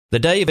The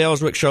Dave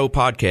Elswick Show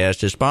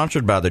podcast is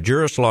sponsored by the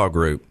Jurist Law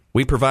Group.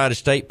 We provide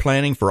estate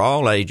planning for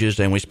all ages,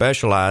 and we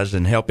specialize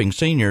in helping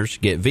seniors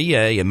get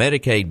VA and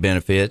Medicaid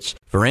benefits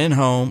for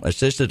in-home,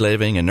 assisted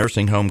living, and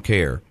nursing home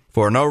care.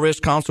 For a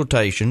no-risk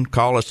consultation,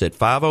 call us at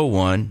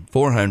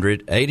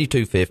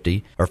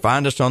 501-400-8250 or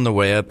find us on the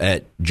web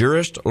at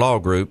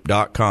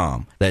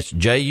juristlawgroup.com. That's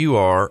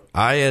Jurist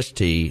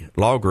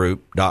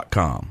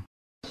lawgroup.com.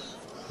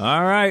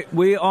 All right,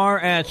 we are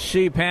at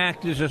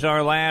CPAC. This is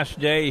our last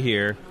day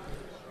here.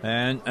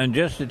 And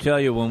just to tell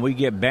you, when we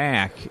get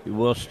back,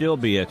 we'll still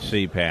be at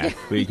CPAC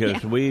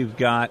because we've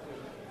got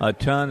a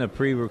ton of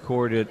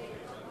pre-recorded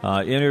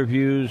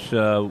interviews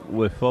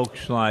with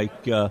folks like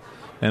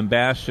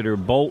Ambassador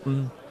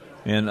Bolton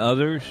and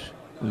others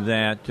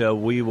that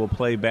we will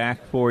play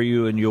back for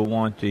you and you'll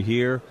want to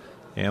hear.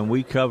 And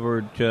we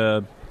covered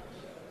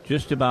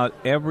just about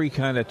every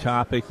kind of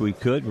topic we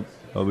could.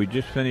 We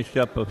just finished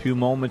up a few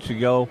moments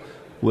ago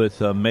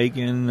with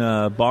Megan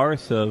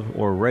Barth,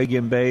 or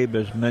Reagan Babe,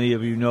 as many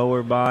of you know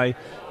her by,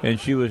 and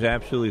she was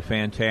absolutely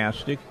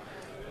fantastic.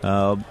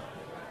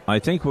 I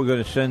think we're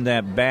going to send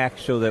that back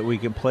so that we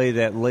can play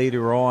that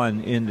later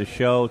on in the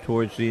show,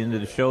 towards the end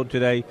of the show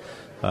today.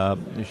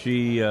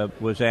 She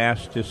was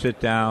asked to sit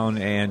down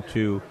and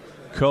to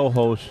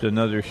co-host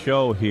another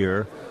show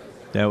here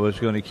that was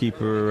going to keep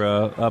her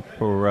up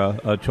for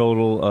a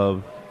total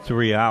of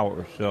 3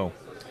 hours. So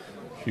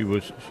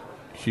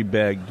she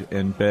begged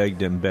and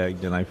begged and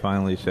begged, and I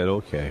finally said,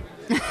 okay,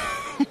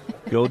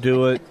 go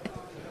do it,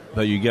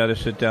 but you got to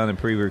sit down and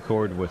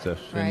pre-record with us.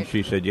 Right. And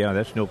she said, yeah,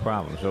 that's no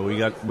problem. So we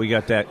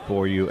got that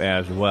for you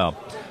as well.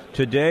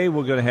 Today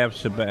we're going to have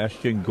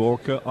Sebastian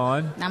Gorka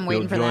on. I'm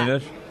waiting for that. He'll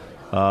join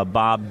us.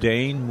 Bob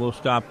Dane will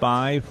stop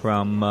by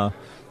from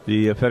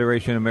the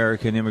Federation of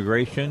American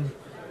Immigration.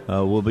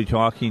 We'll be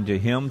talking to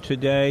him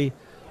today.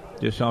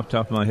 Just off the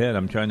top of my head,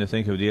 I'm trying to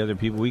think of the other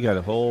people. We got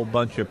a whole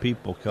bunch of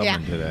people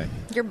coming today.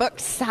 Your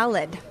book's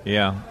solid.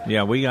 Yeah,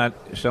 we got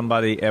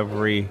somebody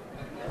every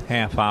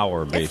half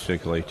hour,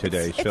 basically,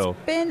 today. It's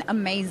been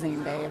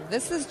amazing, Dave.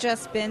 This has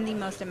just been the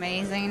most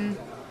amazing.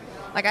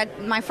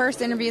 My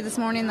first interview this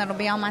morning that'll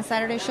be on my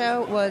Saturday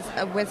show was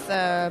with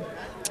a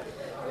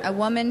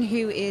woman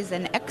who is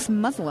an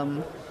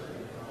ex-Muslim.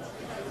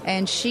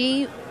 And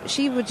she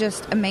was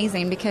just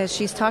amazing because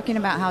she's talking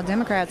about how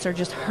Democrats are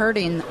just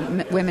hurting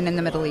women in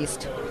the Middle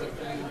East.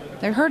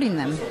 They're hurting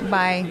them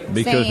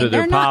because of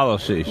their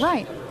policies.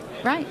 Right.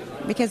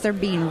 Because they're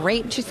being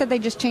raped. She said they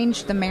just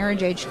changed the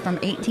marriage age from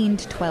 18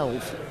 to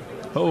 12.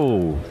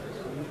 Oh.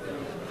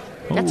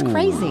 That's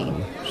crazy.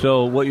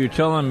 So what you're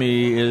telling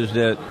me is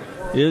that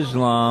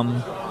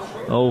Islam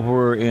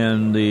over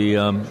in the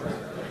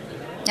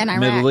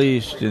Middle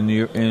East, in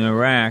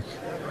Iraq,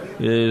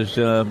 is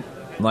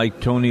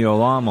like Tony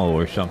Olamo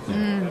or something.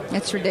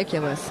 It's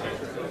ridiculous.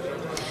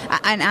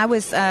 I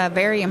was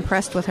very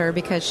impressed with her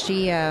because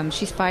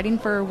she's fighting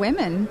for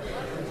women,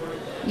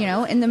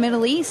 in the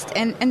Middle East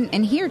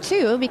and here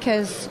too,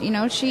 because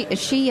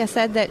she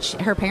said that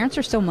her parents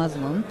are still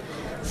Muslim.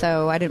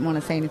 So I didn't want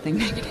to say anything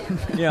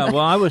negative. Yeah,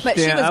 well, I was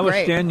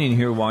standing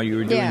here while you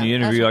were doing the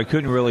interview. I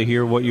couldn't really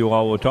hear what you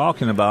all were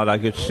talking about. I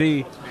could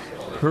see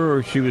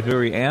her; she was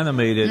very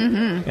animated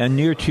and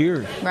near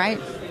tears. Right.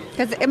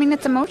 Because,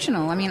 it's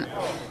emotional.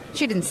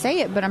 She didn't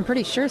say it, but I'm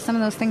pretty sure some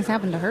of those things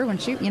happened to her when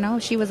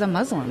she was a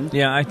Muslim.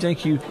 Yeah, I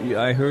think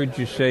I heard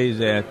you say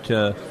that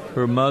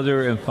her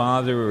mother and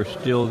father are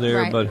still there,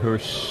 right, but her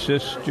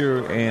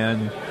sister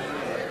and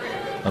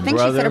I think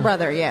she said a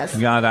brother, yes,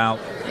 got out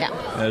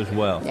as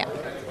well. Yeah.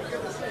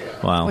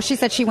 Wow. Well, she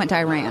said she went to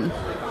Iran.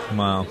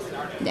 Wow.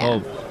 Yeah. Oh.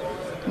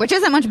 Which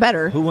isn't much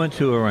better. Who went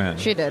to Iran?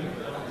 She did.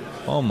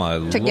 Oh, my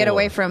Lord. To get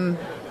away from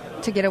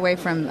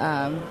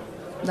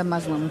the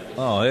Muslim.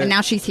 Oh, and now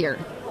she's here.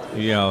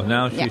 Yeah,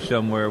 now she's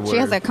somewhere where... She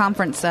has a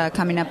conference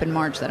coming up in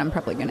March that I'm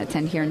probably going to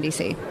attend here in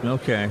D.C.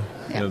 Okay.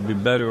 Yeah. It'll be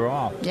better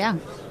off. Yeah.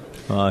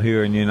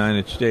 Here in the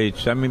United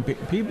States.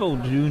 People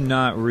do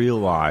not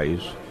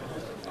realize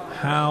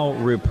how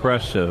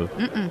repressive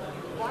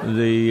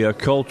the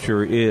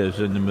culture is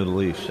in the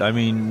Middle East.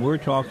 We're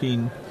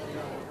talking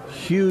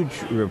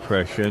huge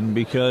repression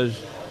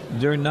because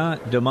they're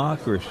not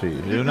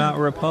democracies. They're not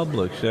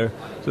republics. They're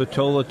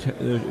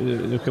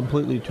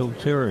completely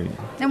totalitarian.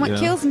 And what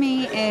kills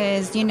me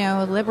is,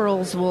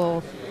 liberals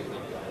will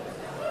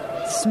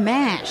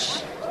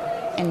smash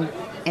and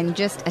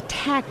just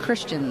attack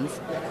Christians.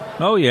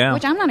 Oh, yeah.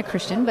 Which I'm not a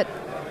Christian, but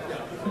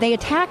they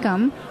attack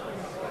them,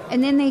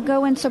 and then they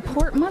go and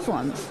support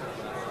Muslims,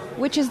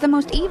 which is the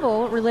most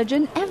evil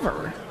religion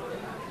ever.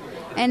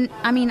 And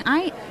you and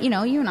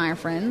I are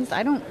friends.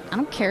 I don't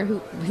care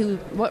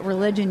what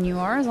religion you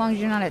are, as long as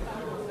you're not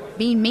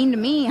being mean to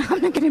me. I'm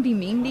not going to be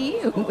mean to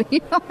you.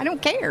 I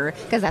don't care,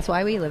 because that's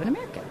why we live in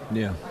America.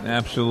 Yeah,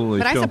 absolutely.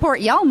 But I support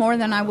y'all more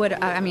than I would.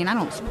 I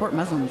don't support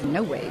Muslims.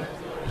 No way.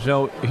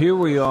 So here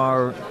we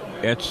are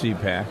at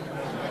CPAC.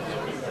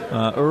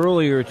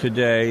 Earlier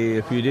today,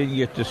 if you didn't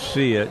get to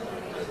see it,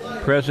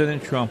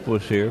 President Trump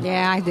was here.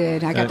 Yeah, I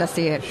did. I got to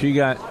see it.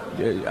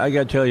 I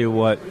got to tell you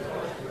what.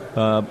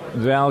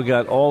 Val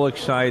got all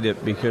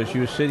excited because she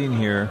was sitting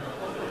here,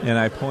 and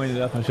I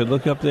pointed up. I said,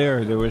 "Look up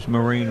there! There was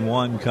Marine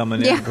One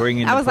coming in,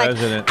 bringing the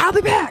president." Like, "I'll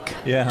be back."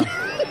 Yeah,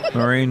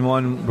 Marine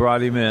One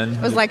brought him in.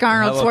 It was like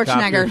Arnold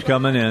Schwarzenegger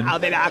coming in. "I'll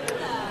be back."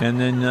 And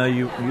then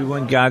you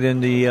went and got in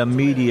the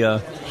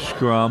media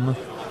scrum,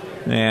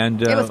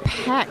 and it was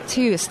packed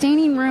too,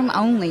 standing room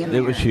only. In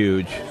there. It was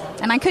huge.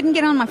 And I couldn't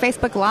get on my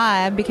Facebook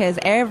Live because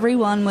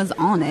everyone was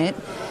on it.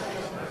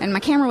 And my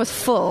camera was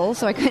full,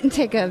 so I couldn't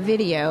take a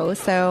video.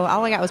 So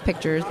all I got was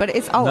pictures. But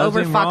it's all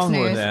over Fox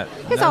News.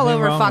 It's all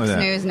over Fox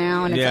News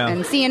now, and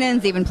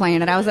CNN's even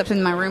playing it. I was up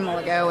in my room a while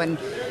ago, and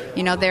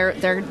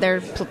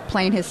they're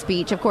playing his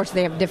speech. Of course,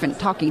 they have different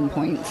talking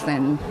points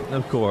than.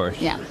 Of course.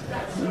 Yeah,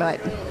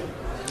 but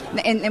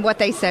and what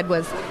they said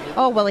was,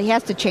 oh well, he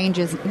has to change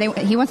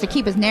he wants to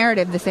keep his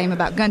narrative the same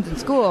about guns in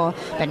school.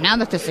 But now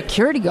that the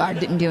security guard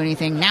didn't do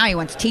anything, now he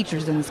wants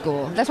teachers in the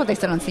school. That's what they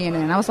said on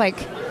CNN. I was like.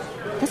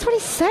 That's what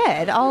he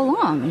said all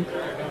along.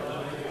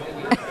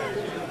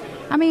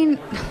 I mean,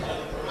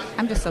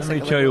 I'm just so sick of it.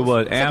 Let me tell you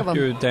what,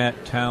 after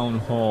that town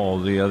hall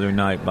the other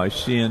night by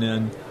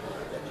CNN,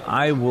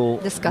 I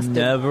will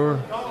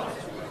never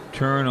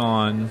turn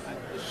on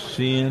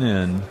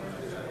CNN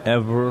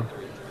ever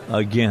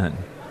again.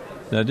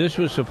 Now, this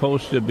was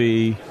supposed to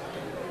be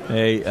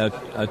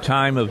a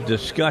time of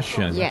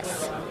discussion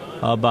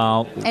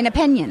about an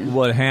opinion,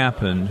 what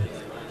happened,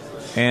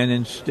 and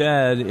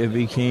instead it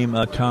became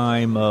a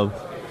time of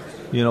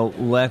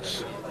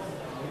let's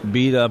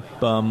beat up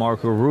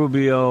Marco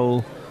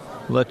Rubio.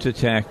 Let's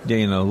attack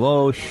Dana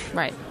Loesch.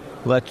 Right.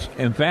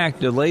 In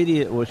fact, the lady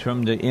that was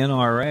from the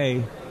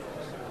NRA,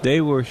 they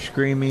were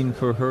screaming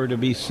for her to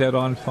be set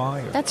on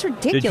fire. That's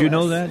ridiculous. Did you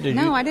know that?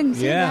 I didn't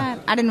see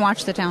that. I didn't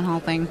watch the town hall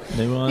thing.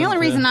 The only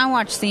reason I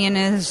watch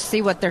CNN is to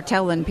see what they're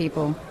telling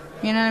people.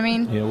 You know what I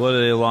mean? Yeah. What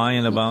are they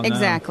lying about?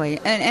 Exactly.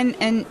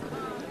 And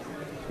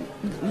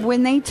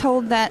when they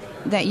told that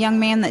young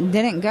man that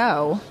didn't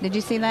go, did you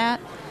see that?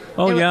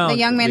 The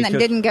young man that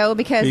didn't go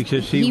because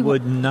he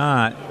would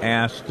not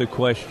ask the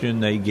question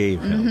they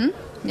gave him.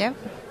 Mm-hmm. Yep.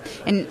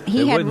 And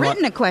he had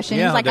written a question.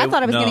 He was like, I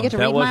thought I was going to get to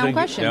read my own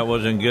question. That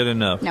wasn't good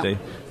enough. No.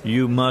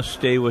 You must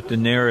stay with the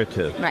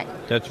narrative. Right.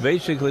 That's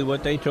basically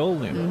what they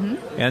told him.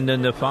 Mm-hmm. And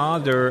then the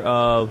father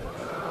of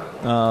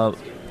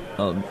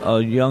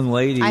a young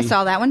lady. I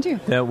saw that one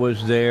too. That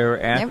was there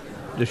at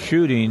the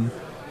shooting.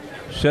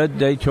 Said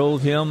they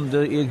told him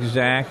the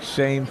exact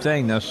same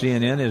thing. Now,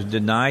 CNN has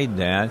denied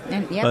that,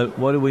 but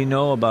what do we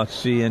know about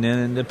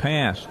CNN in the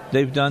past?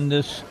 They've done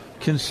this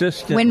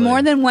consistently. When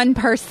more than one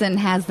person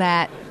has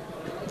that,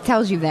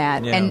 tells you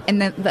that,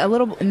 and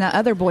the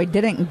other boy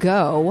didn't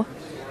go.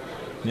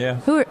 Yeah.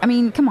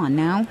 Come on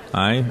now.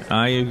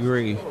 I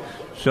agree.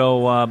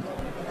 So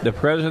the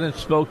president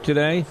spoke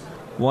today.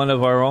 One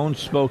of our own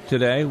spoke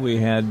today. We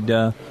had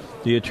the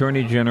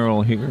Attorney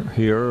General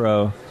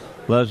here.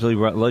 Leslie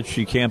Rutledge.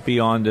 She can't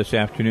be on this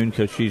afternoon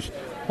because she's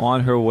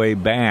on her way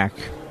back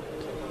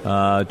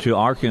to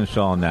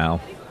Arkansas now.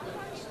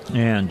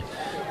 And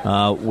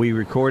we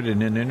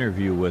recorded an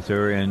interview with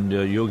her, and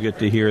you'll get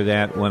to hear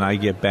that when I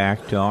get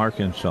back to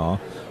Arkansas,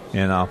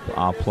 and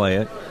I'll play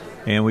it.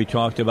 And we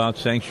talked about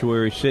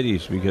sanctuary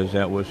cities because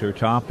that was her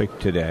topic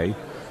today.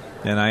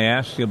 And I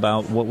asked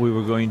about what we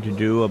were going to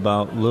do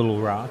about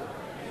Little Rock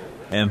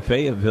and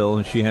Fayetteville,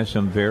 and she has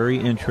some very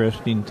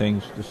interesting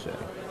things to say.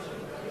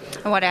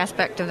 What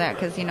aspect of that?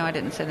 Because, I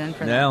didn't sit in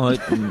for that. Well,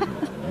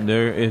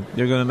 they're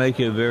going to make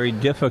it very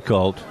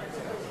difficult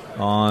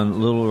on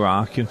Little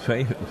Rock and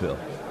Fayetteville.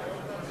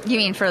 You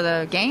mean for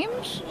the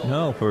games?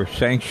 No, for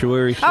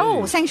sanctuary cities.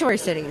 Oh, sanctuary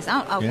cities.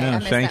 Oh, okay. Yeah, I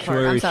missed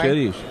sanctuary that part. I'm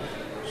sorry. cities.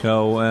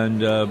 So, and,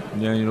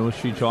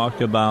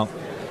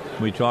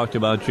 we talked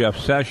about Jeff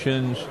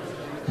Sessions.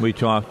 We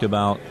talked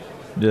about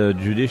the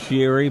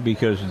judiciary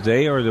because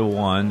they are the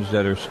ones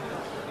that are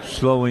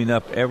slowing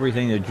up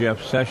everything that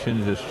Jeff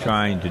Sessions is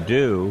trying to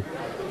do,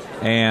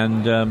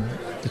 and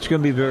it's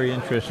going to be very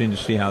interesting to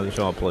see how this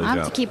all plays out.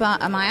 I have to keep my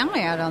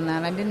eye out on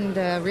that. I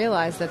didn't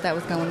realize that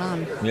was going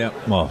on. Yeah,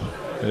 well,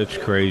 it's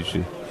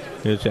crazy.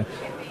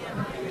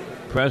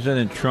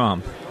 President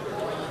Trump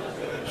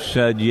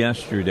said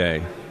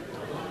yesterday,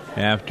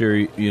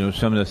 after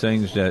some of the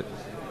things that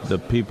the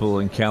people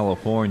in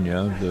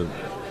California, the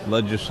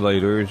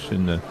legislators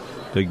and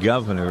the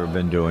governor have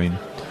been doing.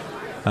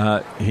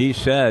 He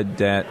said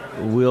that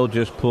we'll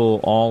just pull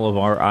all of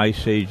our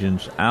ICE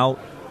agents out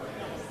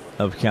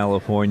of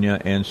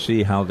California and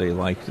see how they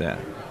like that.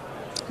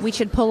 We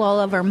should pull all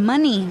of our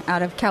money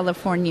out of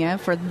California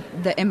for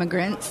the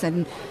immigrants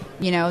and,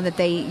 that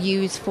they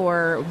use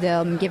for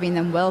them, giving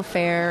them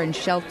welfare and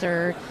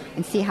shelter,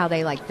 and see how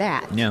they like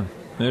that. Yeah.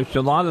 There's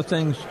a lot of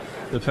things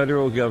the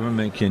federal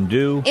government can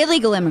do.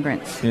 Illegal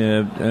immigrants.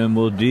 And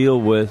we'll deal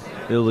with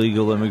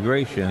illegal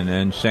immigration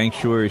and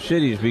sanctuary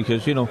cities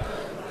because,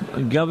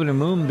 Governor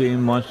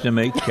Moonbeam wants to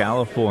make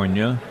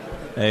California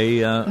a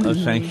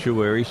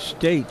sanctuary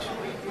state.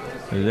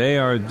 They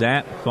are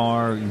that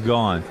far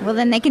gone. Well,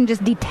 then they can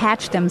just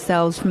detach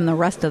themselves from the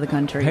rest of the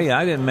country. Hey,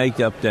 I didn't make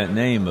up that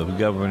name of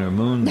Governor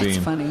Moonbeam. That's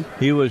funny.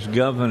 He was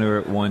governor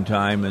at one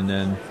time, and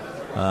then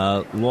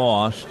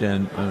lost,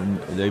 and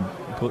they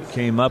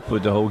came up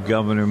with the whole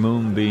Governor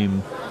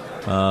Moonbeam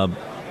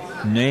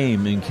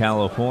name in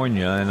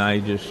California, and I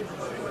just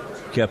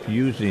kept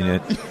using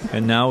it,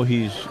 and now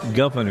he's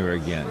governor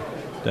again.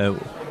 That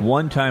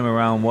one time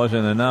around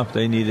wasn't enough.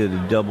 They needed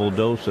a double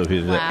dose of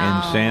his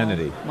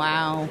insanity.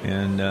 Wow.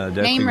 And that's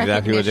Name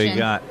exactly what they recognition.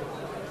 got.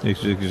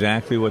 It's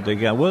exactly what they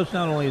got. Well, it's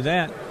not only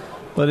that,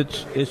 but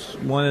it's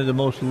one of the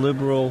most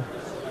liberal,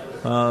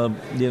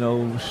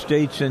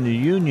 states in the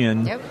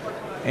union. Yep.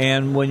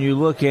 And when you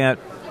look at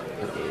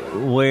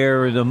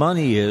where the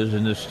money is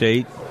in the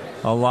state,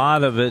 a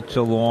lot of it's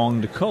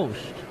along the coast.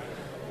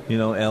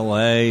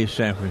 L.A.,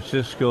 San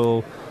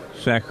Francisco,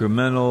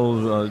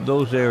 Sacramento,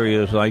 those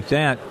areas like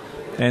that.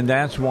 And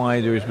that's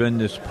why there's been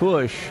this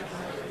push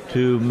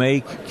to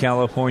make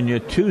California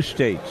 2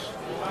 states.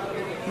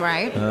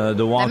 Right.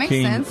 The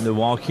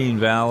Joaquin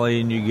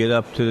Valley, and you get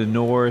up to the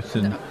north,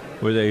 and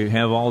where they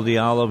have all the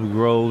olive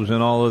groves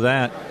and all of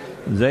that.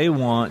 They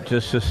want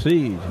to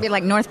secede. Be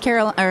like North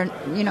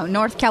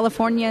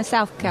California,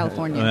 South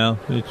California. Well,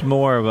 it's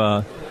more of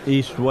a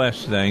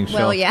east-west thing. So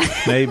well, yeah.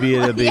 maybe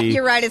it'll be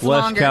you're right, it's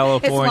West longer.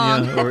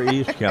 California or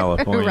East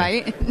California.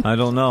 Right. I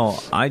don't know.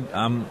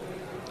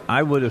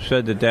 I would have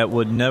said that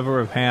would never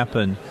have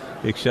happened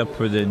except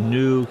for the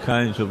new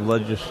kinds of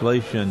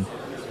legislation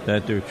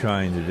that they're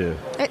trying to do.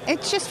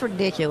 It's just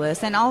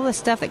ridiculous. And all the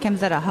stuff that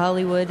comes out of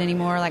Hollywood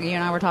anymore, like you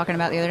and I were talking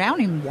about the other day, I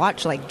don't even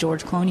watch like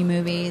George Clooney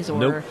movies or...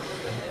 Nope.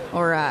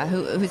 Or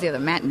who's the other?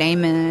 Matt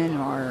Damon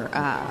or...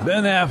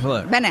 Ben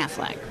Affleck. Ben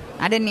Affleck.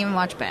 I didn't even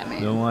watch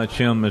Batman. Don't watch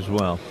him as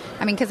well.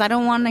 I mean, because I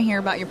don't want to hear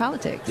about your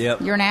politics.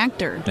 Yep. You're an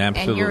actor.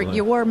 Absolutely. And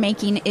you're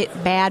making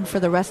it bad for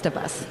the rest of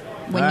us.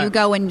 When All you right.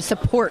 go and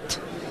support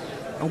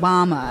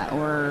Obama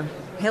or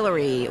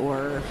Hillary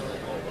or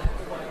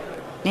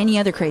any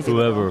other crazy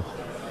whoever. people.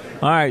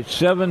 All right,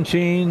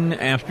 17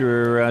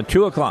 after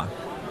 2 o'clock.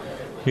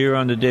 Here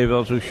on the Dave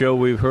Elswick Show,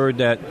 we've heard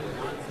that,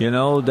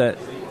 that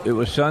it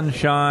was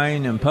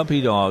sunshine and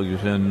puppy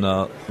dogs in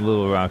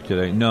Little Rock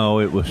today. No,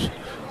 it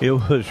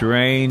was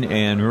rain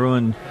and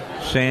ruined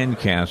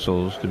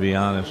sandcastles, to be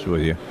honest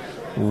with you.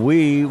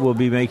 We will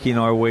be making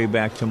our way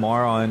back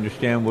tomorrow. I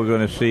understand we're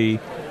going to see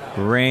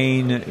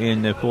rain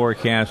in the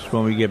forecast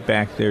when we get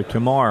back there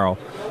tomorrow.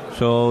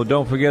 So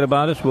don't forget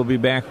about us. We'll be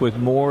back with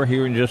more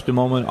here in just a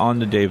moment on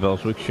the Dave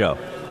Elswick Show.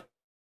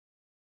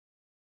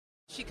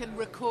 She can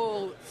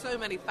recall so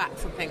many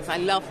facts and things. I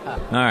love her.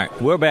 All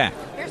right, we're back.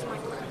 Here's my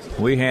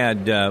question. We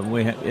had,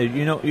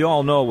 you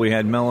all know we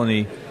had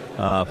Melanie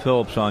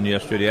Phillips on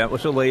yesterday. That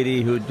was a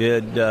lady who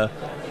did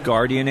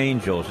Guardian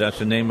Angels. That's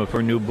the name of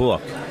her new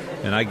book.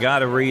 And I got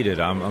to read it.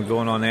 I'm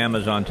going on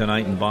Amazon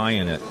tonight and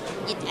buying it.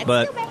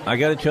 But I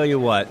got to tell you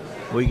what,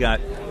 we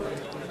got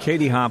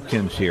Katie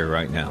Hopkins here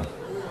right now.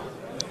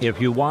 If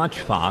you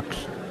watch Fox,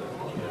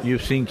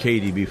 you've seen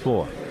Katie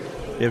before.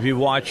 If you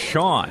watch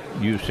Sean,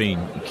 you've seen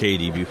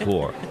Katie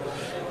before.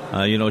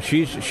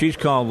 She's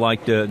called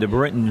like the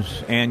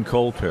Britain's Ann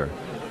Coulter.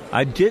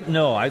 I didn't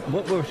know.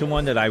 What was the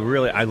one that I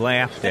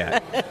laughed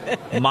at?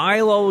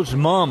 Milo's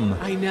mum.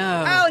 I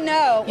know. Oh,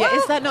 no. Yeah, Well,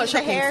 is that not the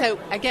shocking? hair. So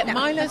I get No.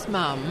 Milo's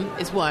mum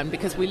is one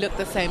because we look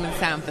the same and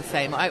sound the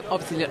same. I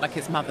obviously look like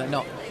his mother,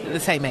 not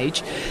the same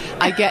age.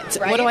 I get,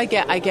 Right. what do I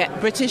get? I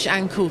get British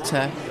Ann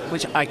Coulter,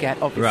 which I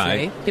get,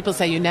 obviously. Right. People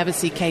say you never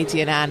see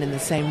Katie and Anne in the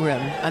same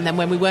room. And then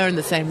when we were in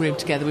the same room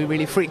together, we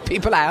really freaked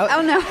people out.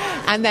 Oh, no.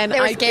 And then They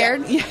were I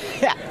scared? Yeah.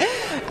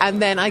 And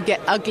then I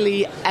get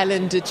ugly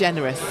Ellen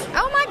DeGeneres.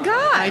 Oh, my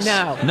gosh. I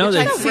know. No, Which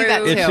I see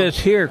that it too. says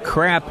here,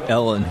 crap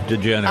Ellen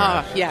DeGeneres.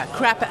 Oh, yeah,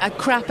 crap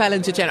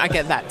Ellen DeGeneres. I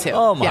get that too.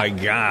 Oh, my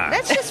Yeah. God.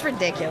 That's just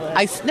ridiculous.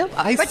 I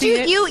But see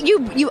it.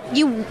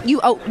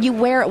 you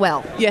wear it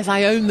well. Yes,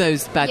 I own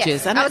those badges.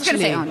 Yes, And I was going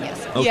to actually, say on,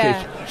 yes. Okay,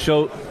 Yeah.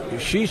 so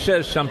she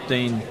says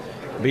something,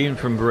 being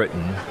from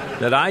Britain,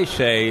 that I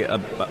say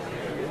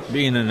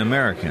being an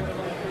American.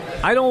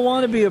 I don't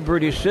want to be a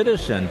British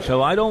citizen,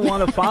 so I don't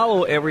want to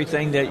follow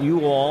everything that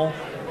you all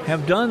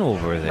have done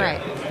over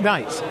there.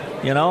 Right.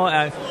 You know,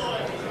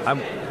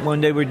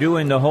 when they were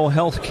doing the whole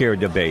health care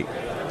debate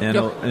and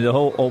the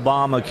whole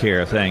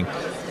Obamacare thing,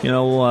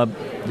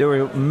 there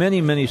were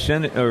many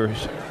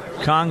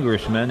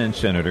congressmen and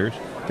senators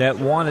that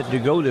wanted to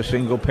go to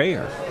single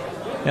payer.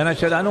 And I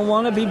said, I don't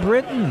want to be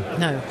Britain.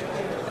 No.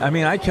 I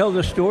mean, I tell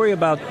the story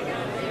about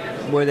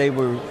where they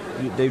would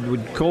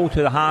go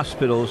to the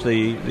hospitals,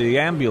 the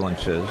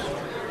ambulances,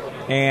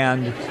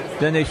 and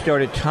then they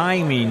started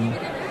timing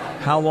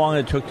how long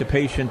it took the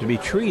patient to be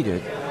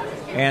treated.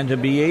 And to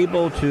be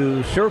able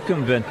to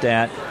circumvent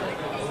that,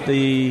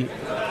 the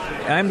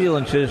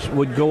ambulances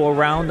would go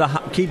around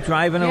keep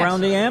driving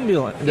around the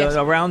ambulance,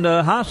 around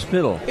the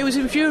hospital. It was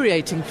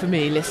infuriating for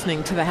me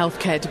listening to the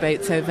healthcare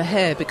debates over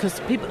here because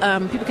people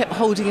kept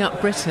holding up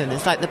Britain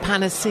as like the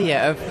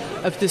panacea of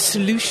of the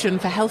solution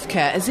for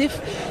healthcare, as if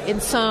in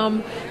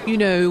some,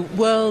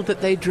 world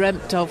that they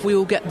dreamt of, we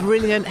will get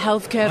brilliant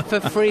healthcare for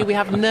free. We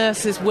have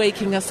nurses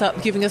waking us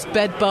up, giving us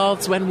bed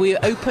baths when we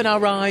open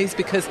our eyes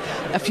because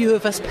a few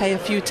of us pay a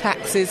few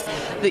taxes,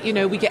 that,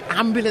 we get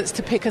ambulance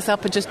to pick us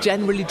up and just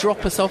generally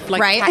drop us off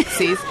like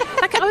taxis.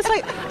 I was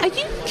like, are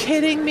you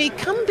kidding me?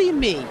 Come be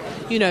me.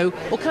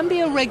 Or can be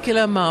a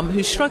regular mum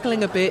who's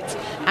struggling a bit,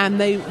 and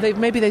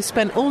they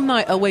spent all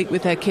night awake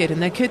with their kid,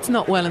 and their kid's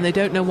not well and they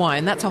don't know why,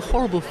 and that's a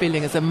horrible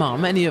feeling as a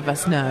mum, any of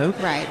us know.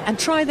 Right. And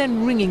try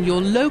then ringing your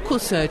local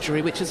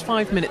surgery, which is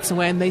 5 minutes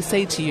away, and they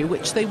say to you,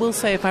 which they will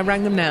say if I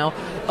rang them now,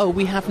 oh,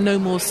 we have no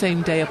more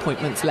same-day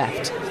appointments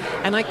left.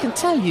 And I can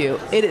tell you,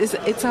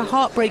 it's a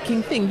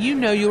heartbreaking thing.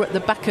 You're at the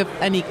back of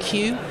any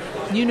queue.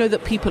 You know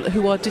that people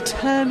who are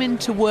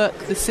determined to work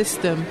the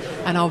system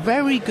and are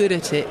very good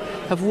at it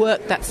have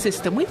worked that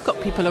system. We've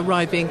got people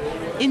arriving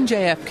in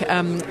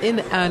in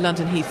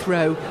London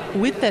Heathrow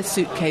with their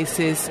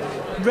suitcases,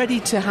 ready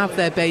to have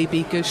their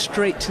baby go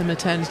straight to the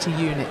maternity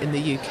unit in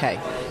the UK.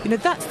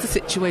 That's the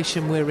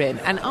situation we're in.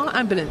 And our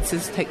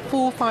ambulances take 4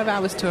 or 5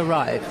 hours to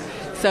arrive.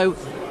 So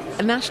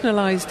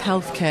nationalised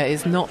healthcare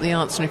is not the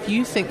answer. And if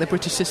you think the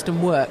British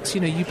system works,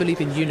 you believe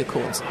in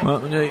unicorns.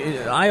 Well,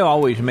 I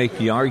always make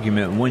the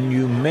argument, when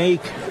you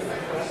make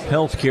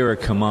healthcare a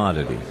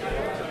commodity,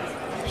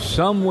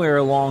 somewhere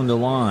along the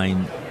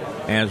line,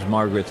 as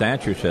Margaret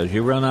Thatcher says,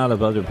 you run out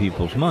of other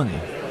people's money.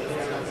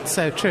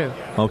 So true.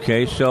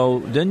 Okay, so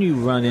then you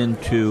run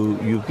into,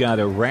 you've got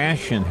to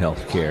ration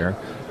healthcare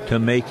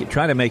to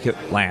try to make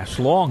it last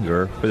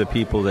longer for the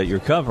people that you're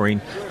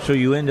covering. So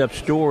you end up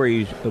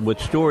with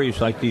stories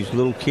like these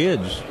little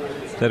kids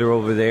that are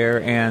over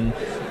there, and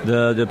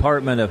the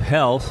Department of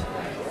Health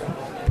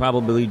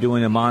probably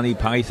doing a Monty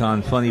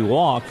Python funny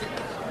walk,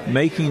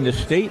 making the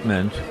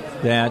statement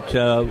that,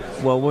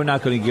 we're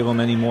not going to give them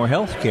any more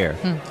health care.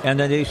 And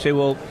then they say,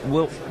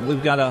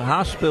 we've got a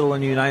hospital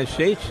in the United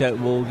States that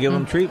will give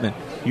them treatment.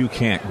 You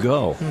can't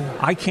go.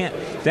 I can't.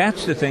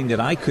 That's the thing that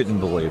I couldn't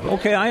believe.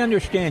 Okay, I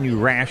understand you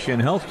ration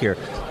health care,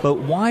 but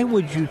why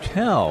would you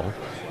tell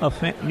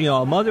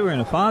a mother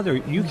and a father,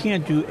 you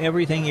can't do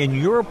everything in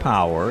your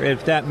power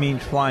if that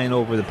means flying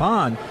over the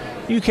pond?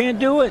 You can't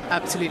do it.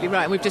 Absolutely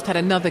right. And we've just had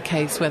another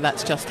case where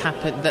that's just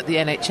happened, that the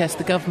NHS,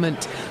 the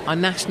government, our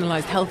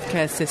nationalised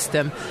healthcare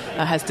system,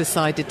 has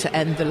decided to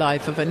end the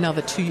life of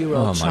another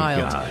 2-year-old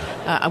child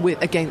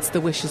against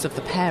the wishes of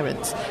the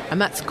parents. And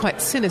that's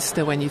quite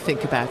sinister when you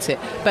think about it.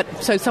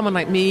 But so someone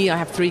like me, I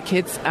have 3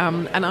 kids,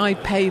 and I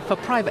pay for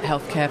private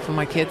healthcare for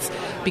my kids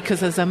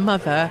because as a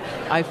mother,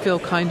 I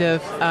feel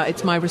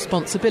it's my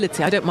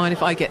responsibility. I don't mind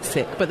if I get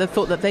sick, but the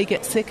thought that they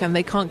get sick and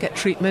they can't get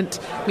treatment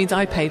means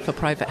I pay for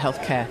private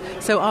healthcare.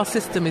 So our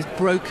system is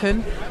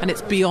broken and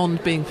it's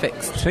beyond being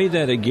fixed. Say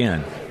that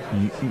again.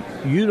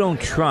 You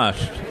don't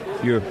trust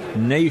your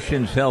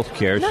nation's health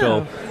care,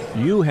 so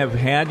you have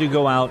had to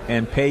go out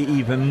and pay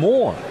even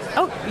more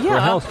for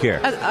health care.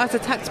 As a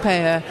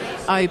taxpayer,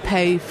 I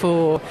pay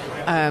for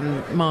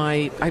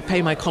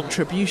my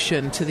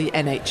contribution to the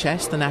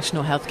NHS, the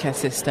National Healthcare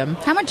System.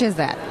 How much is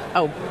that?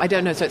 Oh, I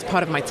don't know. So it's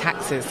part of my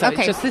taxes. So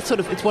okay. It's just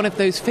it's one of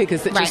those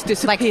figures that just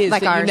disappears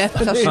like that you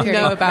never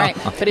know about.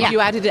 Right. But if you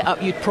added it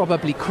up, you'd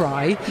probably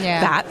cry.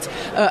 Yeah.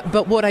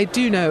 But what I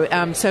do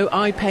know, so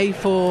I pay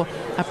for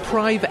a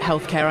private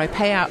healthcare. I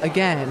pay out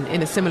again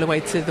in a similar way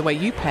to the way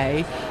you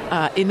pay,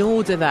 in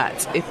order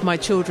that if my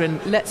children,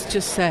 let's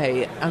just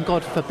say, and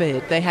God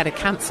forbid, they had a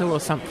cancer or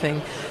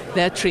something,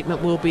 their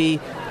treatment will be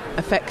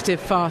effective,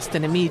 fast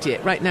and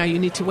immediate. Right now you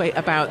need to wait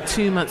about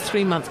 2 months,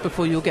 3 months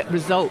before you'll get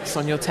results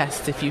on your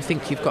tests if you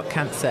think you've got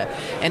cancer.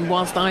 And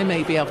whilst I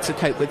may be able to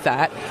cope with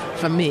that,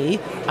 for me,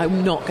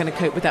 I'm not going to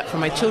cope with that for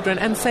my children.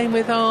 And same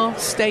with our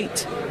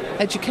state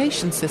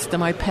education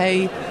system. I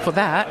pay for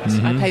that.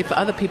 I pay for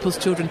other people's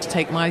children to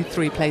take my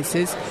 3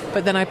 places,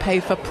 but then I pay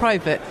for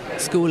private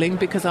schooling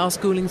because our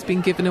schooling's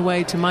been given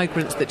away to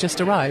migrants that just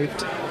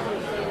arrived.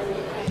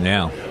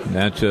 Now,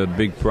 that's a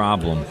big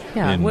problem.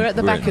 Yeah, we're at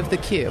the Britain. back of the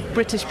queue.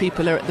 British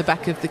people are at the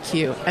back of the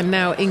queue. And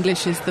now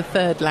English is the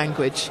 3rd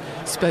language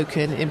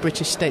spoken in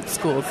British state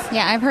schools.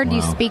 Yeah, I've heard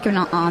you speak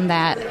on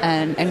that.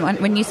 And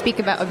when you speak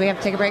about... we have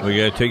to take a break? We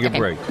got to take a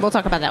break. We'll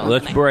talk about that one.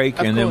 Let's break,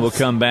 and then we'll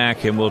come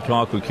back, and we'll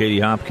talk with Katie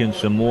Hopkins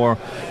some more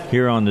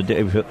here on the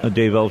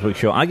Dave Elswick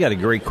Show. I got a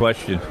great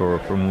question for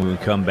her from when we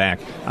come back.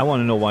 I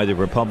want to know why the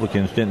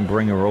Republicans didn't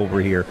bring her over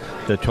here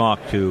to talk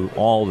to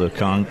all the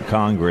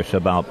Congress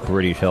about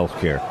British health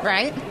care.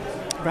 Right.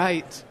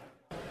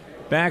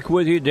 Back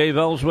with you, Dave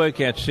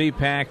Elswick at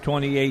CPAC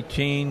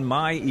 2018,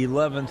 my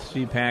 11th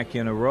CPAC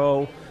in a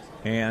row,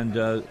 and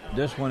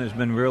this one has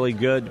been really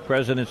good. The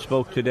President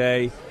spoke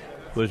today,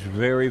 was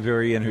very,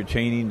 very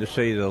entertaining to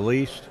say the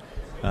least.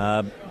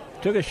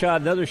 Took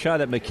another shot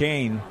at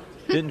McCain.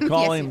 Didn't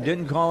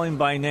call him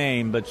by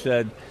name, but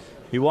said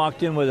he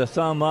walked in with a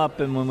thumb up,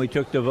 and when we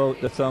took the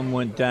vote, the thumb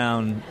went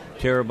down.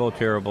 Terrible,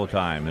 terrible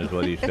time is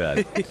what he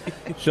said.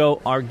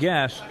 So our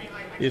guest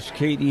is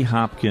Katie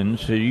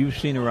Hopkins. You've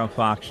seen her on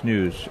Fox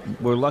News.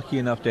 We're lucky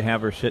enough to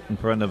have her sit in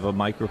front of a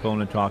microphone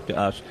and talk to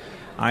us.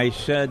 I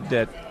said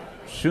that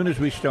as soon as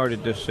we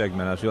started this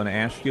segment, I was going to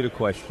ask you the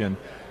question,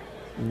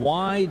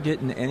 why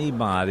didn't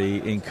anybody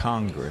in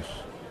Congress,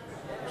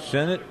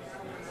 Senate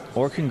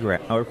or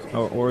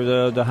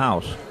the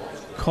House,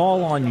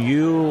 call on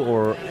you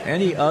or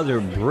any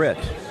other Brit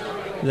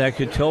that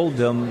could told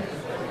them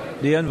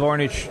the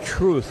unvarnished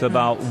truth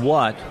about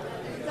what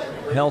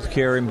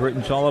healthcare in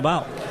Britain's all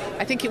about?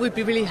 I think it would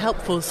be really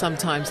helpful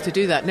sometimes to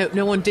do that.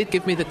 No one did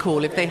give me the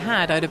call. If they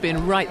had, I'd have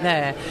been right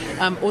there.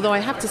 Although I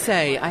have to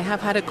say, I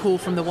have had a call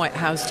from the White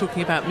House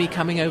talking about me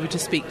coming over to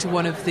speak to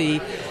one of the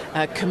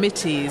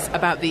committees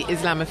about the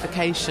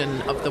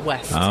Islamification of the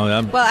West.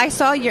 Well, I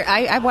saw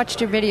I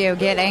watched your video.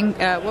 Get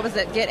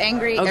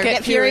angry, or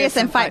get furious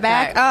and fight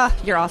back. Oh,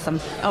 you're awesome.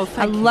 Oh,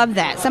 thank you. I love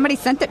that. Somebody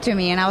sent it to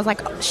me, and I was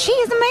like, oh, she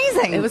is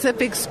amazing. It was a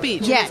big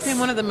speech. Yes, it's been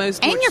one of the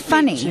most. And you're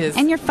funny. Speeches.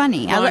 And you're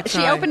funny. She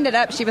opened it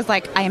up. She was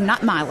like, I am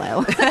not Milo.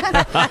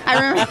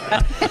 I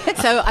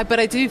remember. But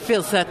I do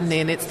feel certainly,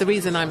 and it's the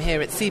reason I'm here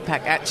at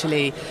CPAC,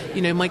 actually,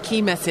 my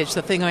key message,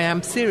 the thing I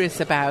am serious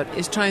about,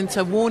 is trying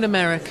to warn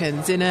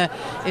Americans in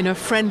a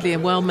friendly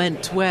and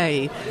well-meant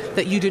way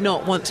that you do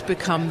not want to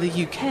become the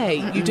UK.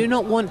 Mm-mm. You do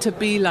not want to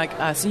be like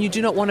us, and you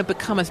do not want to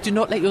become us. Do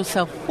not let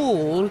yourself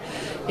fall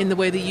in the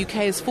way the UK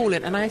has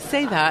fallen. And I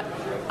say that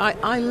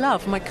I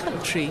love my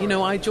country.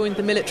 I joined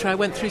the military. I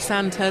went through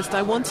Sandhurst.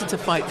 I wanted to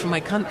fight for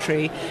my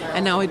country,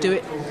 and now I do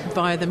it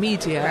via the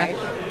media. Right.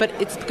 But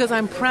it's because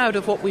I'm proud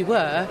of what we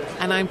were,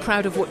 and I'm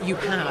proud of what you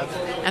have.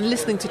 And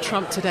listening to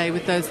Trump today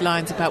with those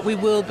lines about we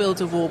will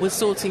build a wall, we're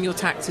sorting your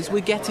taxes,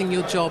 we're getting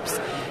your jobs.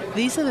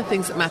 These are the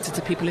things that matter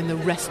to people in the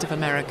rest of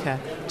America,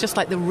 just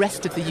like the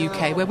rest of the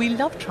UK, where we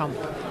love Trump.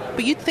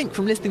 But you'd think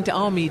from listening to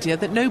our media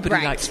that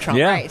nobody likes Trump.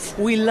 Yeah. Right.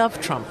 We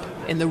love Trump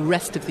in the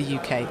rest of the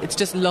UK. It's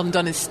just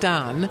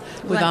Londonistan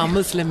with our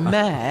Muslim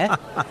mayor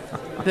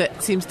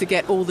that seems to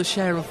get all the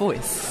share of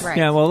voice. Right.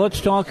 Yeah, well,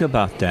 let's talk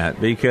about that,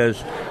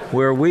 because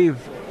where we've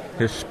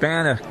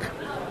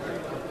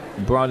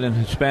brought in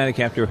Hispanic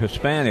after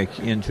Hispanic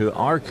into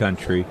our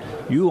country,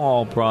 you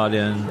all brought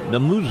in the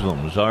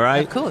Muslims, all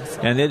right? Of course.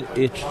 And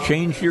it's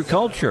changed your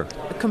culture.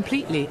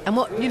 Completely. And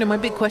what my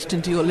big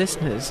question to your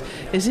listeners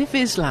is, if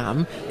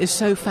Islam is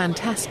so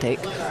fantastic,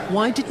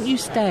 why didn't you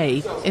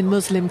stay in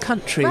Muslim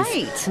countries?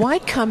 Right. Why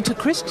come to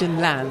Christian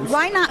lands?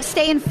 Why not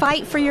stay and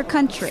fight for your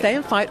country? Stay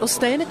and fight, or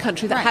stay in a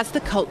country that has the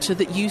culture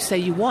that you say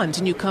you want,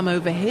 and you come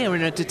over here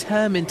and are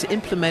determined to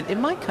implement in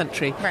my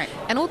country. Right.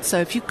 And also,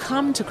 if you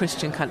come to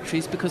Christian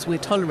countries because we're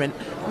tolerant,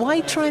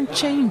 why try and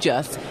change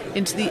us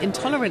into the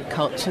intolerant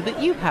culture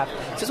that you have?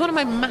 So it's one of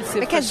my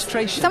massive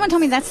frustrations. Someone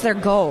told me that's their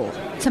goal,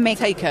 to make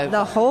take over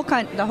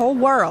the whole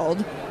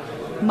world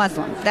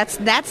Muslim. That's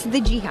the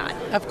jihad.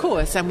 Of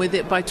course, and with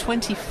it by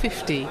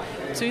 2050.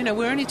 So,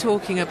 we're only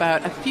talking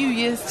about a few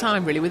years'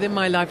 time, really, within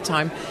my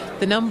lifetime.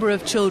 The number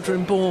of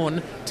children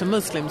born to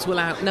Muslims will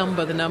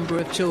outnumber the number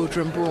of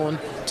children born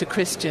to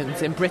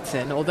Christians in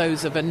Britain, or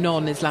those of a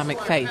non-Islamic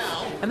faith.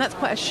 And that's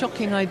quite a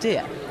shocking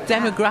idea.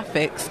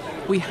 Demographics,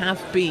 we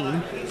have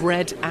been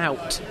bred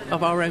out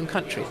of our own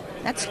country.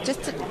 That's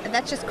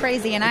just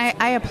crazy, and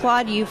I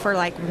applaud you for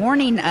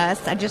warning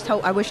us.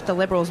 I wish the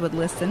liberals would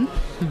listen.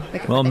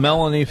 Well,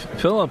 Melanie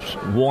Phillips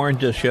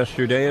warned us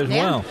yesterday as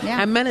well.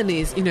 Yeah. And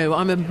Melanie's,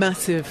 I'm a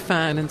massive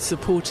fan and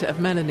supporter of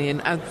Melanie,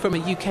 and from a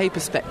UK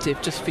perspective,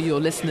 just for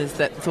your listeners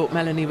that thought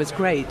Melanie was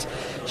great,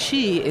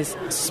 she is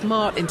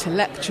smart,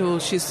 intellectual,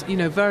 she's,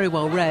 very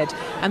well read,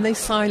 and they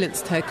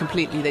silenced her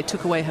completely. They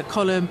took away her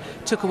column,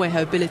 took away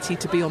her ability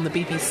to be on the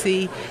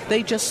BBC.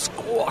 They just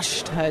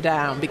squashed her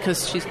down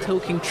because she's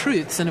talking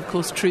truths, and of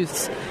course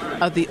truths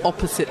are the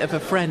opposite of a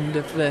friend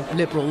of the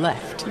liberal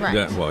left.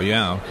 Right.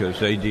 Because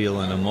they deal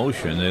in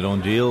emotion, they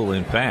don't deal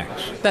in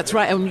facts. That's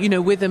right.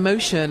 And with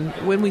emotion,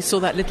 when we saw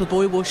that little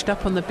boy washed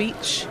up on the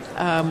beach,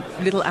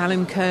 little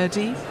Alan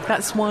Kurdi,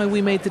 that's why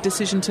we made the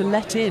decision to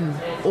let in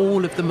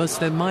all of the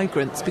Muslim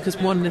migrants, because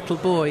one little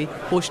boy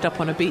washed up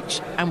on a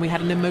beach, and we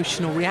had an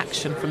emotional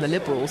reaction from the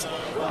liberals.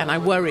 And I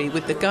worry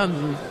with the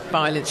gun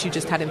violence you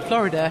just had in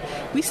Florida,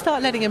 we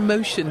start letting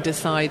emotion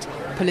decide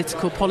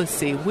political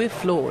policy. We're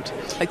flawed.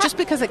 Just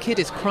because a kid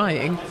is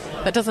crying,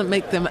 that doesn't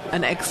make them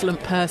an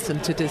excellent person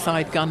to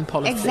decide gun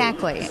policy.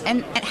 Exactly.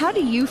 And how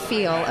do you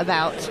feel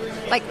about,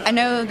 I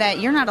know that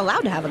you're not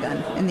allowed to have a gun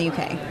in the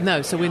UK.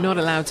 No, so we're not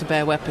allowed to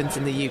bear weapons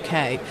in the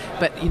UK.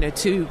 But,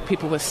 2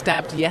 people were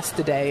stabbed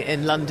yesterday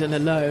in London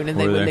alone, and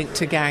they were linked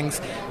to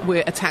gangs.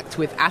 We're attacked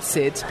with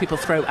acid. People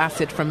throw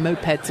acid from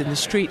mopeds in the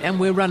street, and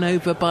we're run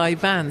over by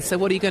vans. So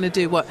what are you going to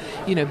do?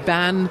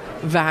 Ban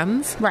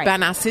vans, right.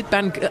 Ban acid,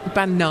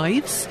 ban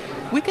knives?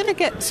 We're going to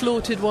get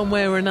slaughtered one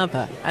way or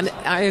another. And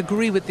I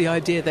agree with the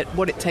idea that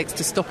what it takes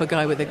to stop a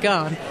guy with a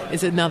gun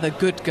is another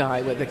good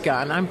guy with a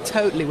gun. I'm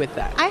totally with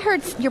that. I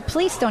heard your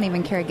police don't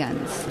even carry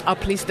guns. Our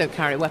police don't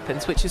carry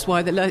weapons, which is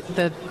why the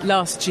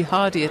last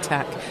jihadi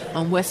attack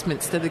on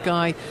Westminster, the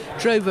guy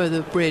drove over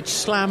the bridge,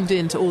 slammed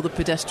into all the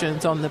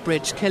pedestrians on the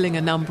bridge, killing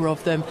a number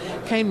of them,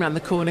 came round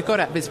the corner,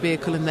 got out of his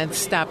vehicle, and then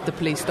stabbed the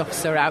police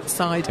officer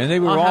outside. And they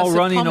were all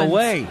running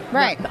away.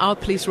 Right. Our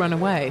police ran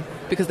away.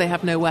 because they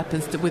have no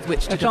weapons with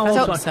which to That's defend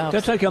almost themselves.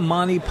 that's like a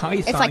Monty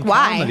Python It's like,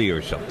 why? comedy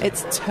or something.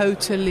 It's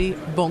totally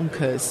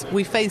bonkers.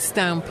 We face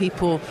down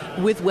people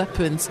with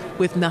weapons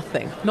with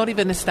nothing, not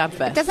even a stab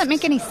vest. It doesn't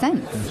make any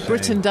sense.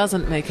 Britain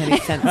doesn't make any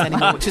sense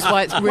anymore, which is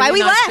why it's really Why we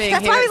nice left. being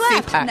That's here why we at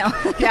left. CPAC.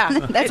 No. Yeah,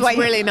 That's it's why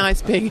you- really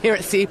nice being here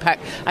at CPAC.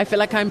 I feel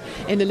like I'm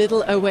in a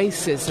little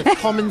oasis of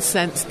common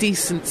sense,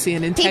 decency,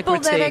 and integrity. People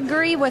that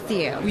agree with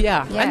you.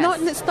 Yeah, Yes.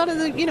 and it's not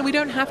we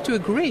don't have to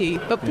agree,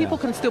 but people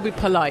can still be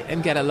polite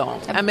and get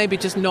along, and maybe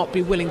just not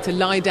be willing to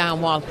lie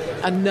down while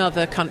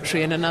another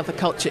country and another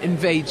culture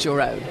invades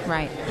your own.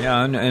 Right.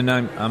 Yeah, and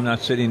I'm not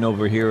sitting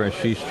over here as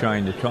she's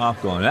trying to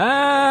talk, going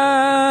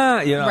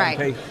Right.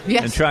 okay,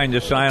 Yes. and trying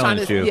to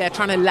silence you. Yeah,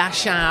 trying to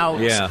lash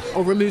out,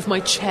 or remove my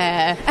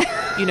chair,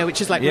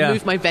 which is like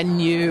remove my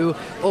venue,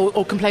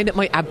 or complain at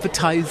my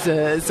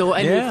advertisers, or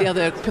any of the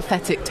other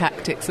pathetic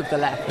tactics of the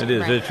left. It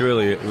is. Right. It's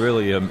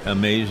really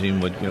amazing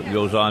what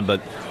goes on.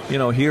 But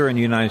here in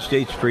the United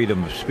States,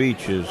 freedom of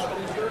speech is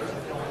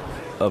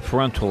a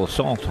frontal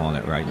assault on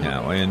it right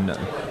now. And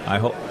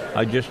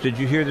did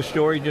you hear the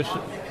story just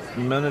a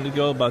minute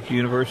ago about the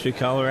University of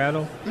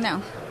Colorado?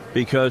 No.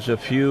 Because a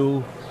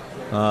few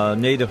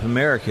Native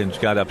Americans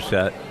got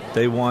upset.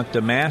 They want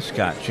the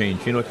mascot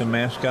changed. You know what the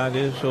mascot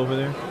is over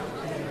there?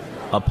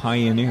 A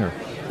pioneer.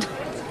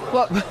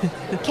 Well,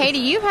 Katie,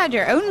 you've had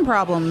your own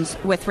problems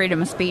with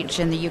freedom of speech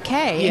in the UK,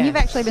 and Yes. you've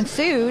actually been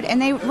sued,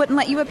 and they wouldn't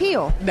let you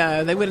appeal.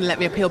 No, they wouldn't let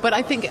me appeal. But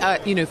I think,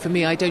 for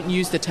me, I don't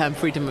use the term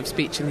freedom of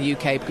speech in the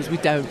UK because we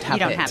don't have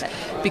it. You don't have it.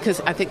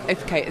 Because I think,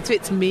 okay, if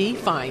it's me,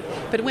 fine.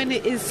 But when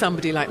it is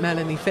somebody like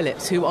Melanie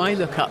Phillips, who I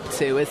look up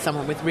to as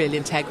someone with real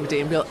integrity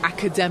and real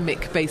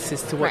academic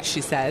basis to what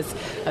she says,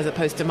 as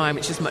opposed to mine,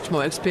 which is much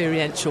more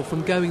experiential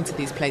from going to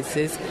these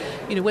places,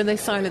 when they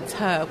silence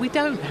her, we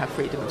don't have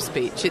freedom of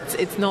speech.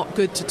 It's not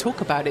good to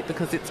talk about it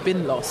because it's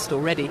been lost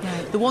already.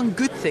 Right. The one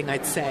good thing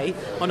I'd say,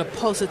 on a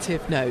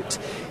positive note,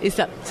 is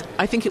that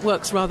I think it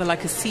works rather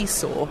like a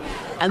seesaw,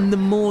 and the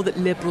more that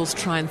liberals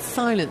try and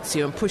silence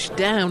you and push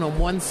down on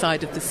one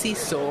side of the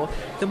seesaw,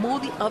 the more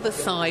the other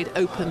side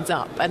opens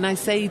up. And I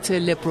say to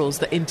liberals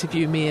that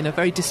interview me and are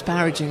very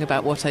disparaging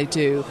about what I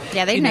do.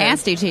 Yeah, they're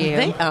nasty to you.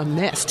 They are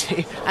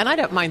nasty. And I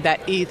don't mind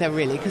that either,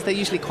 really, because they're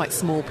usually quite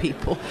small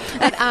people.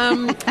 But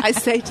I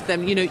say to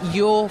them,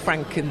 you're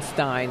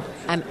Frankenstein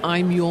and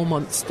I'm your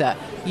monster.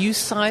 You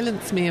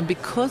silence me, and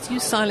because you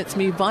silence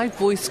me, my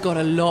voice got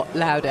a lot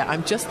louder.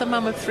 I'm just a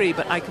mum of three,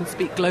 but I can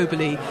speak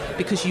globally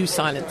because you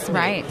silence me.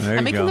 Right. There you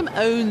And making go. them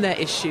own their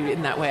issue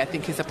in that way, I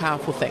think, is a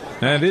powerful thing.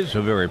 That is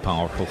a very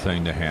powerful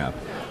thing to have.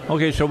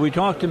 Okay, so we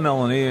talked to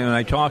Melanie, and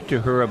I talked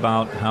to her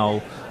about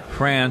how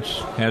France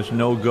has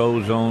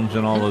no-go zones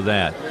and all of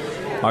that.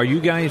 Are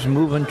you guys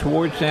moving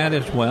towards that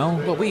as well?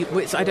 Well,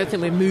 I don't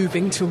think we're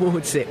moving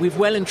towards it. We've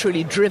well and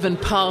truly driven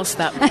past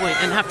that point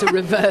and have to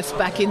reverse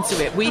back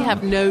into it. We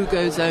have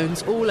no-go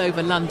zones all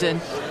over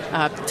London.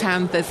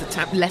 There's a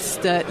town,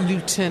 Leicester,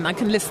 Luton, I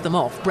can list them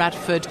off,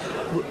 Bradford,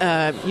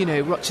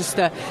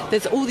 Rochester.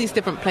 There's all these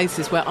different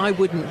places where I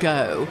wouldn't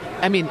go.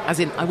 I mean, as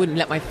in, I wouldn't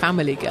let my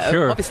family go.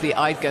 Sure. Obviously,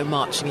 I'd go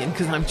marching in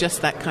because I'm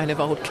just that kind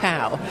of old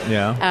cow.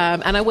 Yeah.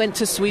 And I went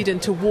to Sweden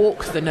to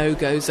walk the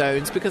no-go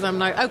zones because I'm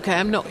like,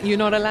 okay, you're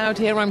not allowed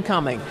here, I'm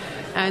coming.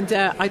 And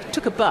I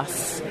took a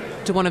bus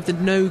to one of the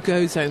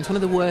no-go zones, one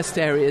of the worst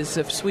areas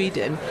of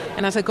Sweden.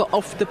 And as I got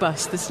off the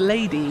bus, this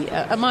lady,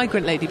 a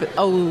migrant lady, but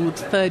old,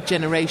 third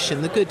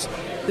generation,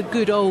 the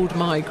good old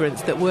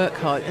migrants that work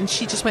hard, and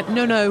she just went,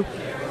 no,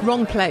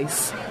 wrong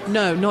place.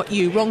 No, not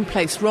you. Wrong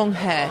place, wrong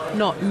hair.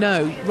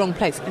 Wrong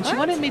place. And she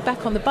wanted me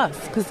back on the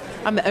bus because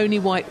I'm the only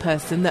white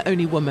person, the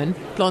only woman,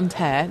 blonde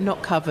hair,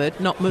 not covered,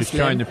 not Muslim. She's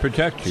trying to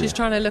protect you. She's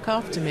trying to look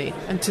after me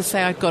and to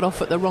say I got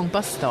off at the wrong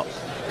bus stop.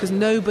 Because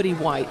nobody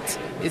white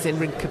is in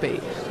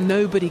Rinkeby.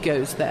 Nobody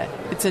goes there.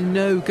 It's a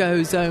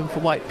no-go zone for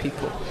white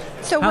people.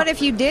 So what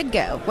if you did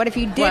go? What if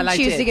you did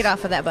choose to get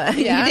off of that bus?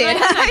 Yeah,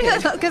 you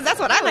did. Because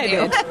that's what I would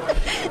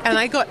do. And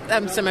I got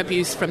some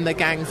abuse from the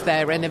gangs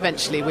there, and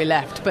eventually we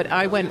left. But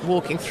I went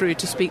walking through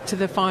to speak to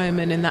the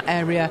firemen in that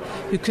area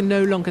who can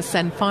no longer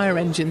send fire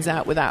engines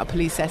out without a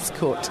police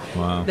escort.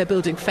 Wow. They're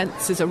building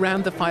fences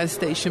around the fire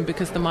station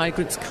because the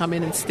migrants come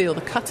in and steal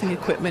the cutting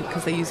equipment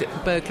because they use it for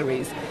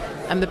burglaries.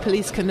 And the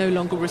police can no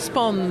longer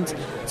respond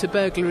to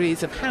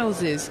burglaries of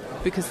houses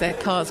because their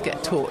cars get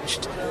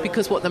torched.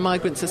 Because what the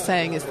migrants are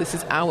saying is, this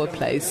is our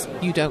place,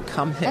 you don't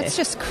come here. That's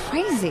just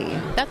crazy.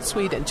 That's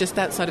Sweden, just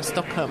outside of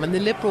Stockholm. And the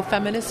liberal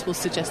feminists will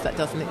suggest that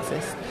doesn't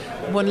exist.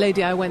 One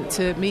lady I went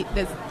to meet,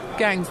 there's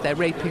gangs there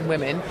raping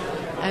women.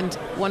 And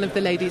one of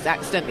the ladies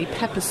accidentally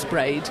pepper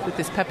sprayed with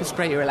this pepper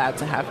spray you're allowed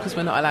to have because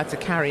we're not allowed to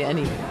carry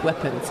any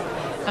weapons.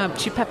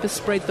 She pepper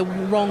sprayed the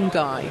wrong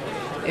guy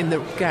in the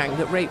gang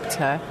that raped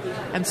her,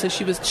 and so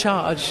she was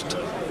charged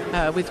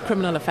with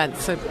criminal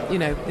offence, so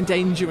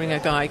endangering a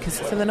guy,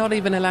 so they're not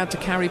even allowed to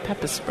carry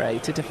pepper spray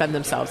to defend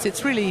themselves.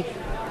 We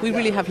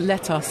really have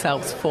let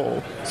ourselves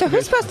fall. So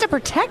who's supposed to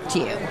protect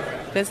you?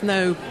 There's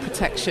no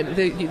protection.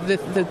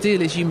 The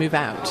deal is you move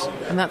out,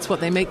 and that's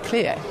what they make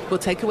clear. We'll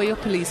take away your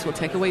police, we'll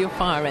take away your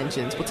fire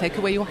engines, we'll take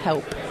away your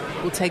help,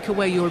 will take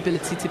away your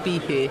ability to be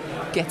here.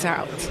 Get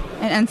out.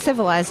 An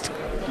uncivilized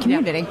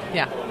community.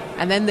 Yeah.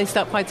 And then they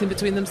start fighting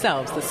between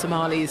themselves. The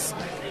Somalis,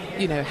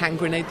 hand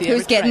grenade the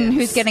Who's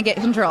Eritreans. going to get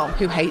control?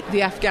 Who hate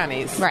the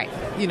Afghanis. Right.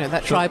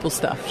 That tribal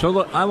stuff. So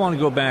look, I want to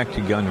go back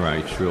to gun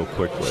rights real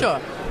quickly. Sure.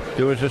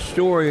 There was a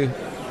story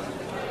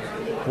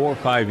 4 or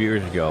 5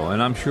 years ago,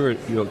 and I'm sure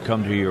it'll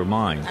come to your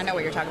mind. I know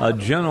what you're talking about. A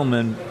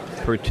gentleman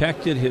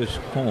protected his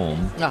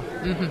home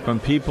from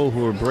people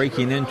who were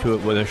breaking into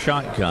it with a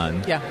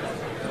shotgun. Yeah.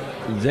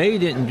 They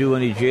didn't do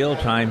any jail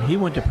time. He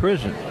went to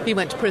prison. He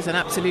went to prison,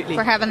 absolutely.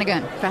 For having the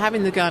gun. For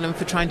having the gun and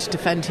for trying to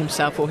defend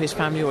himself or his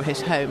family or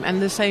his home.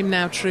 And the same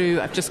now true,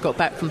 I've just got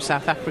back from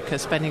South Africa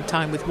spending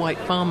time with white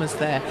farmers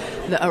there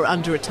that are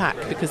under attack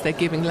because they're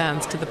giving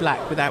lands to the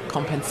black without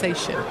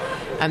compensation.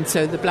 And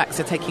so the blacks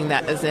are taking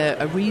that as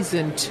a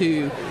reason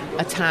to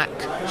attack,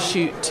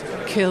 shoot,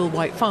 kill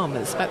white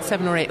farmers. About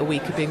 7 or 8 a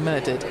week are being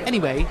murdered.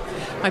 Anyway,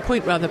 my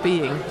point rather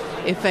being,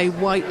 if a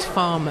white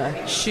farmer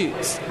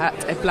shoots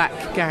at a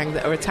black gang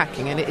that are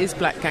attacking, and it is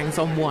black gangs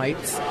on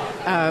whites,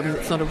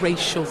 it's not a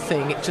racial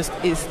thing, it just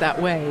is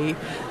that way.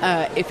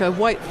 If a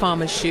white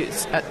farmer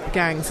shoots at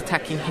gangs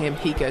attacking him,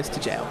 he goes to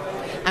jail.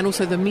 And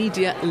also the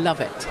media love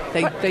it.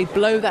 They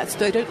blow that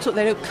story.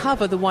 They don't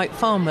cover the white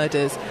farm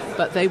murders,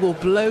 but they will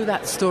blow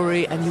that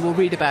story, and you will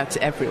read about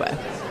it everywhere.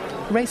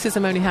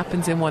 Racism only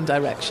happens in one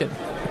direction,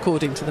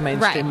 according to the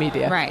mainstream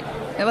media. Right.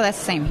 Well, that's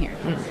the same here.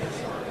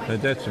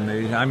 That's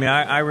amazing. I mean,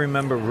 I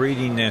remember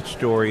reading that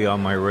story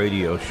on my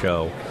radio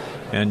show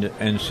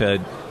and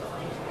said,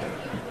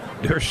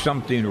 there's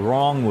something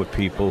wrong with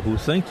people who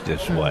think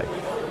this way.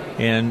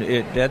 And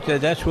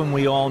that's when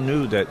we all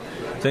knew that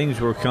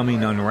things were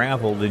coming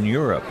unraveled in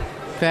Europe.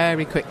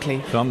 Very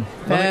quickly.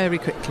 Very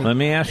quickly. Let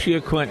me ask you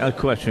a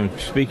question.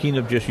 Speaking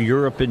of just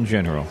Europe in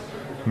general,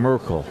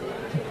 Merkel.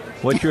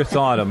 What's your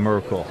thought of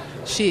Merkel?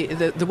 She,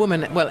 the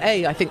woman, well,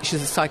 A, I think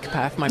she's a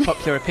psychopath, my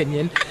popular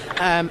opinion.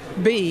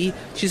 B,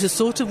 she's a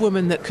sort of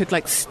woman that could,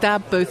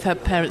 stab both her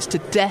parents to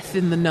death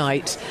in the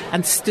night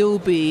and still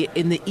be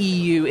in the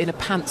EU in a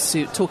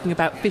pantsuit talking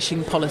about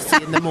fishing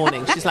policy in the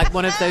morning. She's like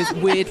one of those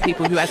weird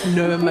people who has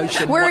no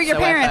emotion Where whatsoever. are your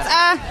parents?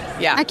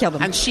 Yeah. I killed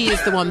them. And she is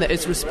the one that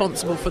is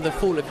responsible for the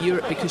fall of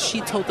Europe because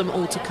she told them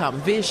all to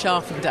come. Wir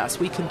schaffen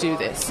das. We can do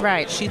this.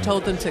 Right. She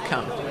told them to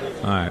come.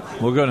 All right,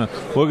 we're gonna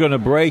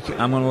break.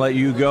 I'm gonna let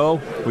you go.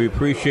 We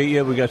appreciate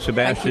you. We got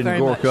Sebastian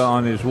Gorka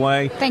on his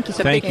way. Thank you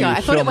so much.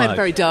 I thought it went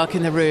very dark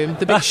in the room.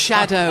 The big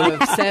shadow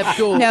of Seb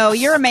Gorka. No,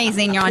 you're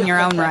amazing. You're on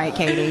your own right,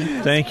 Katie.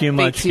 Thank you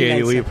much,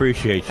 Katie. We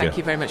appreciate you. Thank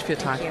you very much for your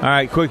time. All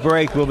right, quick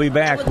break. We'll be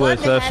back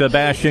with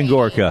Sebastian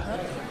Gorka.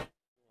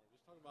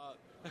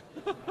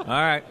 All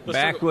right,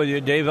 back with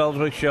you, Dave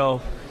Elswick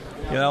Show.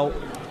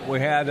 We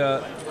had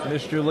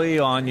Mr. Lee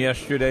on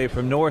yesterday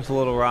from North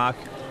Little Rock.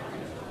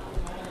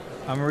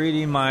 I'm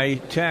reading my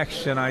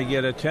text, and I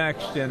get a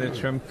text, and it's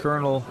from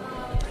Colonel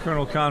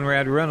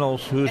Conrad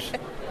Reynolds,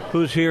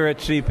 who's here at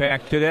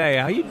CPAC today.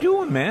 How you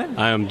doing, man?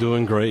 I am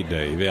doing great,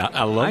 Dave.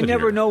 I love it. I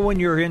never here. know when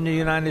you're in the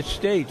United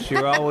States.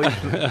 You're always,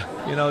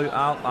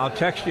 I'll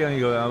text you and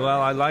you go,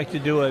 well, I'd like to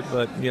do it,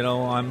 but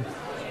I'm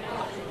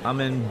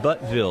in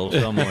Buttville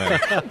somewhere.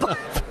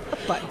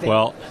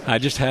 Well, I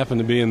just happen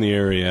to be in the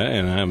area,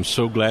 and I'm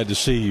so glad to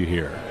see you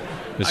here.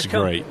 This is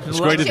great. It's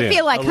a great event. You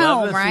feel like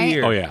home, right?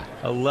 Year. Oh, yeah.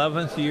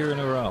 11th year in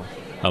a row.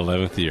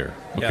 11th year.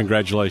 Well,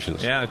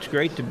 congratulations. Yeah, it's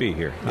great to be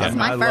here. It's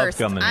my first.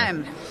 Love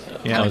coming here.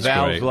 Val's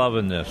great.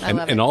 loving this.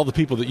 And all the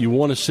people that you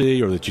want to see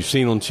or that you've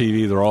seen on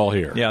TV, they're all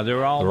here. Yeah,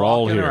 they're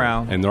all here.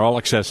 Around. And they're all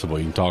accessible.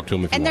 You can talk to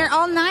them if you want. And they're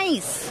all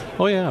nice.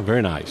 Oh, yeah,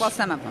 very nice. Well,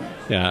 some of them.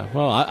 Yeah,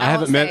 well, I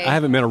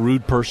haven't met a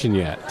rude person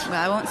yet. Well,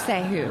 I won't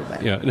say who,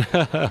 but...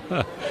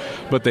 Yeah.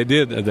 But they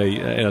did.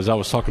 As I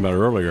was talking about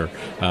earlier,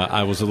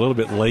 I was a little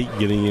bit late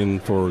getting in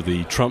for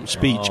the Trump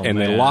speech, and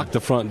they locked the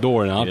front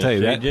door. And I'll tell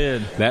you,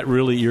 that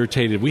really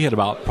irritated. We had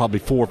about probably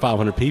 400 or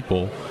 500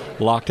 people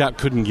locked out,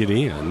 couldn't get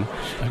in.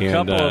 A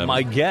couple of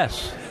my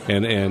guests.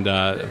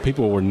 And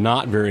people were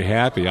not very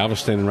happy. I was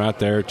standing right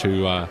there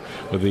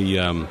with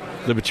the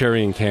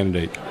Libertarian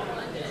candidate.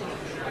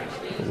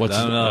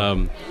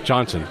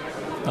 Johnson.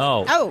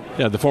 Oh.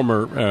 Yeah, the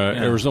former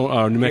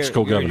New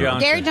Mexico governor.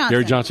 Gary Johnson.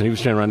 Gary Johnson. He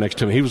was standing right next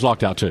to me. He was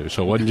locked out, too,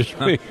 so it wasn't just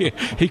me.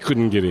 He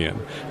couldn't get in.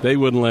 They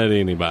wouldn't let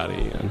anybody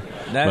in.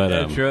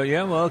 That's true.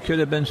 Yeah, well, it could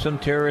have been some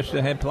terrorist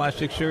that had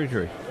plastic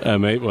surgery.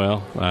 Maybe.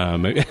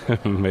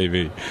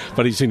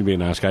 But he seemed to be a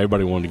nice guy.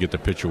 Everybody wanted to get the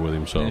picture with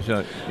him. So,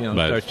 start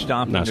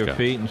stomping their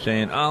feet and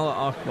saying, Allah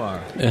Akbar.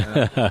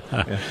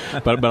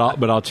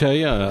 But I'll tell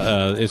you,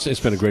 it's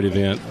been a great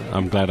event.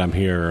 I'm glad I'm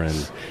here,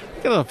 and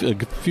got a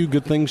few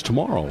good things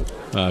tomorrow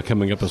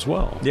coming up as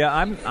well. Yeah,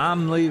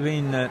 I'm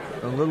leaving at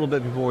a little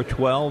bit before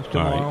 12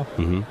 tomorrow. Right.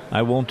 Mm-hmm.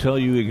 I won't tell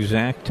you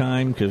exact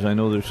time because I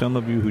know there's some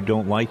of you who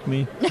don't like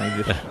me.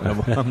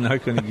 I'm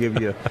not going to give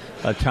you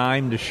a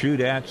time to shoot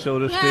at, so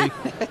to speak.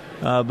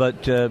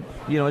 But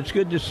it's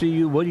good to see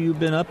you. What have you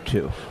been up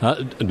to?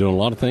 Doing a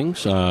lot of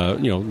things.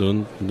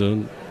 Doing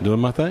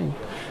my thing.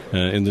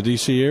 In the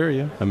D.C.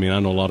 area. I mean, I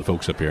know a lot of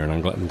folks up here, and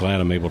I'm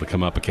glad I'm able to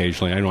come up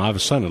occasionally. I have a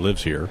son that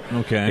lives here.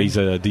 Okay. He's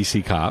a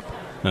D.C. cop,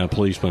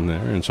 policeman there,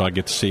 and so I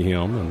get to see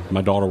him. And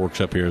my daughter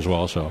works up here as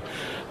well, so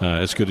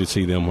it's good to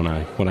see them when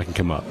I can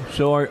come up.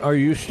 So are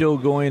you still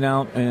going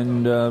out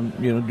and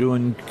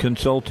doing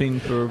consulting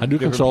for? I do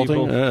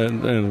consulting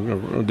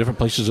in different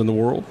places in the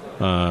world,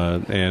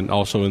 and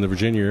also in the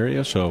Virginia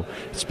area. So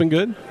it's been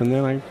good. And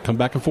then I come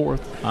back and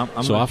forth. I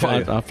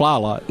fly a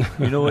lot.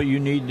 You know what you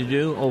need to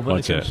do? Open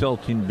a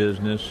consulting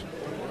business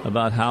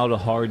about how to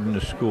harden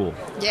a school.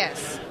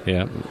 Yes.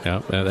 Yeah.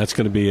 That's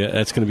going to be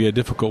a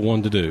difficult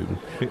one to do.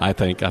 I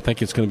think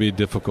it's going to be a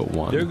difficult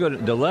one.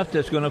 The left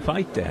is going to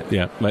fight that.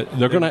 Yeah, but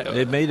they're going to.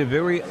 They made it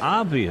very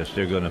obvious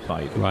they're going to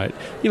fight. Right.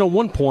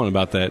 One point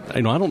about that.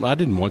 I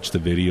didn't watch the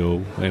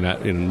video,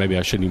 and maybe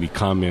I shouldn't even be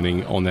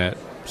commenting on that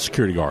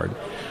security guard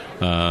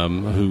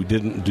who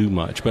didn't do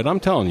much. But I'm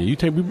telling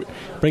you,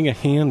 bring a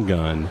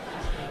handgun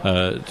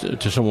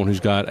to someone who's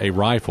got a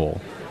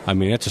rifle. I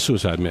mean, that's a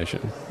suicide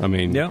mission.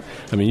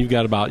 You've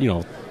got about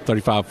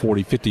 35,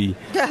 40, 50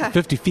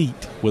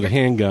 feet with a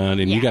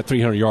handgun, and you got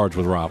 300 yards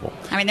with a rifle.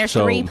 I mean, there's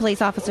 3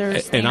 police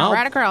officers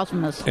right across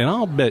from us. And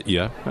I'll bet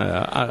you,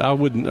 I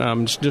wouldn't.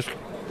 I'm just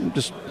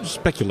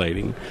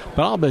speculating,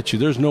 but I'll bet you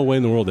there's no way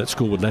in the world that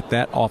school would let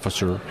that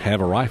officer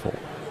have a rifle.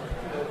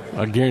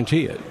 I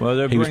guarantee it.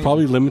 Well, he was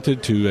probably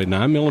limited to a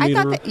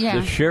 9mm.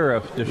 The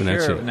sheriff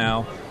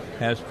now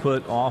has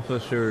put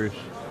officers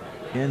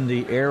in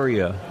the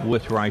area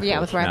with rifles.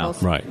 Yeah, with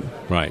rifles. Right.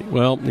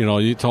 Well,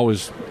 it's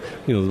always,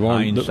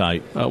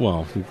 hindsight.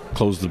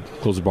 Close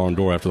the barn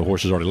door after the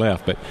horse has already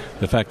left. But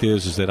the fact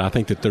is that I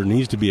think that there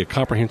needs to be a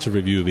comprehensive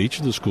review of each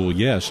of the schools.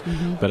 Yes,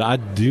 but I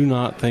do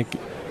not think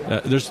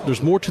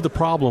there's more to the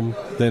problem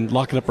than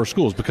locking up our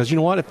schools, because you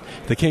know what?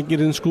 If they can't get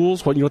in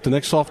schools, what the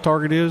next soft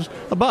target is?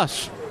 A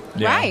bus.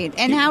 Yeah. Right,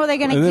 and how are they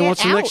going to get out? And then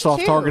what's the next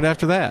soft target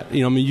after that?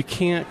 You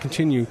can't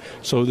continue.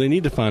 So they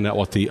need to find out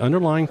what the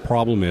underlying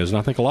problem is, and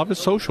I think a lot of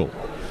it's social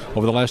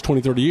over the last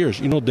 20, 30 years.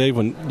 Dave,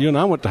 when you and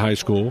I went to high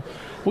school,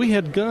 we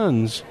had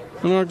guns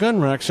in our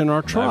gun racks in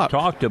our truck. I've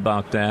talked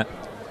about that.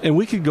 And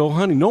we could go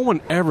hunting. No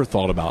one ever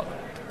thought about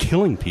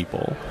killing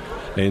people.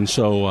 And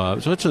so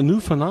it's a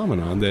new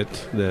phenomenon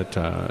that's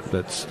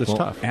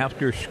tough.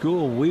 After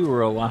school, we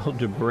were allowed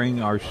to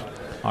bring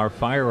our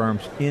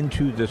firearms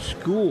into the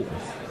school.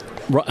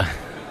 Right.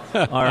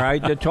 All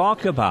right, to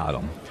talk about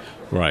them.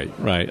 Right.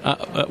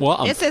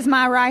 This is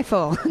my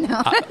rifle.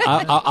 No.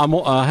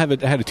 I had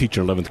a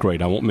teacher in 11th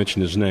grade. I won't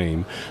mention his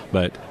name,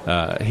 but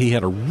he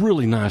had a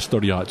really nice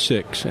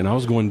 30-06, and I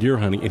was going deer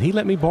hunting, and he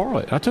let me borrow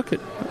it. I took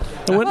it.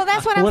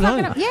 That's what I'm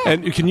talking about. Yeah.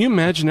 And can you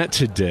imagine that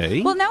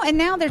today? Well, no, and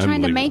now they're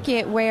trying to make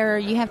it where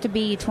you have to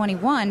be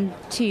 21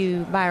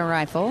 to buy a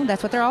rifle.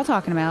 That's what they're all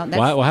talking about.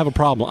 I have a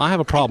problem. I have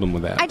a problem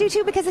with that. I do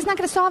too, because it's not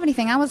going to solve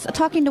anything. I was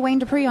talking to Wayne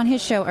Dupree on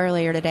his show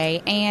earlier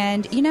today,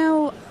 and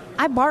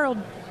I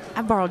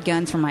borrowed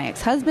guns from my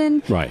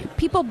ex-husband. Right.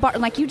 People,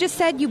 like you just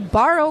said, you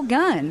borrow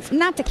guns.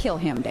 Not to kill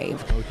him,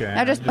 Dave. Okay.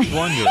 I'm just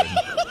wondering.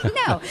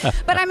 No.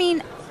 But,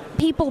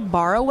 people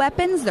borrow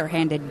weapons. They're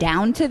handed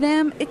down to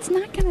them. It's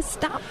not going to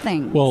stop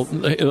things. Well,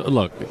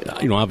 look,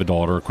 I have a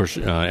daughter, of course,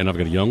 and I've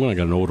got a young one. I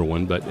got an older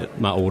one. But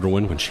my older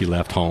one, when she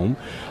left home,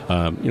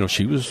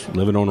 she was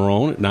living on her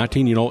own at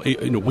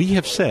 19. We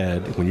have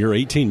said when you're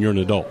 18, you're an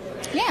adult.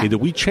 Yeah. Either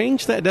we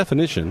change that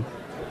definition.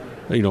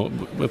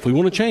 If we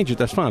want to change it,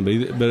 that's fine.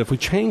 But if we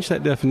change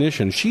that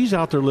definition, she's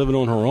out there living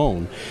on her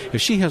own.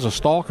 If she has a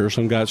stalker,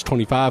 some guy that's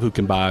 25 who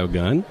can buy a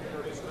gun,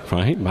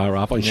 right, buy a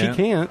rifle, and she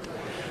can't,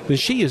 then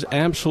she has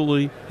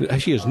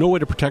no way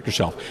to protect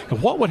herself.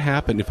 And what would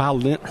happen if I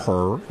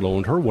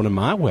loaned her one of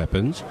my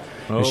weapons,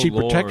 and she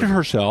protected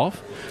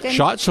herself,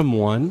 shot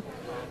someone?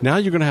 Now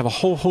you're going to have a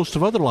whole host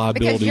of other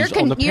liabilities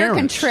on the parents. You're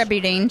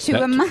contributing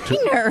to a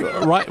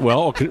minor. Right.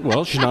 Well,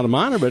 she's not a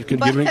minor, but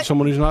contributing to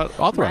someone who's not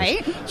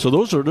authorized. Right. So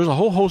there's a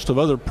whole host of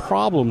other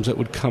problems that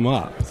would come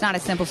up. It's not a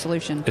simple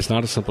solution.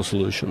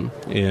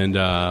 And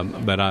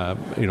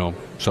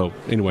so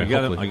anyway,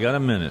 I got a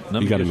minute.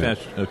 Let me just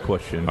ask a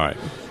question. All right.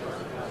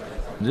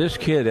 This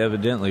kid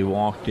evidently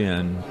walked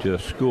in to a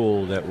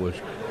school that was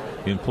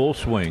in full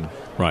swing.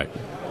 Right.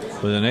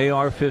 With an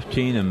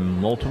AR-15 and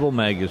multiple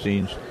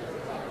magazines,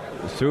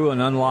 through an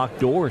unlocked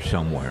door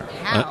somewhere.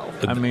 How?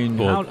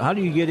 How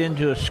do you get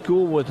into a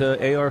school with an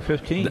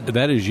AR-15?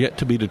 That is yet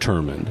to be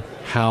determined,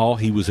 how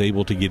he was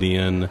able to get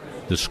in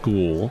the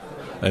school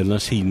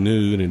unless he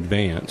knew in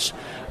advance.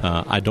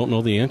 I don't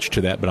know the answer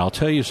to that, but I'll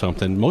tell you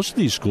something. Most of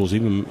these schools,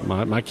 even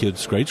my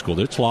kids' grade school,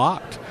 it's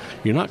locked.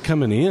 You're not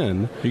coming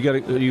in.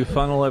 You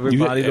funnel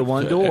everybody to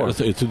one door.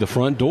 Through the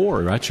front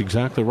door. That's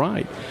exactly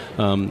right.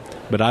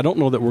 But I don't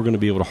know that we're going to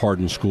be able to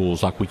harden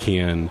schools like we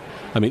can.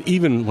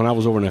 Even when I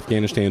was over in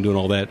Afghanistan doing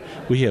all that,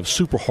 we have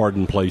super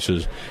hardened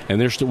places,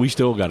 and we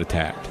still got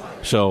attacked.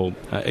 So,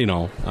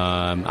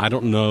 I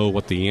don't know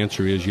what the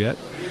answer is yet,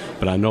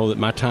 but I know that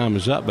my time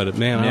is up. But,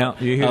 man,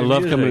 I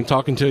love coming and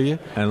talking to you.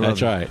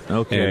 That's right.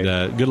 Okay.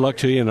 And good luck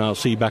to you, and I'll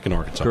see you back in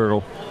Arkansas.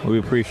 Colonel, we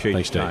appreciate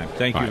your time.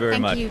 Thank you very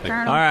much. Thank you,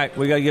 Colonel. All right,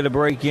 we got to get a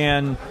break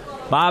in.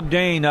 Bob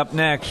Dane up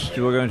next.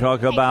 We're going to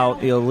talk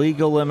about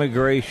illegal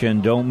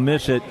immigration. Don't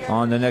miss it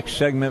on the next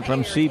segment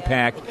from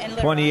CPAC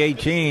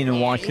 2018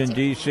 in Washington,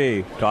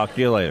 D.C. Talk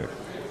to you later.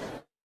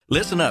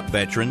 Listen up,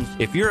 veterans.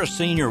 If you're a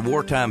senior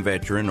wartime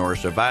veteran or a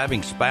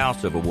surviving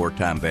spouse of a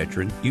wartime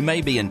veteran, you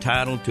may be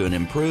entitled to an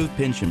improved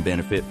pension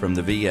benefit from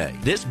the VA.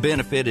 This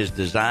benefit is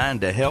designed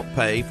to help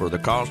pay for the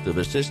cost of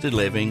assisted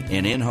living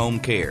and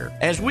in-home care.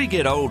 As we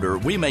get older,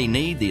 we may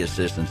need the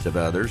assistance of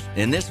others,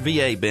 and this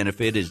VA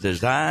benefit is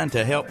designed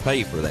to help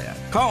pay for that.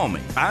 Call me.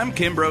 I'm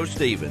Kimbrough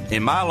Stevens.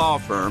 In my law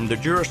firm, the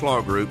Jurist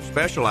Law Group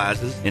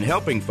specializes in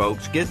helping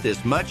folks get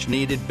this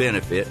much-needed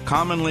benefit,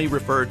 commonly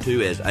referred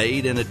to as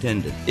aid and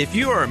attendance. If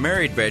you are a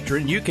married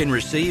veteran, you can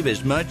receive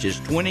as much as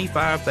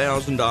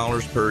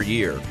 $25,000 per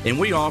year, and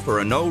we offer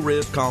a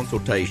no-risk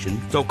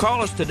consultation. So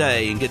call us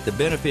today and get the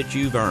benefits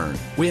you've earned.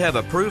 We have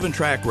a proven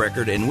track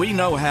record, and we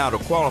know how to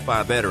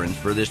qualify veterans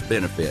for this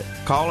benefit.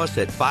 Call us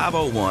at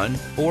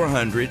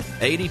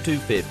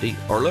 501-400-8250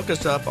 or look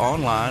us up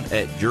online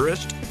at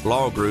Jurist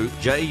Law Group,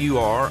 Jurist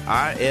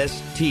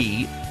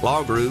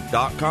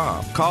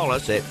lawgroup.com. Call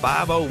us at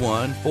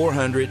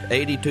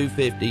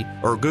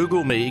 501-400-8250 or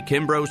Google me,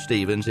 Kimbrough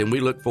Stevens, and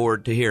we look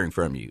forward to hearing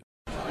from you.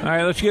 All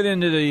right, let's get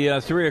into the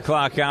 3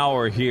 o'clock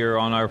hour here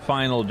on our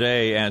final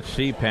day at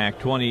CPAC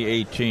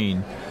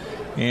 2018.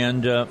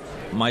 And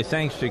my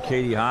thanks to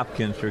Katie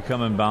Hopkins for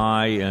coming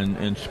by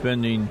and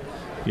spending,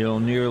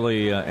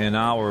 nearly an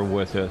hour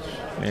with us.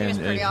 And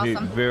pretty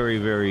awesome. Very,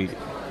 very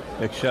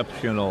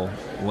exceptional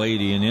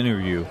lady in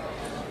interview.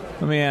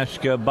 Let me ask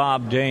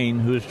Bob Dane,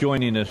 who's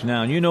joining us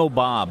now. And you know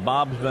Bob.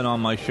 Bob's been on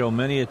my show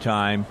many a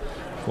time,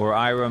 or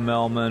Ira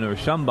Melman or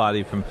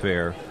somebody from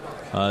FAIR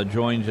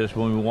joins us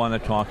when we want to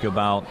talk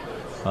about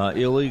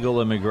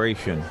illegal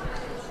immigration.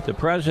 The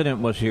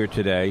president was here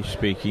today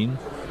speaking,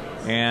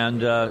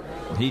 and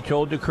he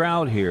told the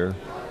crowd here,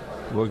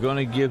 we're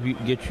going to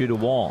get you the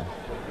wall.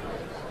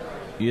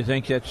 You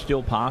think that's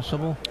still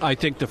possible? I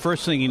think the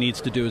first thing he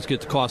needs to do is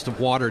get the cost of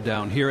water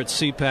down. Here at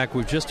CPAC,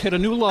 we've just hit a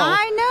new low.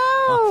 I know.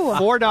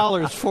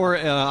 $4 for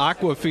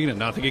Aquafina.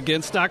 Nothing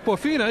against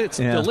Aquafina. It's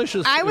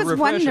delicious. I was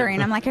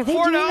wondering. I'm like, are they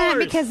doing that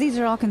because these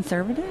are all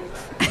conservatives?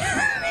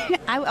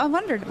 I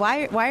wondered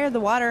why are the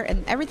water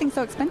and everything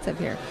so expensive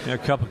here? A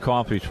cup of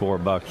coffee's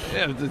 $4.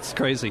 Yeah, it's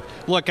crazy.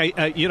 Look,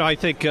 I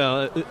think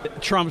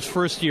Trump's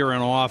first year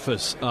in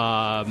office.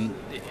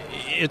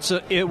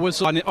 It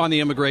was on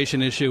the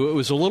immigration issue. It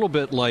was a little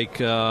bit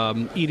like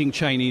eating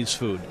Chinese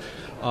food.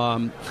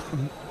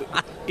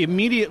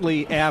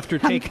 Immediately after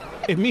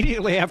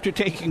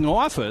taking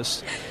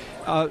office,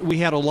 we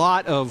had a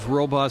lot of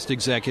robust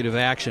executive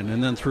action,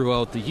 and then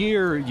throughout the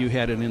year, you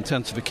had an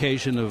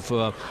intensification of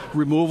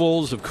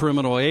removals of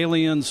criminal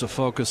aliens, a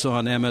focus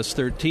on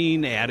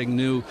MS-13, adding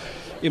new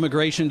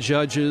immigration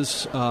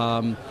judges.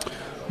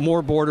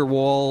 More border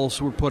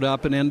walls were put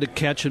up, an end to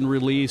catch and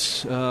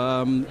release,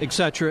 et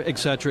cetera, et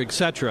cetera, et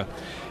cetera.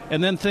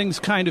 And then things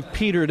kind of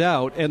petered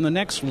out, and the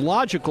next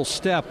logical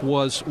step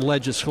was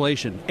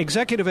legislation.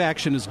 Executive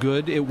action is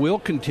good. It will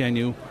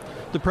continue.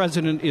 The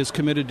president is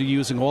committed to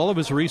using all of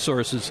his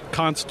resources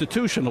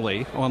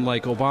constitutionally,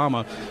 unlike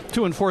Obama,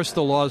 to enforce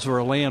the laws of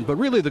our land. But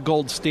really the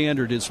gold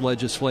standard is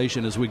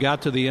legislation. As we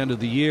got to the end of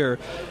the year,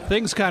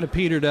 things kind of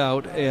petered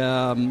out.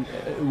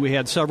 We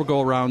had several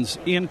go-arounds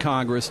in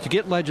Congress to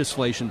get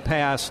legislation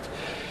passed,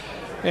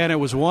 and it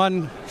was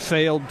one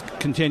failed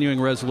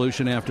continuing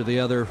resolution after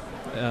the other.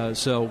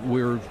 So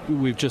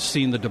we've just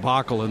seen the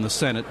debacle in the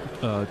Senate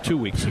 2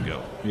 weeks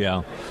ago.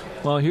 Yeah.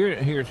 Well,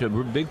 here's a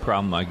big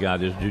problem I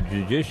got is the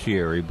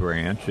judiciary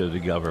branch of the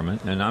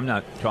government, and I'm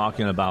not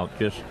talking about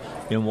just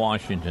in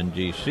Washington,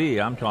 D.C.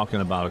 I'm talking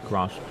about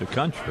across the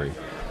country.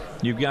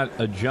 You've got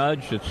a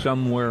judge that's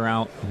somewhere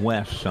out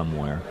west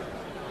somewhere,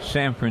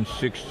 San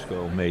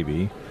Francisco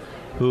maybe,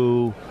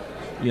 who,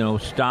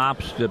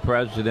 stops the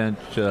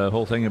president's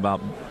whole thing about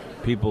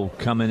people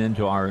coming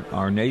into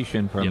our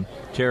nation from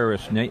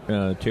terrorist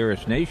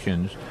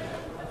nations,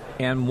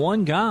 and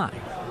one guy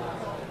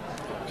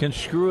can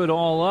screw it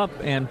all up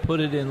and put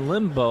it in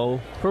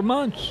limbo for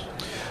months.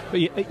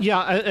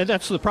 Yeah,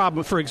 that's the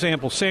problem. For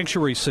example,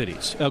 sanctuary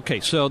cities. Okay,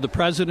 so the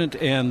president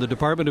and the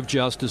Department of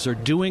Justice are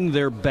doing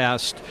their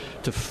best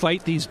to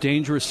fight these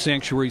dangerous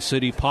sanctuary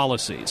city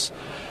policies.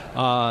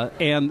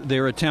 And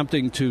they're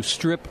attempting to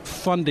strip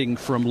funding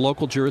from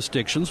local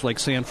jurisdictions like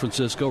San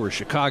Francisco or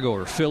Chicago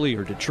or Philly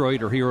or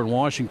Detroit or here in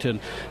Washington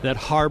that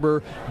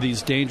harbor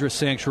these dangerous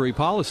sanctuary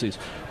policies.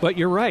 But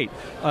you're right.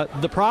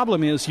 The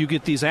problem is you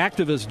get these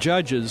activist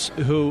judges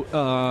who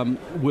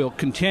will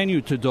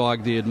continue to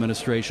dog the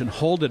administration,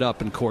 hold it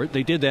up in court.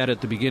 They did that at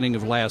the beginning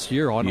of last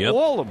year on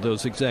all of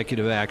those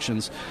executive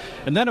actions.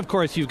 And then, of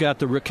course, you've got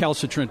the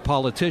recalcitrant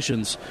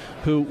politicians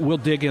who will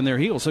dig in their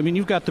heels. I mean,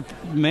 you've got the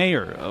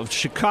mayor of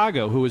Chicago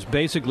who has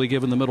basically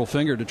given the middle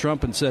finger to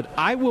Trump and said,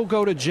 I will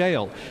go to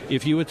jail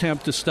if you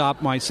attempt to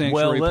stop my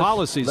sanctuary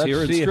policies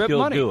here and strip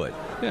money. Do it.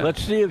 Yeah.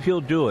 Let's see if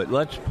he'll do it.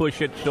 Let's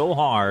push it so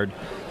hard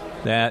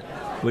that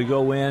we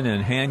go in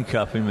and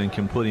handcuff him and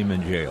can put him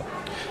in jail.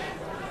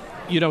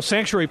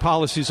 Sanctuary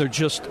policies are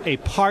just a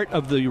part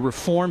of the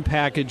reform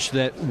package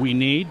that we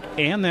need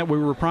and that we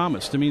were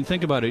promised. I mean,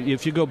 think about it.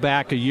 If you go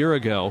back a year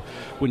ago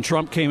when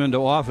Trump came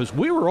into office,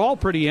 we were all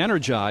pretty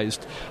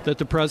energized that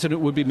the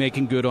president would be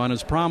making good on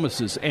his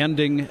promises,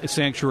 ending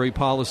sanctuary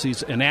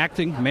policies,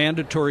 enacting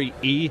mandatory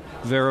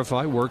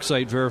E-Verify,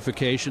 worksite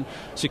verification,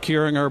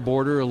 securing our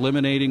border,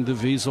 eliminating the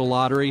visa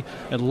lottery,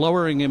 and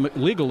lowering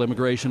legal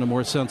immigration to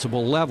more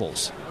sensible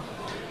levels.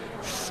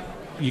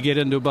 You get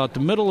into about the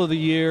middle of the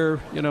year,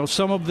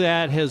 some of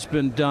that has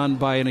been done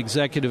by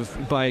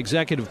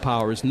executive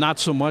powers, not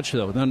so much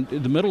though. Then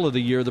in the middle of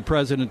the year, the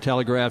president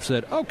telegraphed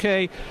that,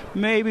 okay,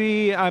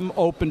 maybe I'm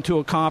open to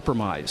a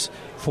compromise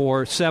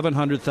for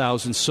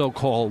 700,000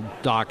 so-called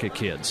DACA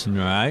kids.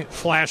 Right.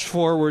 Flash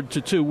forward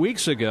to 2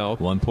 weeks ago,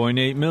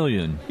 1.8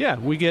 million. Yeah,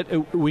 we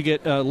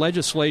get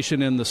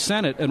legislation in the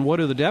Senate, and what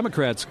do the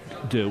Democrats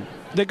do?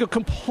 They go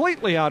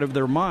completely out of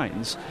their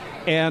minds.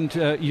 And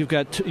you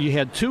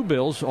had two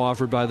bills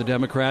offered by the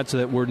Democrats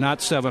that were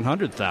not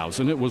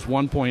 700,000. It was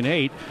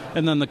 1.8.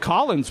 And then the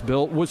Collins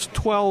bill was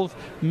 12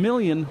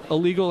 million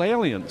illegal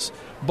aliens.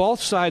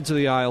 Both sides of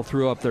the aisle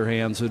threw up their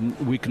hands, and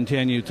we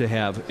continue to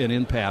have an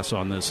impasse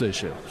on this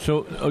issue.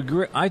 So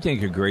I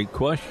think a great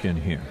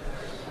question here.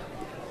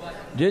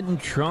 Didn't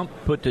Trump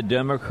put the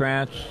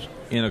Democrats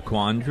in a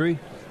quandary?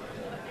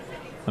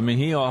 I mean,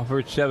 he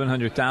offered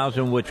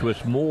 700,000, which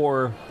was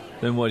more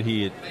than what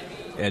he had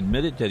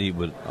admitted that he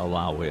would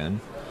allow in.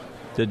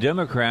 The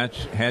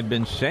Democrats had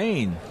been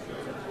saying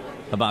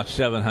about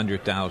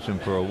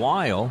 700,000 for a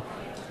while.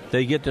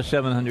 They get to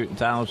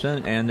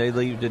 700,000 and they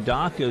leave the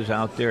DACAs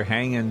out there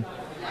hanging,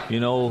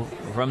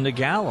 from the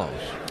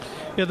gallows.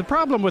 Yeah, the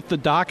problem with the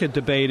DACA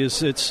debate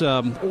is it's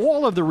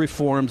all of the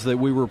reforms that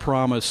we were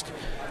promised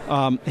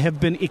have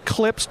been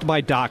eclipsed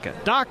by DACA.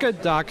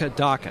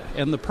 DACA.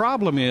 And the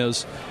problem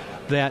is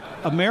that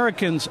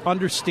Americans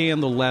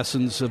understand the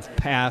lessons of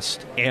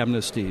past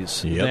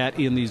amnesties, that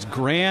in these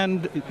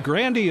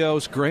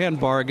grandiose, grand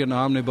bargain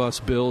omnibus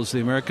bills, the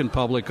American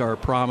public are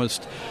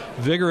promised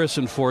vigorous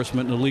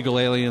enforcement and illegal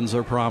aliens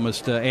are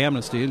promised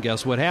amnesty. And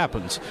guess what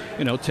happens?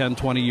 10,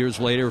 20 years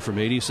later, from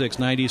 86,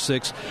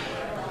 96,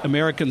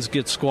 Americans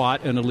get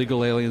squat and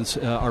illegal aliens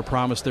are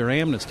promised their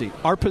amnesty.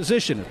 Our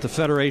position at the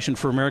Federation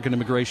for American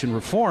Immigration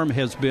Reform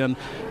has been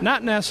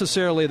not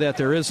necessarily that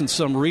there isn't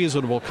some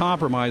reasonable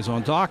compromise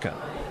on DACA,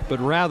 but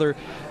rather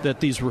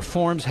that these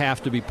reforms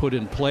have to be put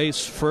in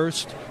place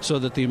first so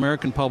that the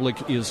American public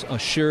is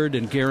assured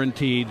and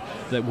guaranteed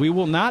that we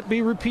will not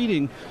be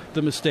repeating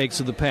the mistakes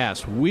of the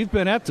past. We've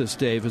been at this,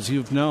 Dave, as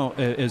you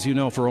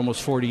know, for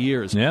almost 40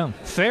 years. Yeah.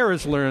 FAIR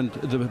has learned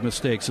the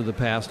mistakes of the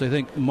past. I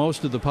think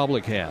most of the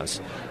public has.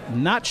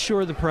 Not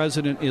sure the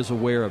president is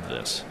aware of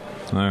this.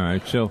 All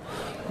right. So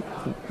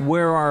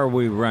where are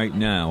we right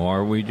now?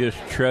 Are we just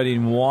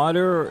treading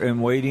water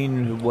and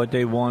waiting what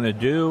they want to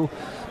do?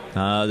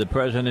 The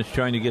president's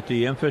trying to get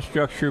the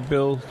infrastructure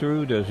bill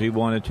through. Does he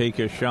want to take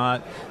a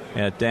shot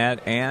at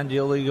that and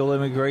illegal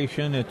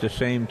immigration at the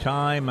same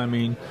time?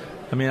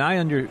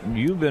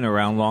 You've been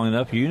around long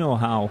enough. You know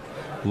how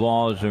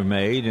laws are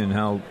made and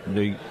how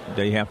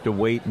they have to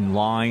wait in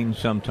line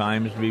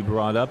sometimes to be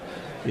brought up.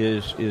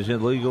 Is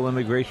illegal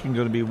immigration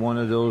going to be one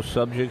of those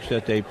subjects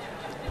that they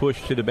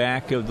push to the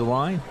back of the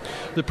line?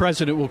 The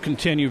president will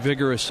continue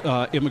vigorous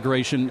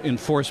immigration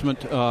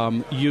enforcement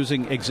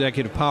using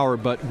executive power,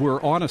 but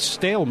we're on a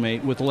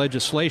stalemate with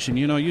legislation.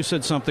 You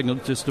said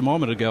something just a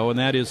moment ago, and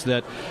that is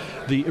that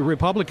the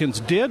Republicans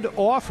did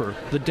offer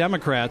the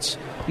Democrats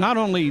not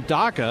only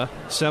DACA,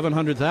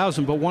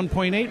 700,000, but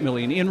 1.8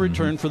 million in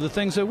return for the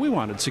things that we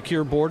wanted: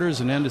 secure borders,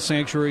 an end to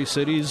sanctuary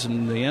cities,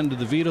 and the end of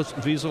the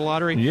visa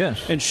lottery.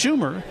 Yes. And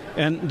Schumer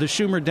and the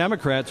Schumer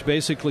Democrats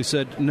basically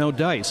said no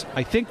dice.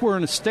 I think we're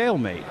in a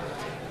stalemate.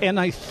 And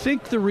I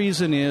think the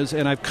reason is,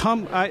 and I've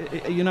come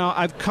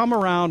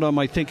around on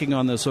my thinking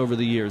on this over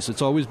the years.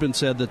 It's always been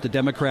said that the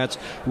Democrats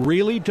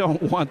really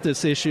don't want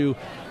this issue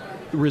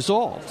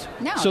resolved,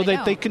 so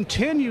that they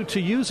continue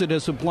to use it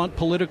as a blunt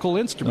political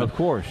instrument. Of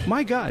course.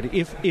 My God,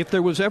 if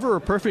there was ever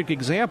a perfect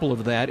example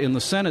of that in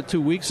the Senate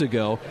 2 weeks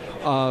ago,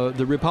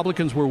 the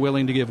Republicans were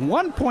willing to give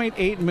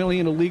 1.8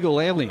 million illegal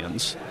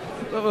aliens,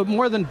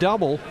 more than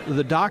double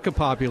the DACA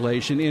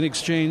population, in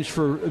exchange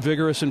for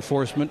vigorous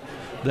enforcement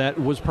that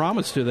was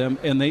promised to them,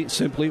 and they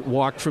simply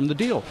walked from the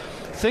deal.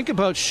 Think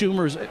about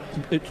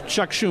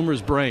Chuck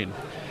Schumer's brain.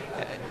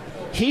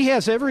 He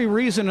has every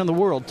reason in the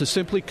world to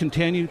simply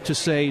continue to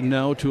say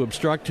no, to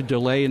obstruct, to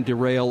delay, and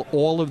derail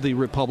all of the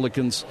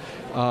Republicans'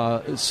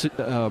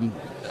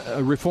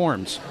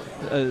 reforms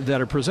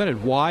that are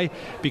presented. Why?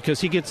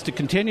 Because he gets to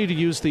continue to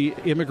use the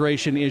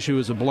immigration issue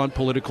as a blunt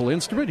political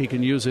instrument. He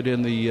can use it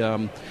in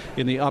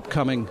the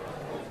upcoming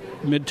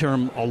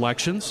midterm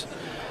elections.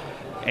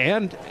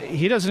 And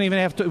he doesn't even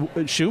have to,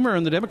 Schumer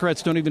and the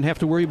Democrats don't even have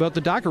to worry about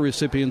the DACA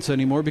recipients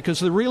anymore, because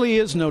there really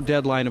is no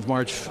deadline of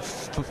March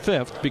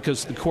 5th,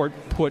 because the court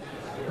put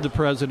the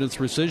president's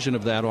rescission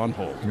of that on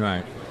hold.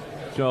 Right.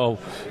 So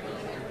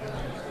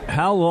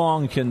how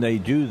long can they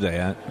do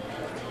that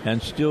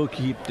and still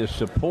keep the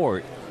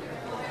support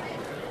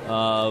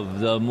of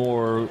the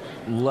more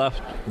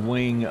left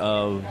wing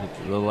of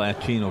the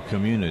Latino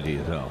community,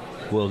 though?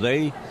 Will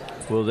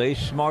they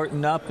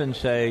smarten up and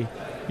say,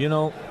 you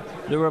know,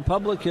 the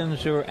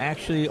Republicans are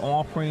actually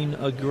offering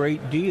a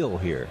great deal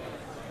here.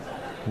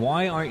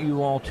 Why aren't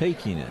you all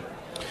taking it?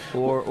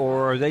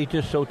 Or are they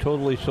just so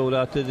totally sold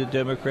out to the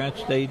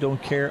Democrats they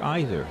don't care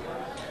either?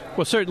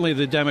 Well, certainly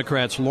the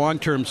Democrats'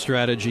 long-term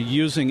strategy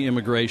using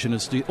immigration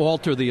is to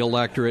alter the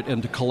electorate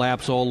and to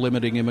collapse all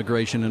limiting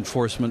immigration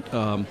enforcement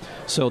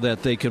so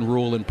that they can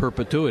rule in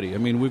perpetuity. I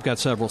mean, we've got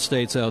several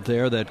states out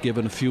there that,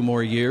 given a few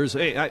more years,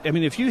 I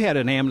mean, if you had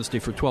an amnesty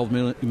for 12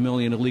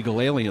 million illegal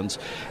aliens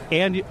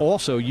and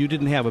also you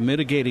didn't have a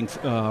mitigating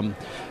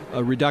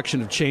a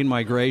reduction of chain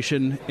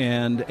migration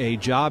and a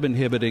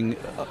job-inhibiting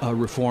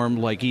reform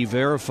like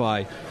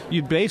E-Verify,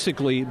 you'd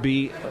basically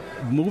be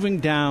moving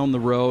down the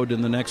road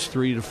in the next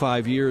 3 to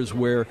 5 years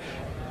where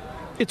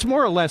it's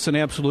more or less an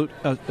absolute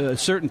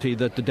certainty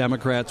that the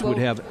Democrats would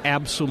have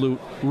absolute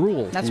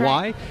rule. That's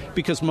Why? Right.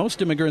 Because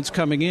most immigrants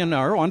coming in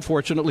are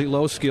unfortunately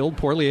low-skilled,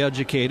 poorly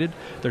educated,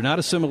 they're not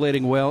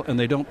assimilating well, and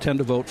they don't tend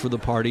to vote for the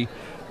party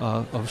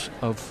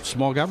of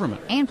small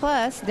government. And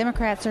plus,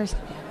 Democrats are...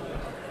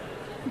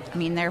 I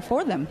mean, they're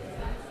for them.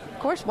 Of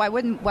course, why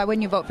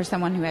wouldn't you vote for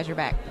someone who has your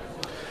back?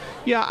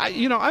 Yeah,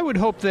 I would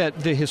hope that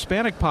the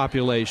Hispanic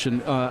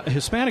population,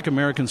 Hispanic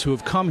Americans who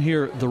have come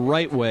here the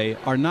right way,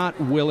 are not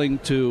willing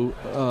to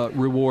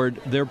reward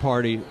their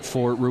party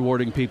for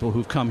rewarding people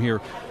who've come here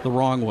the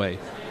wrong way.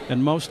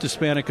 And most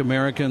Hispanic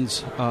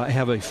Americans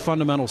have a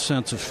fundamental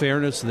sense of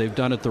fairness. They've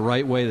done it the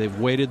right way. They've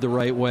waited the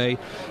right way.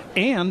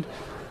 And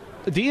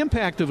the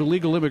impact of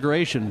illegal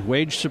immigration,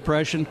 wage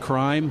suppression,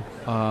 crime,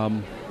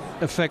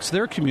 affects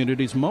their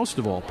communities most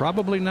of all.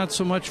 Probably not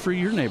so much for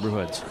your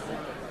neighborhoods,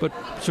 but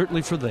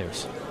certainly for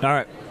theirs. All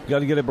right, got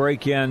to get a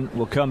break in.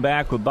 We'll come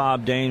back with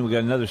Bob Dane. We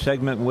got another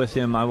segment with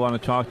him. I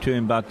want to talk to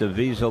him about the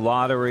Visa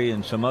lottery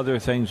and some other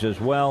things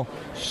as well.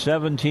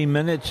 17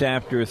 minutes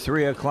after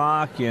 3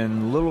 o'clock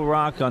in Little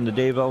Rock on the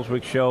Dave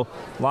Elswick Show,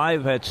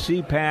 live at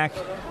CPAC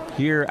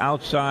here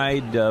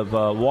outside of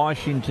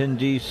Washington,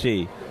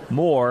 D.C.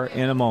 More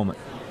in a moment.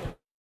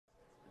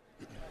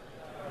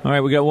 All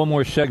right, we got one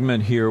more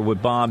segment here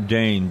with Bob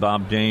Dane.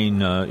 Bob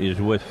Dane is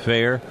with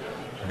FAIR.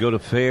 Go to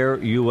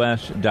fairus.org.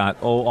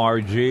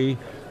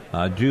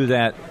 Do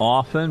that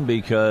often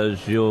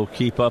because you'll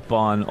keep up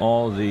on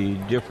all the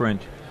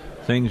different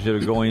things that are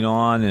going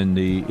on in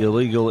the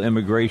illegal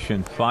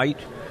immigration fight.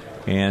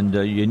 And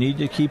you need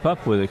to keep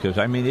up with it because,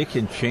 I mean, it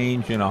can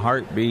change in a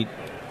heartbeat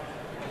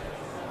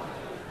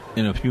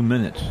in a few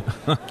minutes.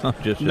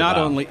 Not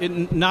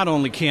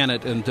only can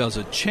it and does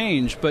it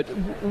change, but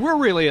we're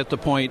really at the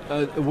point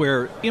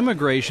where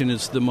immigration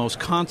is the most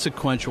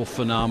consequential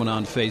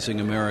phenomenon facing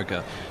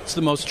America. It's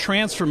the most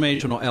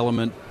transformational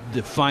element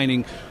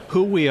defining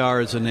who we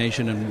are as a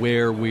nation and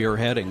where we are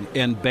heading.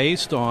 And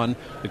based on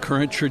the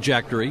current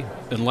trajectory,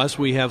 unless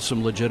we have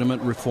some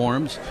legitimate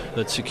reforms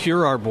that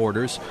secure our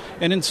borders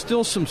and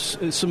instill some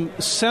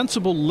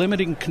sensible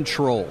limiting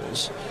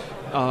controls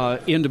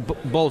into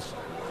both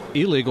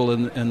illegal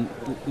and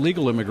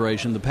legal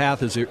immigration, the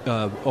path is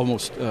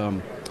almost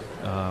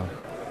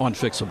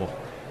unfixable.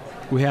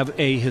 We have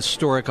a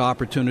historic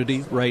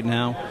opportunity right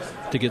now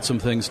to get some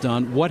things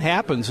done. What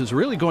happens is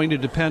really going to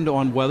depend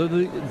on whether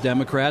the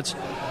Democrats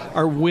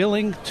are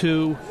willing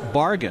to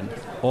bargain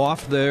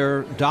off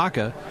their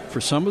DACA for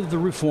some of the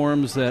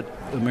reforms that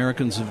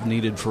Americans have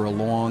needed for a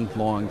long,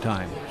 long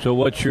time. So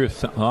what's your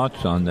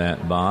thoughts on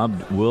that,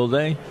 Bob? Will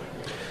they?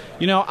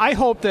 You know, I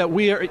hope that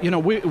we are. You know,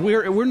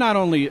 we're not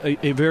only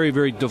a very,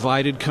 very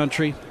divided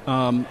country,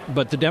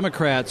 but the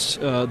Democrats,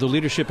 the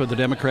leadership of the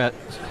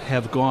Democrats,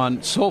 have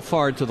gone so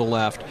far to the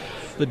left.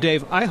 That,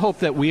 Dave, I hope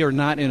that we are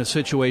not in a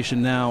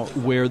situation now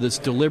where this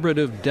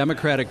deliberative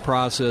democratic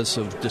process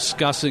of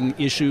discussing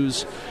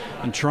issues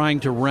and trying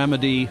to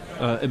remedy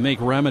and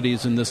make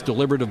remedies in this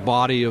deliberative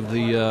body of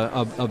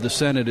the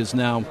Senate is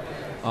now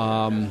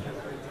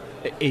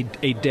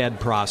a dead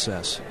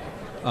process.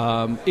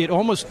 It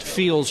almost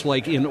feels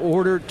like in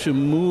order to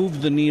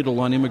move the needle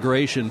on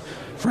immigration,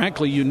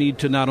 frankly, you need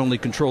to not only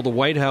control the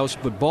White House,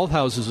 but both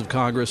houses of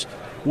Congress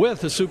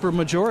with a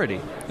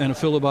supermajority and a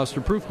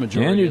filibuster-proof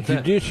majority. And the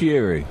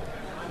judiciary.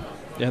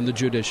 And the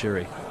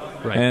judiciary,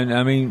 right. And,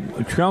 I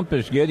mean, Trump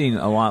is getting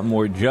a lot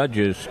more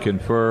judges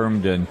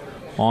confirmed and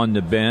on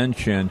the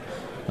bench, and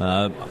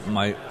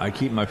I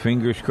keep my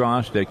fingers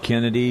crossed that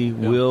Kennedy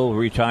will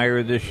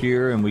retire this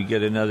year and we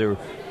get another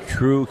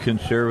true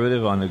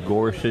conservative on the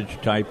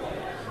Gorsuch-type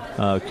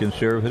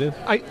conservative?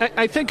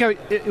 I think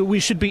we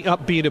should be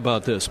upbeat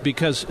about this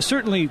because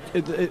certainly,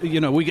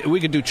 you know, we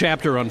could do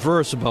chapter on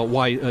verse about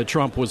why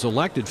Trump was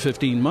elected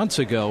 15 months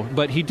ago,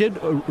 but he did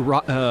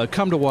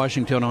come to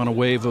Washington on a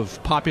wave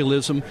of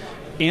populism,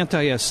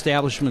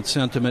 anti-establishment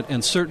sentiment,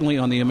 and certainly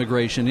on the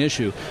immigration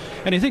issue.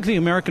 And I think the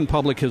American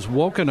public has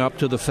woken up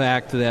to the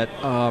fact that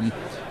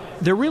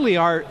there really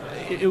are,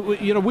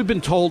 you know, we've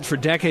been told for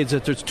decades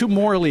that there's two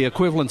morally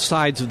equivalent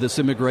sides of this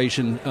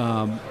immigration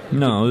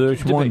No, there's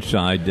debate. one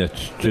side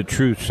that's the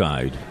true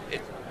side.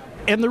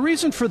 And the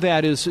reason for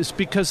that is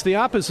because the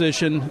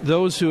opposition,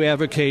 those who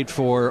advocate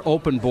for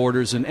open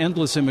borders and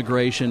endless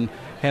immigration,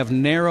 have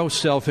narrow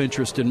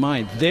self-interest in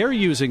mind. They're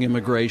using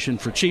immigration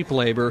for cheap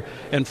labor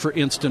and for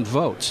instant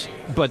votes,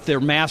 but they're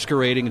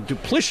masquerading and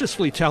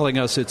duplicitously telling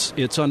us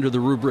it's under the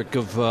rubric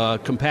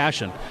of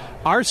compassion.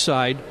 Our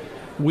side,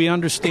 we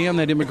understand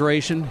that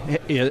immigration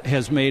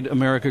has made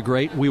America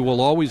great. We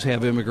will always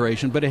have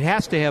immigration, but it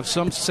has to have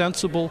some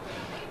sensible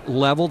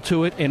level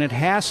to it, and it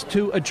has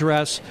to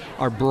address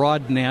our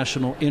broad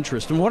national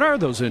interest. And what are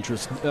those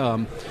interests?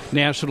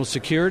 National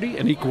security,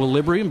 an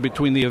equilibrium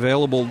between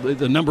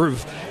the number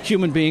of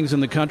human beings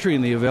in the country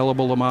and the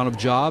available amount of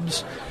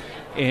jobs,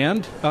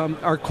 and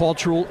our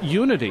cultural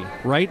unity.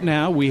 Right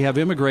now, we have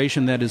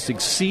immigration that is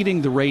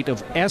exceeding the rate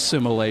of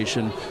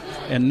assimilation,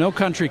 and no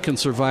country can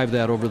survive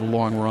that over the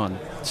long run.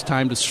 It's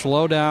time to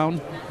slow down,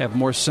 have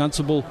more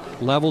sensible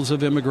levels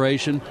of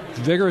immigration,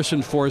 vigorous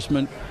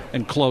enforcement,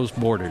 and closed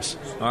borders.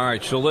 All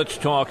right, so let's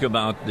talk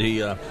about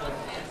the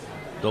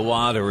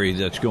lottery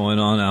that's going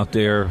on out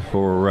there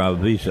for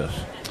visas.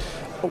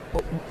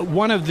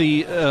 One of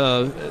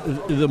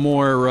the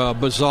more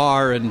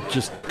bizarre and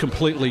just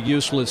completely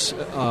useless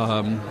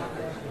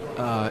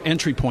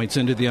entry points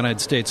into the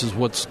United States is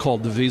what's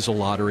called the visa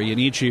lottery. And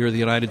each year the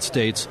United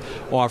States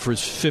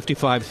offers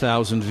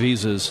 55,000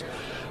 visas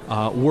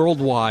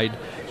worldwide.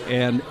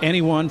 And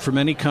anyone from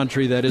any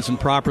country that isn't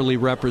properly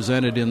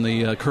represented in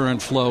the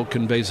current flow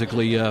can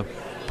basically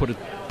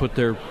put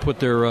their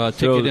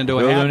ticket into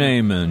a hat. Their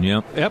name in,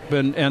 yep. Yep,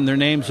 and their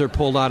names are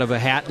pulled out of a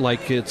hat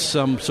like it's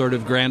some sort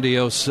of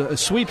grandiose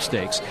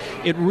sweepstakes.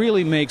 It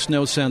really makes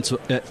no sense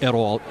at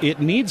all. It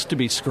needs to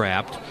be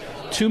scrapped.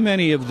 Too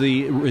many of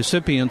the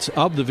recipients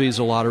of the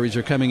visa lotteries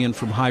are coming in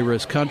from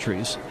high-risk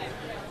countries.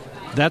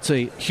 That's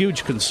a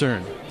huge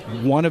concern.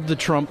 One of the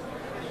Trump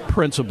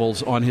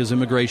principles on his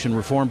immigration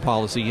reform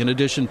policy, in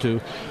addition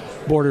to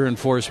border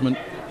enforcement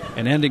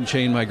and ending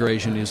chain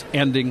migration, is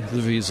ending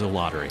the visa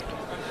lottery.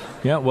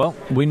 Yeah, well,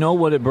 we know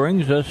what it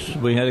brings us.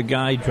 We had a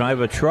guy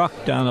drive a truck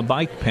down a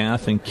bike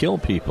path and kill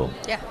people.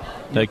 Yeah.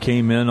 That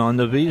came in on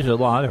the visa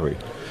lottery.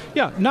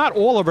 Yeah, not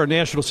all of our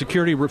national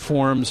security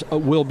reforms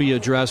will be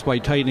addressed by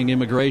tightening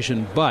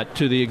immigration, but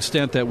to the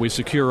extent that we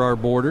secure our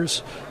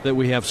borders, that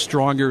we have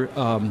stronger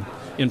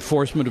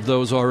enforcement of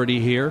those already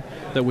here,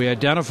 that we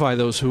identify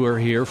those who are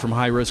here from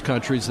high-risk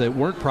countries that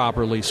weren't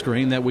properly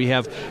screened, that we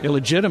have a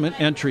legitimate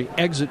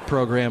entry-exit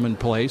program in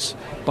place,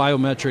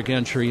 biometric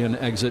entry and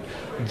exit.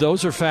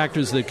 Those are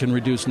factors that can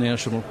reduce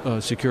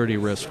national security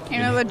risk.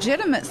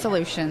 Legitimate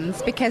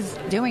solutions, because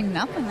doing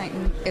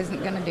nothing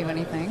isn't going to do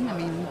anything. I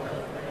mean,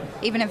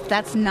 even if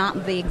that's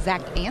not the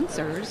exact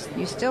answers,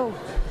 you still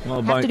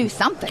have to do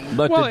something.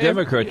 But the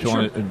Democrats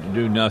want to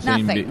do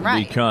nothing,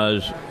 right,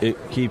 because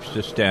it keeps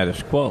the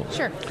status quo.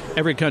 Sure.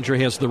 Every country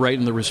has the right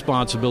and the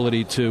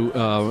responsibility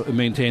to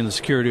maintain the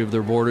security of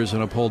their borders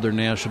and uphold their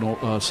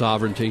national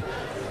sovereignty.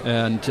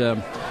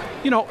 And,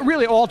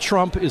 really all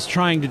Trump is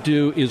trying to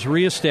do is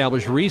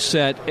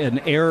reset an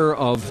era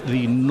of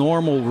the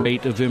normal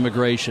rate of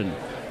immigration.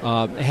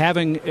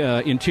 Having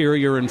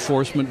interior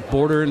enforcement,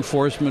 border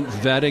enforcement,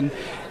 vetting,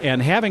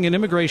 and having an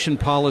immigration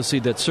policy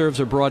that serves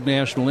a broad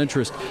national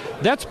interest,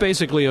 that's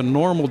basically a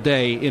normal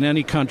day in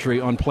any country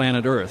on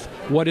planet Earth.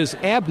 What is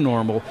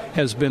abnormal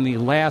has been the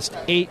last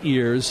 8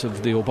 years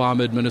of the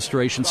Obama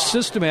administration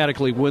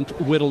systematically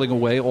whittling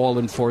away all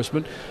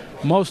enforcement,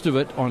 most of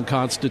it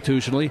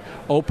unconstitutionally,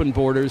 open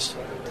borders.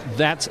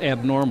 That's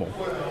abnormal.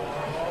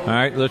 All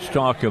right, let's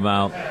talk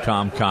about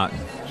Tom Cotton,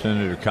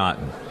 Senator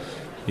Cotton.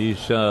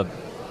 He's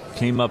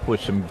came up with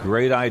some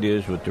great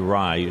ideas with the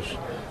RISE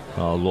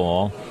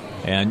law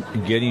and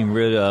getting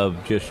rid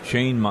of just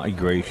chain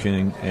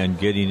migration and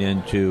getting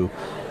into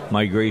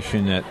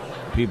migration that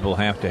people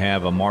have to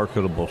have a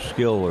marketable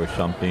skill or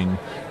something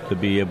to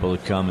be able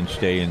to come and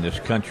stay in this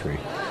country.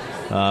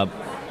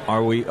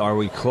 Are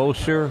we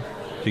closer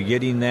to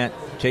getting that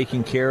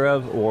taken care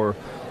of, or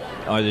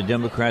are the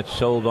Democrats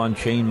sold on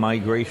chain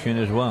migration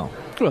as well?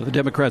 Well, the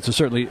Democrats are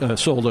certainly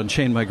sold on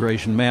chain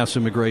migration. Mass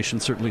immigration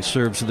certainly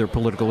serves their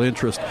political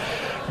interest.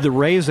 The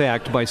RAISE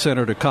Act by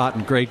Senator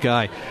Cotton, great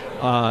guy,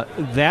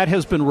 that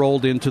has been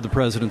rolled into the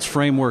president's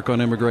framework on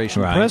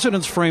immigration. Right. The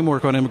president's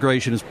framework on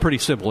immigration is pretty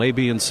simple, A,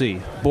 B, and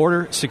C.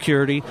 Border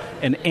security,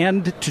 an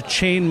end to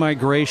chain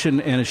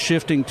migration, and a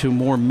shifting to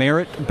more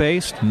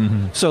merit-based,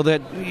 so that,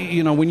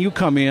 when you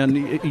come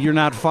in, you're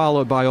not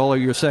followed by all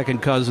of your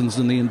second cousins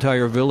in the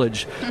entire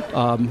village.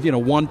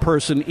 One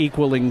person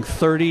equaling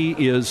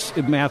 30 is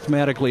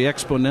mathematically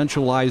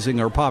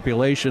exponentializing our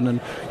population,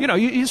 and,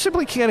 you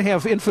simply can't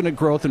have infinite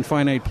growth in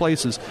finite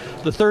places.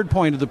 The third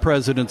point of the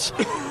president's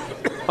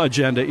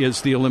agenda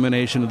is the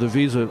elimination of the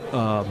visa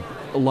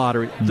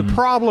lottery. The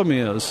problem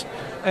is,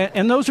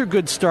 and those are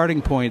good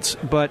starting points,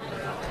 but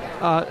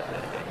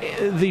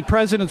the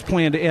president's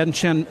plan to end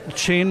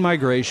chain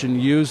migration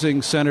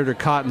using Senator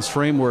Cotton's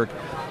framework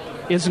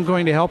isn't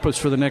going to help us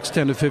for the next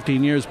 10 to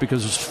 15 years,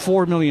 because there's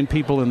 4 million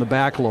people in the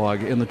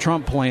backlog, and the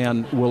Trump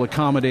plan will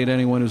accommodate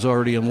anyone who's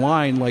already in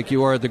line, like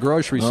you are at the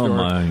grocery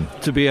store,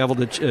 to be able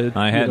to...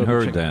 I hadn't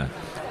heard that.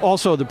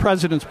 Also, the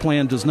president's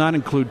plan does not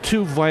include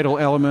two vital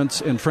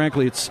elements, and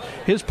frankly,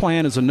 his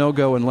plan is a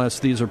no-go unless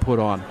these are put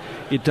on.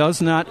 It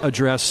does not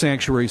address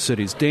sanctuary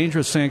cities,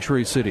 dangerous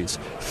sanctuary cities.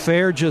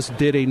 FAIR just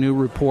did a new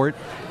report.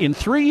 In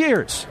 3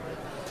 years,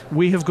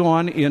 we have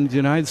gone in the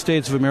United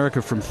States of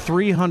America from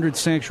 300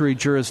 sanctuary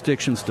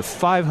jurisdictions to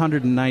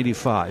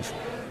 595.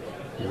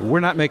 We're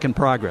not making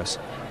progress.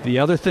 The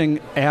other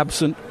thing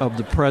absent of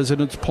the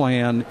president's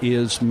plan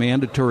is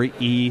mandatory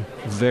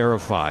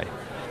E-Verify.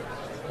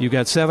 You've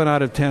got 7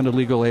 out of 10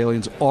 illegal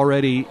aliens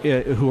already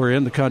who are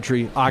in the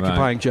country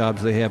occupying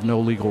jobs they have no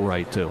legal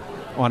right to.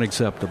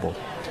 Unacceptable.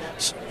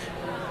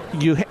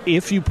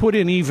 If you put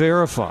in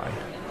E-Verify,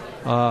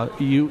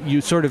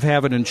 you sort of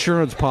have an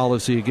insurance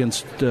policy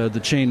against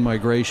the chain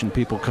migration,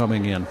 people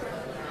coming in.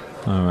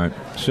 All right.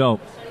 So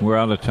we're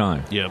out of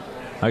time. Yep.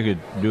 I could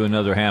do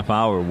another half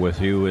hour with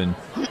you, and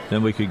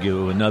then we could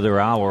do another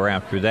hour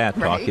after that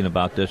talking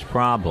about this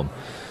problem.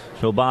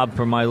 So, Bob,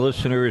 for my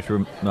listeners,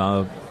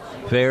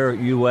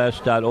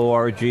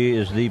 fairus.org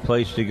is the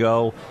place to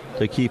go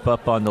to keep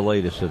up on the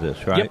latest of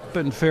this, right? Yep,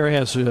 and FAIR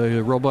has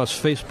a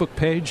robust Facebook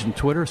page and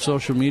Twitter,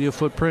 social media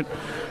footprint.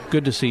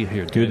 Good to see you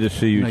here, Dave. Good to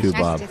see you too,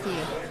 nice Bob. to see you.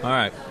 All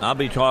right, I'll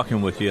be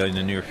talking with you in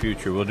the near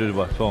future. We'll do it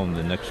by phone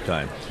the next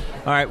time.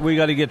 All right, we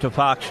got to get to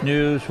Fox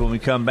News. When we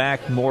come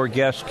back, more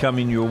guests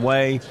coming your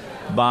way.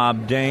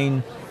 Bob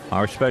Dane,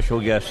 our special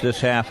guest this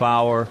half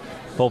hour.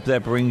 Hope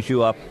that brings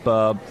you up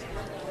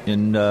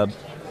in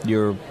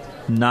your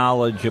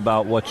knowledge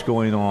about what's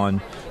going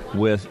on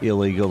with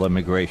illegal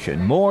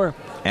immigration. More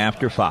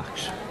after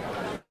Fox.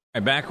 All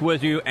right, back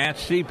with you at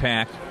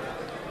CPAC.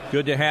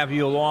 Good to have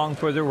you along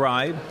for the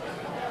ride.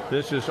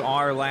 This is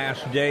our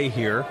last day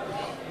here.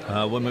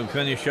 When we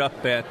finish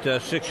up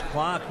at 6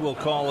 o'clock, we'll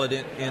call it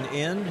an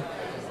end.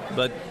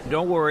 But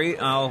don't worry,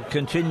 I'll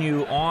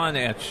continue on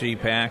at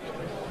CPAC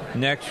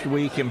next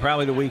week and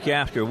probably the week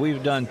after.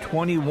 We've done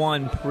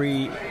 21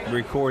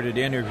 pre-recorded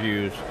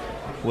interviews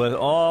with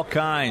all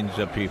kinds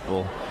of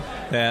people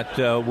that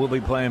we'll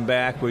be playing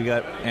back. We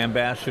got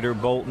Ambassador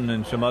Bolton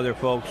and some other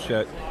folks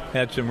that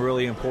had some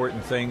really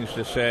important things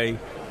to say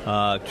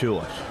to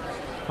us.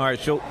 All right,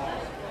 so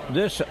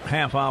this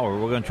half hour,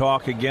 we're going to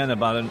talk again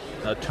about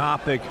a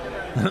topic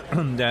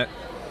that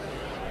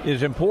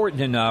is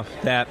important enough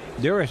that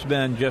there has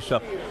been just a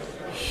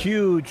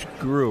huge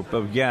group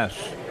of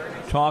guests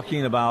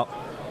talking about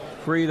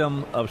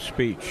freedom of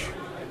speech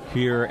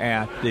here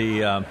at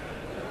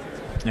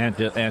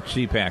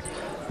CPAC.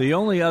 The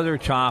only other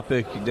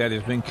topic that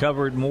has been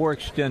covered more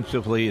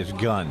extensively is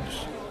guns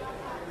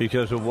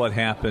because of what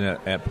happened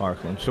at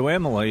Parkland. So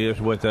Emily is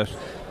with us.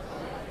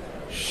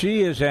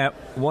 She is at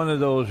one of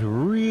those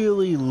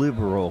really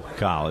liberal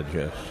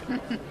colleges.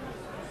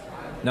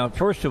 Now,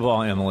 first of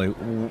all, Emily,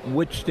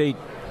 which state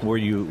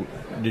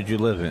did you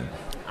live in?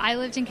 I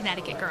lived in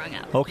Connecticut growing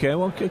up. Okay,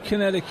 well,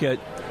 Connecticut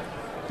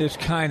is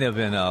kind of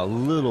in a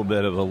little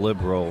bit of a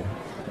liberal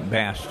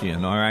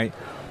bastion, all right?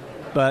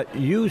 But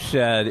you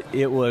said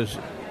it was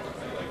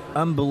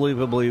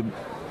unbelievably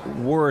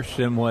worse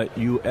than what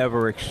you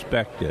ever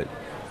expected.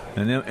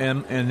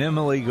 And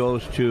Emily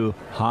goes to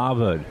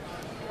Harvard.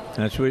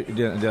 That's what,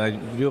 did I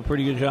do a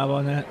pretty good job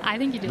on that? I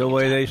think you did. The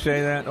way they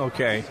say that?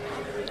 Okay.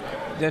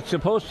 That's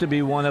supposed to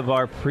be one of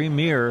our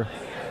premier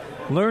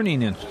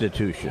learning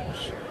institutions.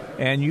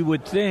 And you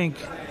would think,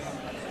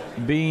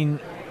 being,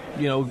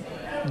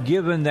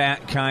 given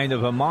that kind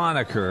of a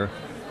moniker,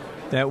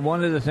 that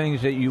one of the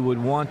things that you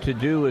would want to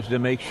do is to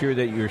make sure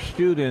that your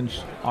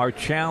students are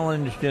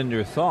challenged in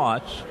their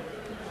thoughts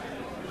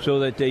so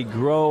that they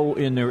grow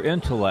in their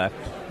intellect.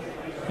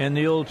 And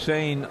the old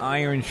saying,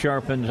 iron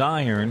sharpens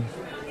iron,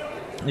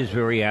 is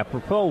very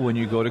apropos when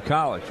you go to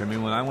college. I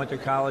mean, when I went to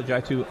college, I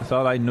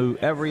thought I knew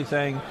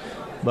everything,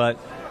 but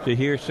to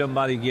hear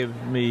somebody give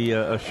me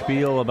a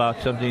spiel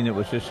about something that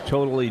was just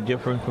totally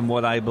different from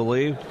what I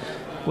believed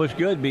was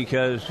good,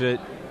 because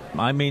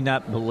I may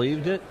not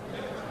believed it,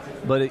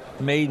 but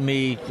it made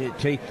me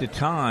take the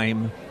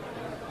time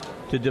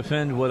to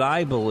defend what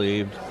I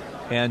believed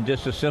and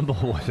disassemble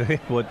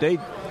what they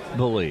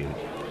believed.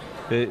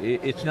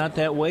 It's not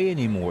that way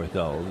anymore,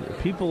 though.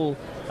 People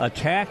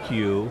attack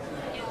you,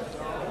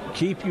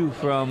 keep you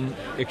from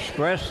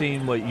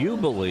expressing what you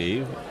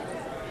believe.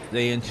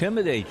 They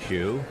intimidate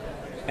you,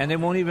 and they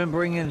won't even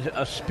bring in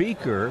a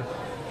speaker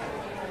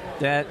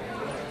that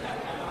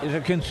is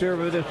a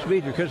conservative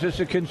speaker, because it's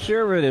the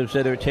conservatives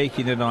that are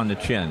taking it on the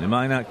chin. Am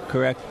I not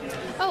correct?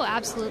 Oh,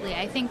 absolutely.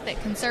 I think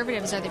that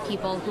conservatives are the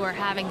people who are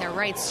having their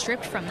rights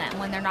stripped from them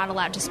when they're not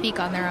allowed to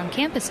speak on their own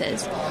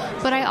campuses.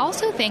 But I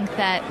also think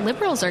that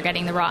liberals are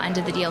getting the raw end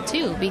of the deal,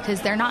 too,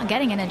 because they're not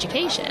getting an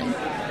education.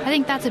 I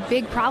think that's a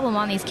big problem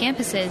on these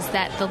campuses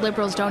that the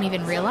liberals don't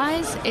even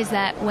realize, is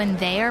that when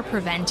they are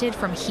prevented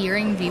from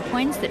hearing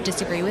viewpoints that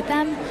disagree with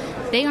them,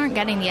 they aren't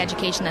getting the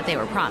education that they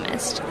were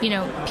promised. You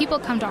know, people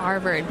come to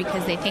Harvard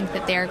because they think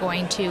that they're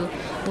going to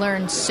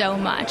learn so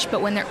much,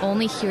 but when they're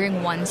only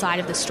hearing one side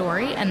of the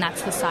story, and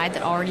that's the side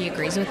that already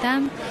agrees with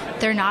them,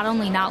 they're not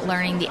only not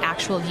learning the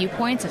actual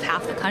viewpoints of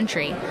half the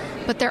country,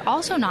 but they're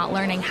also not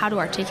learning how to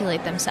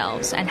articulate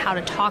themselves and how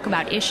to talk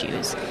about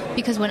issues.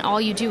 Because when all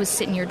you do is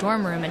sit in your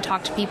dorm room and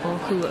talk to people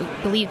who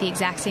believe the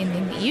exact same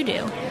thing that you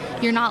do,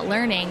 you're not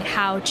learning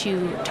how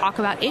to talk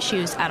about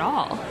issues at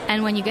all.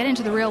 And when you get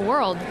into the real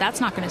world, that's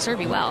not going to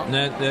serve you well.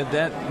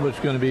 That was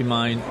going to be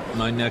my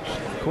next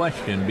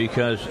question,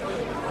 because,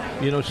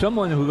 you know,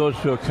 someone who goes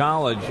to a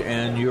college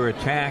and you're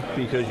attacked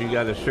because you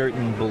got a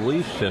certain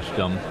belief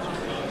system,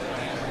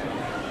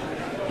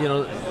 you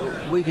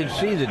know, we can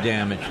see the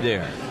damage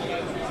there.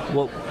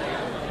 What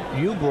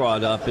you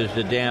brought up is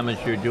the damage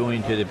you're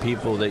doing to the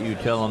people that you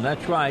tell them,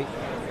 that's right,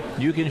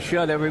 you can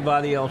shut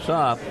everybody else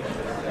up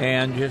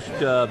and just,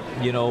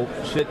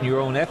 sit in your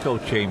own echo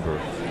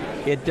chamber.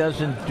 It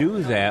doesn't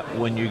do that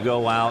when you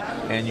go out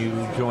and you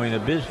join a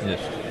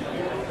business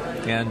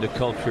and the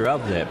culture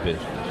of that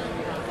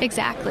business.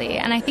 Exactly.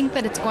 And I think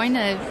that it's going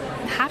to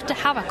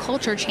have a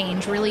culture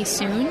change really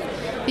soon,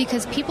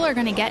 because people are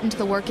going to get into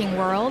the working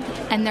world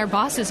and their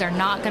bosses are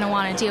not going to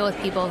want to deal with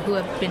people who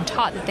have been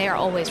taught that they are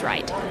always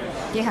right.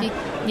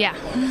 Yeah.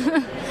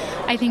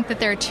 I think that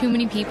there are too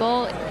many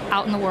people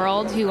out in the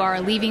world who are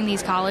leaving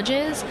these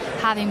colleges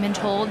having been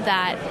told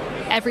that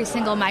every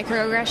single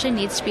microaggression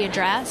needs to be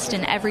addressed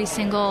and every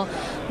single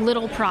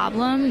little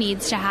problem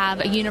needs to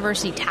have a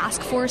university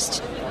task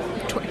force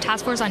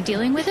on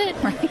dealing with it.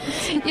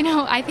 Right. You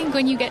know, I think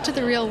when you get to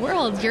the real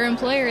world, your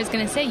employer is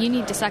going to say you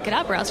need to suck it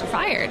up or else you're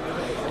fired.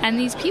 And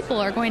these people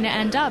are going to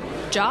end up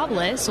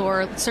jobless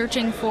or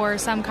searching for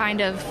some kind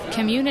of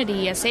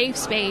community, a safe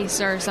space,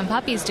 or some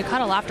puppies to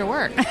cuddle after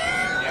work.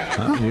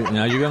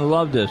 Now, you're going to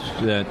love this,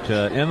 that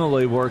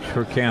Emily works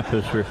for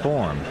Campus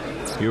Reform.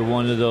 You're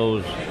one of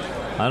those,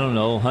 I don't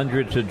know,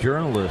 hundreds of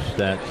journalists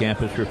that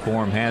Campus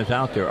Reform has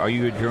out there. Are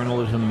you a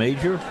journalism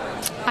major?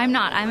 I'm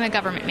not. I'm a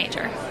government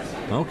major.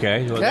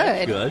 Okay. Well, good.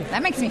 That's good.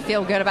 That makes me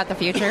feel good about the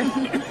future.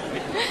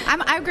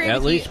 I agree with you.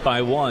 At least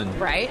by one.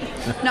 Right.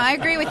 No, I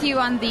agree with you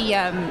on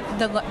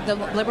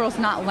the liberals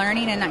not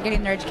learning and not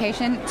getting their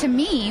education. To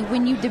me,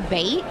 when you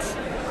debate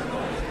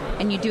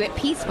and you do it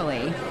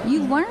peacefully,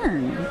 you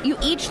learn. You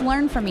each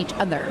learn from each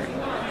other.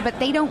 But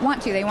they don't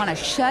want to. They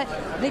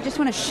just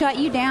want to shut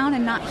you down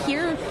and not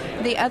hear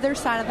the other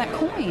side of that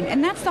coin.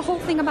 And that's the whole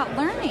thing about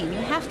learning. You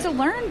have to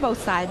learn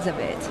both sides of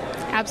it.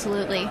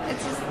 Absolutely.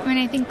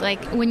 I think,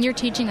 like, when you're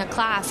teaching a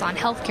class on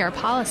healthcare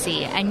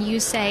policy and you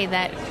say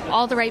that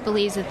all the right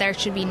believes that there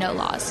should be no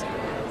laws.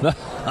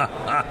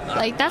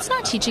 Like, that's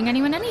not teaching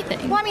anyone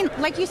anything. Well, I mean,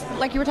 like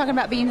you were talking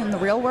about being in the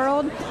real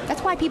world,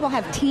 that's why people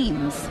have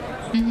teams.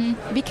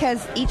 Mm-hmm.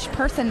 Because each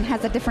person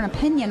has a different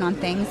opinion on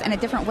things and a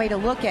different way to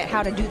look at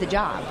how to do the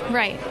job.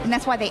 Right. And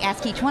that's why they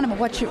ask each one of them,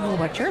 what's your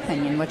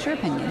opinion? What's your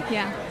opinion?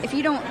 Yeah. If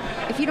you don't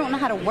know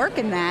how to work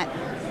in that,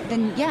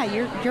 then yeah,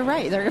 you're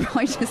right. They're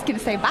probably just going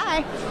to say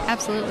bye.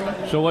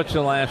 Absolutely. So what's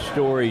the last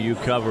story you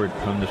covered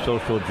from the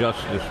social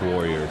justice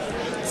warriors?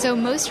 So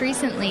most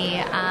recently,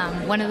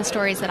 one of the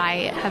stories that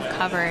I have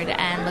covered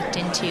and looked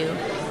into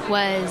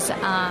was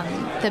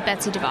the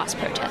Betsy DeVos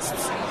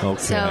protests. Okay.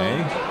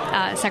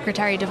 So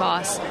Secretary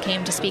DeVos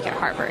came to speak at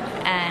Harvard,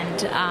 and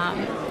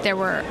there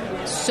were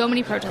so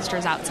many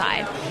protesters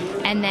outside.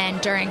 And then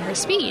during her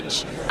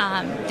speech,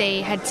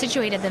 they had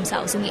situated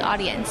themselves in the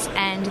audience,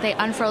 and they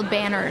unfurled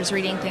banners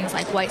reading things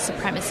like white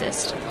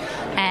supremacist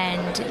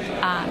and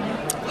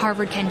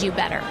Harvard can do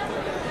better.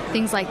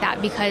 Things like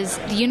that, because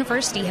the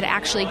university had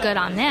actually, good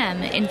on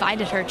them,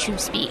 invited her to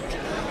speak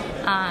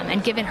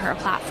and given her a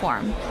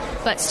platform.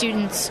 But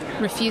students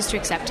refused to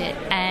accept it,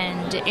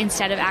 and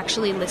instead of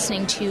actually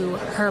listening to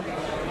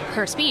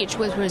her speech,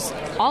 which was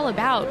all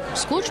about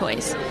school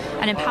choice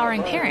and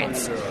empowering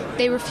parents,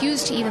 they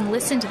refused to even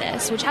listen to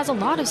this, which has a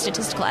lot of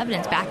statistical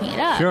evidence backing it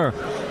up. Sure.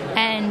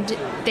 And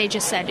they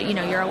just said,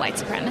 you're a white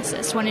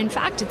supremacist, when in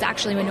fact it's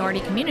actually minority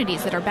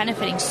communities that are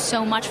benefiting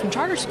so much from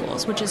charter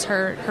schools, which is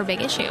her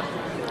big issue.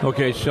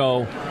 Okay,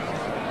 so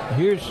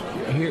here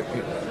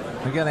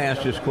I got to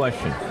ask this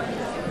question.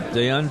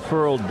 They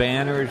unfurled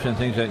banners and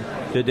things like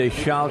that. Did they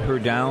shout her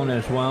down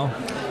as well?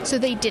 So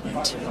they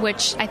didn't,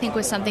 which I think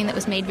was something that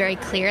was made very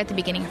clear at the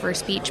beginning of her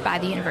speech by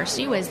the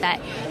university, was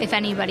that if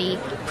anybody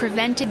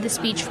prevented the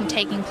speech from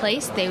taking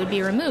place, they would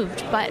be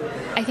removed. But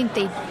I think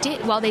they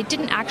did. While they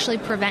didn't actually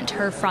prevent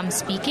her from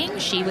speaking,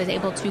 she was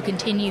able to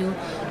continue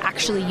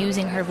actually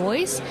using her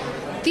voice.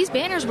 These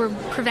banners were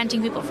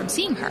preventing people from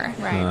seeing her.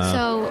 Right.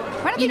 So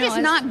why don't you just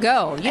not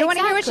go? You don't want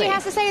to hear what she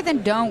has to say,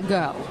 then don't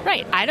go.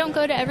 Right. I don't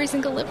go to every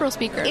single liberal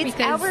speaker. It's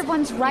because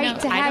everyone's right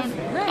to have.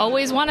 I don't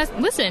always want to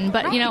listen,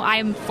 but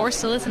I'm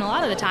forced to listen a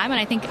lot of the time, and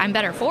I think I'm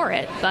better for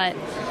it. But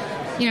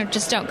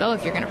just don't go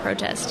if you're going to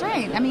protest.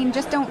 Right. I mean,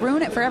 just don't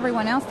ruin it for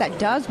everyone else that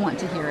does want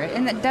to hear it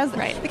and that does.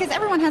 Right. Because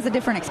everyone has a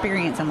different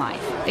experience in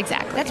life.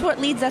 Exactly. That's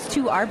what leads us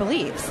to our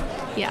beliefs.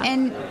 Yeah.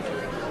 And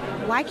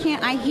why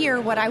can't I hear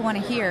what I want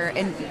to hear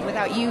and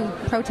without you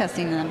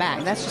protesting in the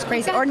back? That's just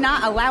crazy. Or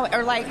not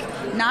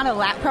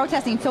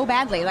protesting so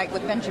badly, like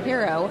with Ben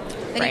Shapiro,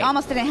 that he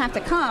almost didn't have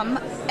to come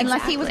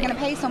unless he was going to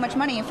pay so much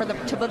money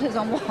to build his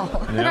own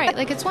wall. Yeah. Right.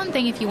 Like, it's one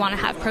thing if you want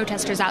to have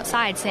protesters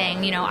outside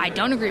saying, I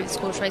don't agree with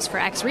school choice for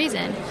X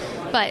reason,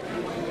 but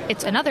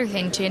it's another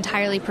thing to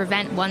entirely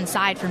prevent one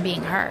side from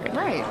being heard.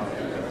 Right.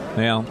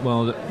 Yeah,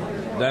 well,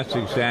 that's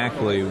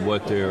exactly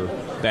what their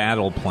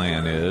battle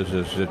plan is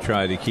to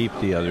try to keep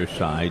the other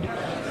side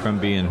from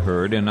being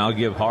heard. And I'll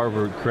give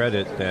Harvard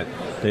credit that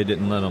they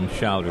didn't let them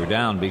shout her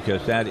down,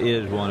 because that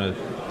is one of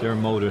their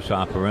modus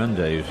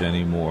operandis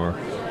anymore,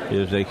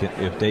 is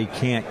if they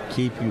can't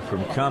keep you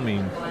from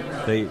coming,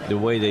 the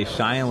way they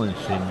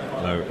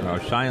are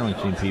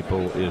silencing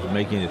people is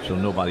making it so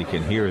nobody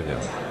can hear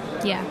them.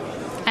 Yeah.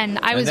 And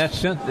that's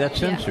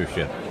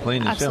censorship,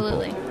 plain and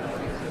absolutely. Simple.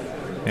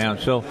 Yeah,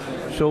 so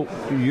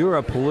you're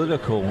a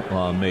political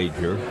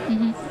major.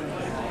 Mm-hmm.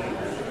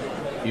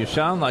 You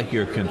sound like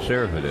you're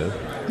conservative.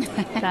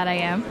 That I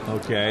am.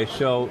 Okay,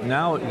 so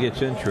now it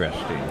gets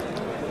interesting.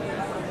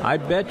 I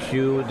bet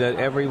you that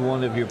every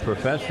one of your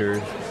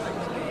professors,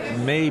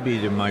 maybe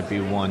there might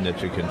be one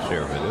that's a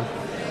conservative,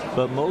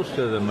 but most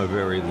of them are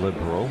very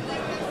liberal.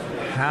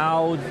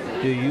 How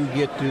do you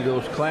get through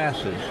those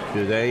classes?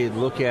 Do they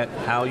look at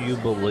how you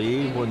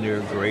believe when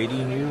they're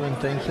grading you and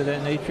things of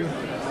that nature?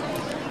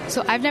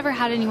 So I've never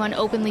had anyone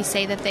openly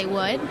say that they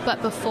would,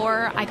 but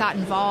before I got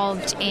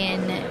involved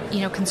in,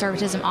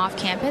 conservatism off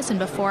campus, and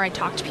before I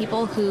talked to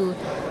people who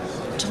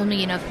told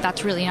me,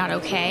 that's really not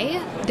okay,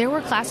 there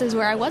were classes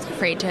where I was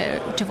afraid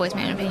to voice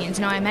my own opinions.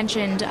 I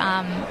mentioned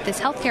this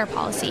healthcare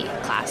policy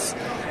class.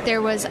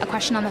 There was a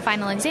question on the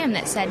final exam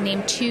that said,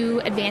 name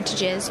 2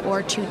 advantages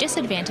or 2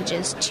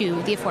 disadvantages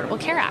to the Affordable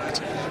Care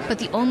Act. But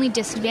the only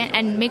disadvantage,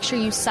 and make sure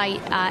you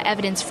cite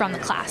evidence from the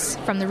class,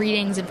 from the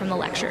readings and from the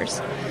lectures.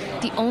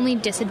 The only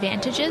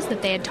disadvantages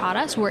that they had taught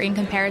us were in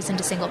comparison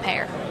to single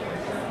payer.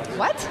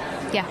 What?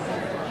 Yeah.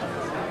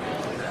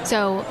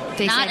 So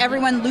they not said,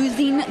 everyone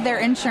losing their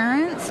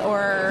insurance,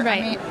 or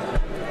right.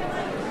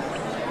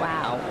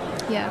 Wow.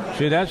 Yeah.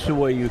 See, that's the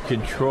way you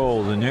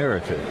control the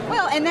narrative.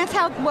 Well, and that's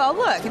how,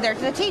 look, they're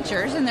the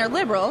teachers and they're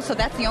liberal, so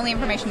that's the only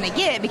information they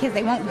get, because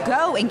they won't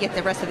go and get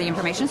the rest of the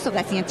information, so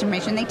that's the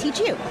information they teach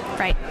you.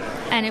 Right.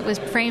 And it was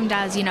framed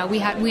as, we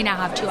now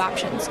have 2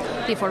 options,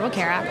 the Affordable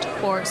Care Act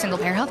or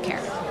single-payer health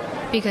care,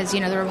 because,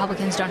 the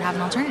Republicans don't have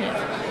an alternative.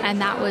 And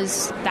that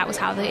was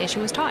how the issue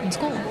was taught in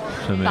school.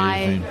 It's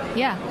amazing.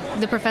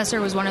 The professor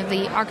was one of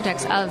the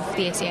architects of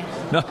the ACA.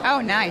 No.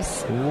 Oh,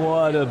 nice.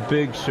 What a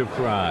big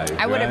surprise.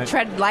 I would have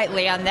tread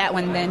lightly on that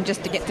one then,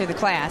 just to get through the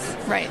class.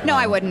 Right. No,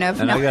 I wouldn't have.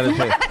 And no. I gotta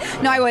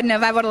say, no, I wouldn't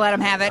have. I would have let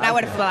him have it.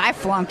 I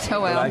flunked.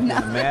 Oh, well. I can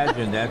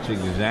imagine that's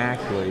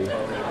exactly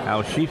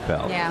how she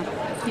felt. Yeah.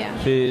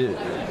 Yeah. See,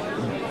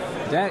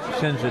 that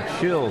sends a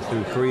chill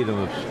through freedom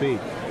of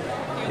speech.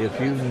 If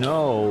you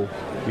know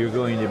you're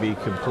going to be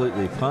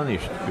completely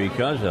punished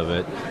because of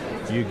it,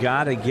 you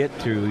got to get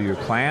through your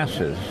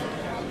classes,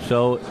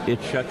 so it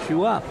shuts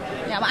you up.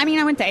 Yeah,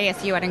 I went to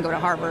ASU. I didn't go to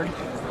Harvard.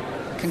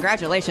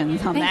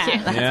 Congratulations on that.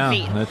 Thank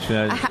you. That's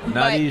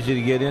not easy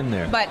to get in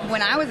there. But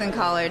when I was in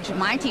college,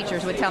 my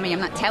teachers would tell me, I'm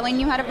not telling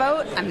you how to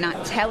vote. I'm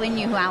not telling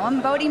you who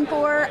I'm voting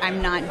for.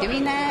 I'm not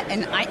doing that.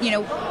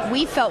 And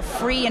we felt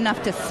free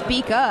enough to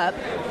speak up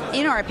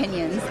in our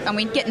opinions, and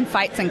we'd get in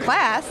fights in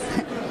class,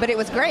 but it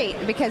was great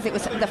because it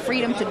was the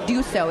freedom to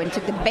do so and to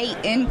debate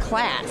in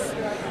class.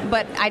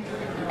 But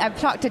I've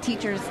talked to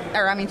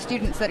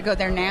students that go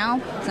there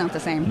now. It's not the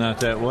same. Not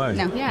that way.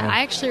 No. Yeah,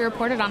 I actually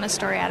reported on a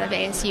story out of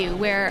ASU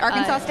where...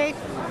 Arkansas State?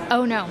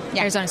 Oh, no.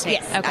 Yeah. Arizona State.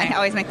 Yes. Okay. I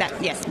always make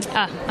that. Yes.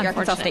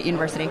 Arkansas State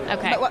University.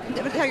 Okay.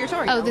 But tell your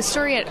story. Oh, the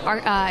story at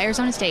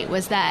Arizona State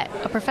was that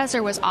a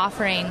professor was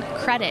offering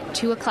credit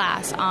to a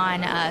class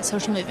on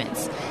social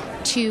movements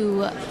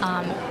to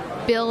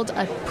build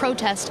a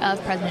protest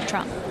of President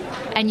Trump.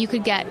 And you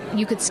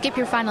could skip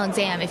your final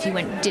exam if you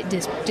did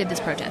this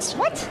protest.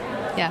 What?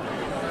 Yeah.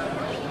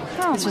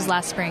 This was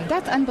last spring.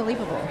 That's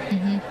unbelievable.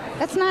 Mm-hmm.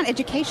 That's not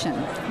education.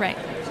 Right.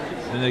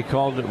 And they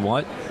called it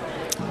what?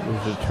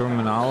 Was the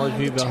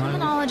terminology behind it? The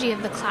terminology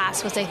of the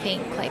class was, I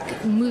think,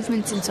 like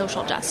movements in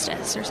social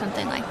justice or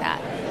something like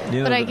that.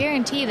 But I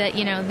guarantee that,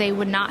 they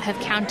would not have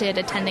counted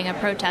attending a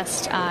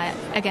protest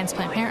against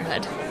Planned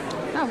Parenthood.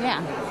 Oh,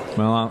 yeah.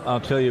 Well,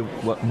 I'll tell you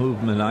what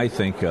movement I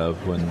think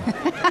of when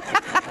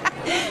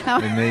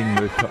named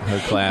her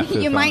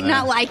classes. You might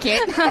not like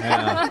it.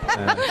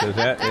 Because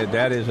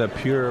that is a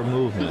pure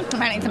movement. I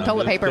might need some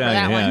toilet paper for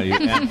that one.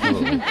 Yeah,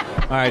 absolutely.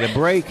 All right, a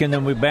break, and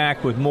then we're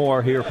back with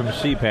more here from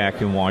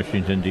CPAC in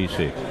Washington,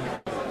 D.C.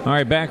 All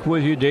right, back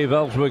with you, Dave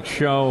Elswick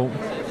Show.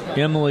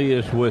 Emily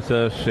is with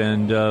us,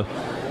 and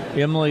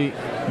Emily,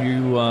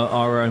 you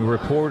are a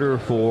reporter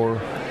for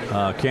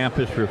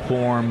Campus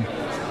Reform.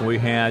 We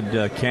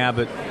had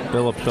Cabot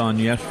Phillips on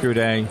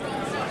yesterday.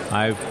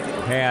 I've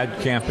had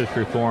Campus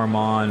Reform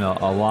on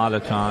a lot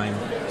of time,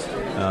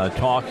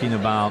 talking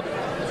about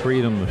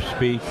freedom of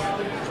speech.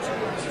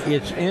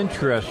 It's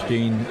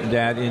interesting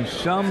that in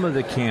some of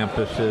the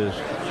campuses,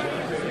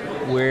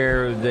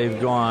 where they've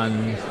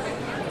gone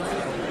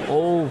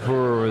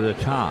over the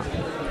top.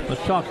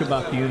 Let's talk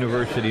about the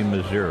University of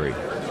Missouri.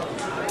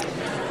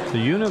 The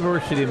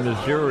University of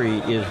Missouri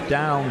is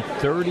down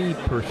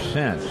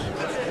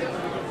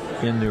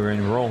 30% in their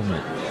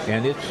enrollment,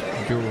 and it's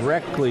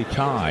directly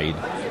tied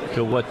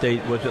to what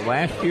was it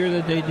last year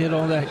that they did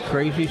all that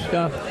crazy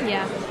stuff?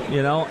 Yeah.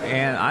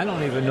 And I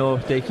don't even know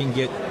if they can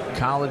get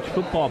college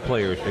football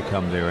players to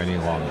come there any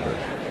longer.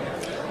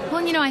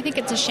 Well, I think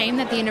it's a shame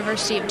that the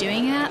university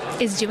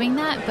is doing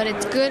that, but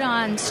it's good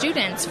on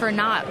students for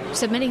not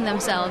submitting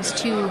themselves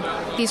to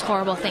these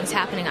horrible things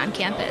happening on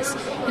campus.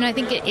 I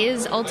think it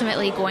is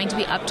ultimately going to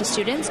be up to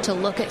students to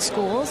look at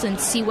schools and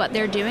see what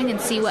they're doing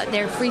and see what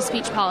their free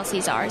speech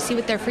policies are, see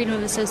what their freedom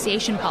of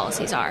association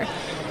policies are,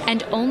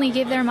 and only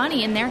give their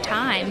money and their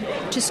time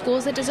to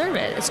schools that deserve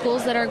it,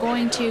 schools that are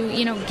going to,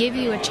 give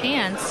you a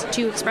chance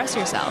to express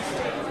yourself.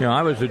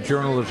 I was a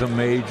journalism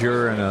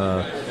major and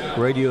a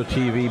radio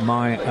TV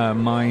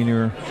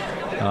minor.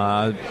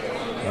 I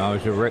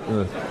was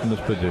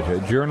a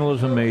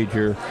journalism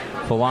major,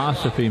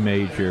 philosophy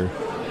major,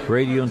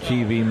 radio and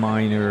TV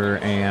minor,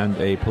 and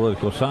a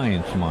political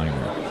science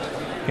minor.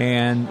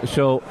 And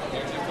so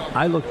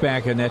I look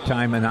back at that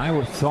time, and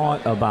I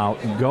thought about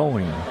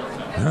going,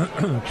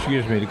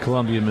 to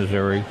Columbia,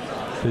 Missouri,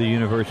 to the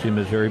University of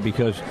Missouri,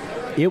 because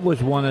it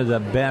was one of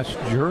the best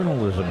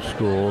journalism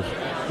schools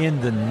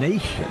in the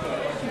nation.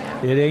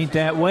 It ain't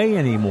that way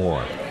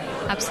anymore.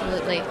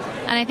 Absolutely.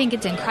 And I think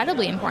it's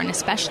incredibly important,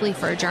 especially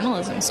for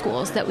journalism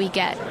schools, that we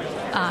get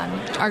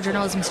our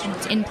journalism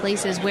students in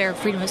places where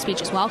freedom of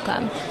speech is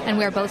welcome and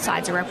where both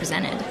sides are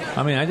represented.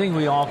 I think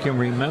we all can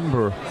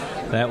remember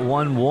that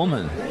one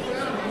woman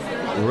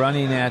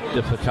running at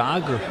the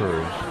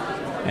photographers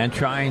and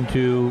trying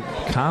to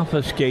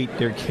confiscate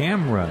their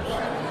cameras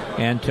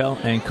and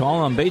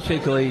call them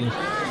basically,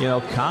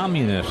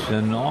 communists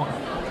and all.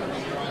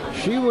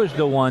 She was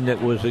the one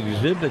that was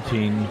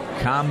exhibiting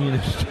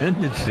communist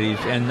tendencies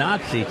and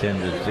Nazi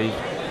tendencies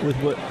with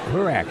what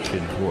her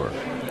actions were.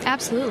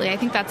 Absolutely. I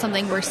think that's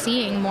something we're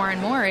seeing more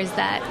and more, is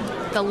that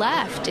the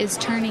left is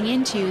turning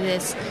into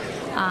this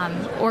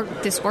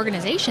this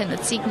organization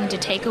that's seeking to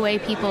take away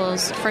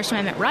people's First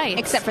Amendment rights.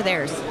 Except for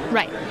theirs.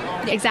 Right.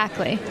 Yeah.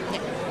 Exactly.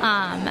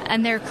 Yeah.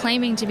 And they're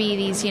claiming to be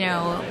these,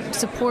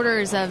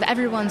 supporters of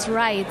everyone's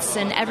rights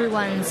and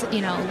everyone's,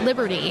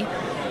 liberty.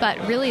 But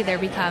really, they're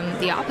become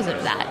the opposite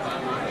of that.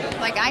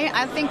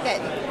 I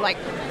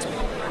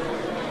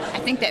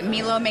think that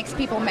Milo makes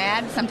people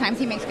mad. Sometimes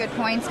he makes good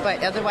points,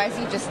 but otherwise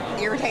he just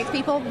irritates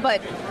people.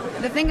 But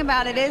the thing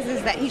about it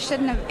is that he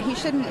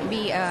shouldn't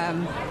be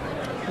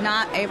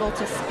not able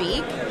to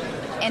speak.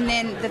 And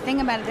then the thing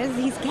about it is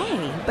he's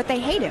gay, but they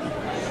hate him.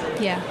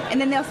 Yeah.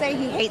 And then they'll say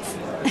he hates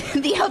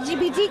the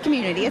LGBT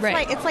community. It's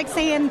right. It's like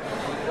saying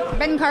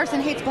Ben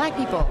Carson hates black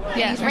people.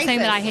 Yeah, or saying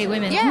that I hate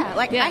women. Yeah,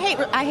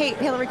 I hate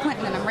Hillary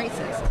Clinton and I'm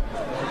racist.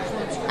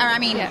 Or I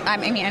mean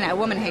a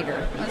woman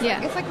hater.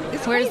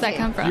 It's where crazy. does that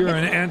come from? You're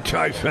an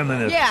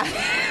anti-feminist. Yeah.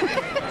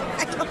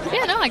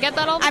 Yeah, no, I get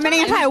that all the time. I'm an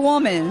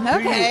anti-woman.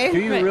 Okay. Do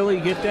you really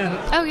get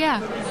that? Oh yeah.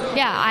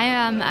 Yeah,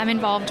 I'm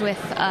involved with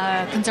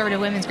a conservative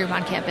women's group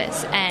on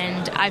campus,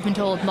 and I've been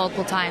told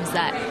multiple times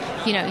that,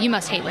 you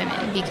must hate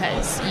women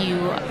because you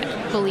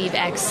believe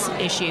X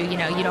issue. You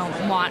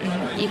don't want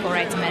an equal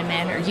rights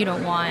amendment, or you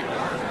don't want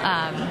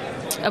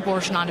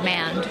abortion on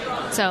demand.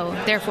 So,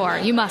 therefore,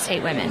 you must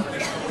hate women.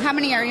 How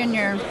many are in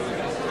your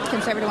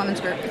conservative women's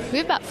group? We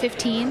have about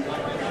 15.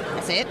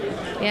 That's it?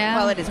 Yeah.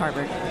 Well, it is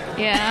Harvard.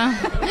 Yeah.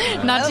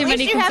 Not too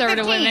many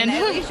conservative women.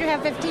 At least you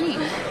have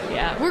 15.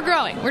 Yeah. We're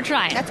growing. We're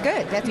trying. That's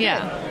good. That's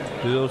good.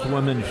 Do those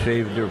women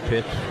shave their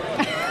pits?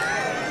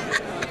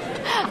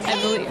 I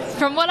believe,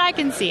 from what I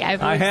can see, I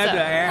believe I had so.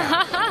 to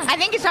ask. I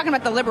think he's talking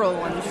about the liberal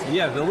ones.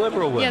 Yeah, the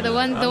liberal ones. Yeah, the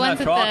ones at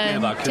the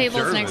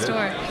tables next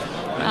door.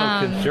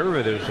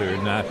 Conservatives are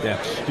not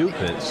that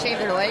stupid. Shave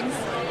their legs?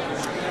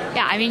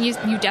 Yeah, I mean,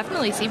 you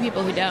definitely see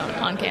people who don't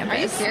on campus.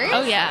 Are you serious?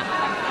 Oh, yeah.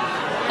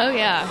 Oh,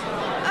 yeah.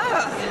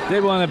 They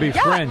want to be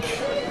French.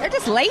 They're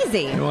just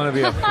lazy. They want to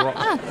be a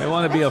frog. They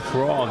want to be a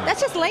frog.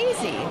 That's just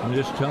lazy. I'm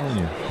just telling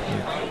you.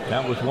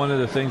 That was one of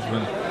the things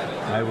when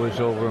I was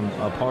over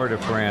a part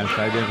of France.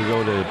 I didn't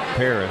go to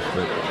Paris,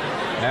 but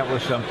that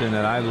was something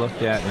that I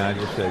looked at and I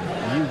just said,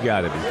 you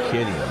got to be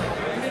kidding me.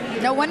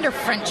 No wonder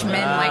French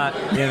men not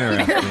like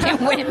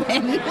American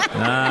women.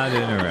 Not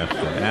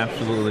interested.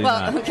 Absolutely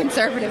not. Well,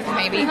 conservative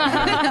maybe.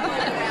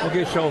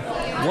 Okay, so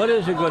what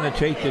is it going to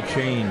take to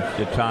change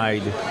the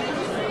tide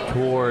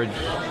towards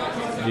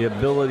the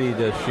ability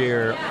to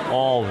share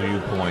all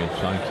viewpoints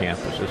on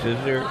campuses? Is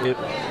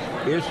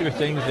there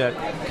things that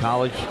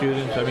college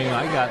students,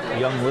 I got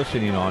young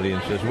listening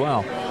audience as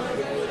well,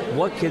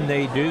 what can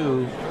they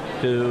do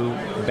to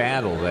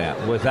battle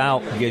that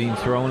without getting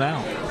thrown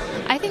out?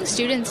 I think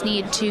students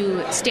need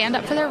to stand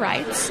up for their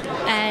rights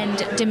and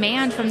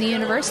demand from the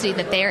university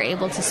that they are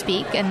able to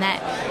speak and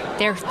that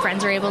their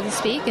friends are able to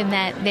speak and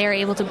that they're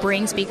able to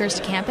bring speakers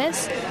to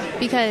campus,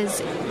 because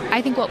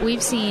I think what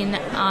we've seen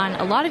on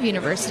a lot of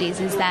universities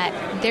is that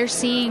they're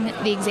seeing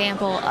the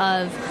example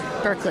of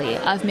Berkeley,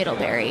 of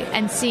Middlebury,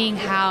 and seeing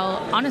how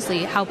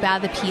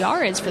bad the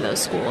PR is for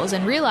those schools,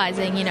 and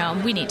realizing,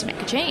 we need to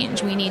make a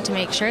change. We need to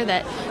make sure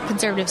that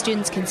conservative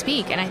students can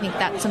speak. And I think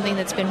that's something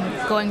that's been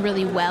going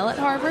really well at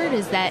Harvard,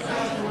 is that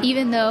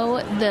even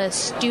though the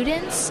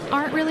students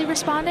aren't really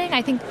responding,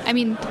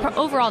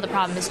 overall the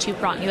problem is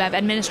two-pronged. You have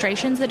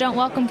administrations that don't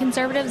welcome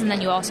conservatives, and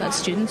then you also have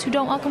students who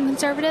don't welcome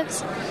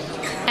conservatives.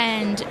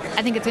 And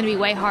I think it's going to be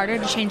way harder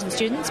to change the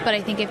students, but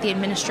I think if the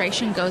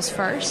administration goes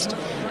first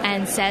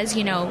and says,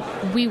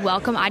 we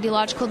welcome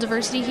ideological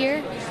diversity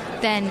here,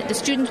 then the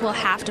students will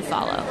have to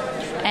follow.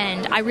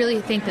 And I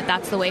really think that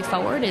that's the way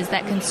forward, is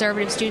that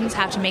conservative students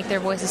have to make their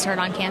voices heard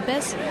on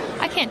campus.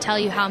 I can't tell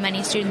you how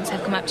many students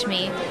have come up to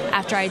me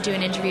after I do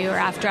an interview or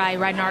after I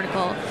write an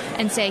article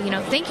and say,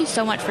 thank you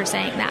so much for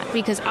saying that,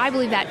 because I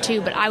believe that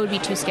too, but I would be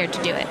too scared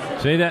to do it.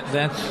 See, that's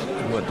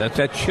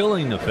that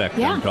chilling effect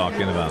I'm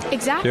talking about.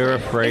 Exactly. They're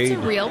afraid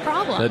it's a real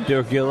problem that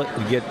they'll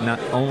get not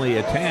only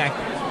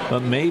attacked,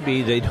 but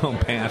maybe they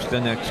don't pass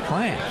the next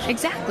class.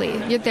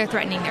 Exactly. They're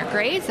threatening their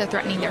grades, they're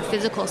threatening their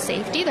physical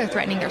safety, they're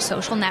threatening their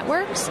social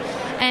networks.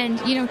 And,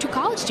 to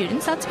college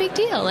students, that's a big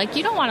deal. Like,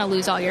 you don't want to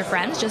lose all your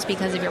friends just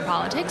because of your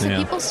politics. And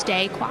people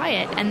stay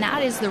quiet, and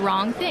that is the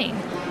wrong thing.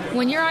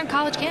 When you're on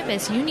college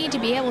campus, you need to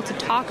be able to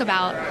talk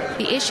about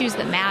the issues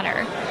that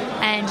matter.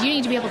 And you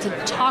need to be able to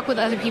talk with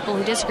other people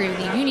who disagree with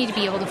you. You need to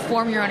be able to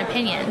form your own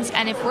opinions.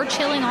 And if we're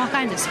chilling all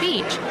kinds of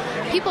speech,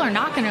 people are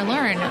not going to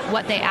learn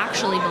what they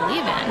actually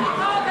believe in.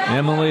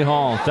 Emily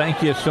Hall,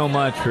 thank you so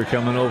much for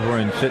coming over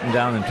and sitting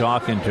down and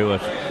talking to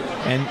us.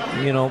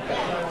 And,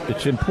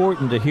 it's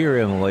important to hear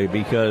Emily,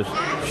 because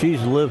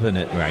she's living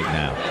it right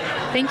now.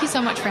 Thank you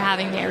so much for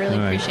having me. I really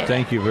appreciate it.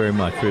 Thank you very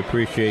much. We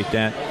appreciate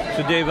that. It's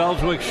the Dave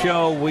Elswick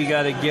Show. We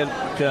got to get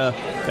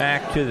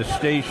back to the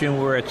station.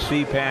 We're at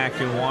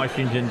CPAC in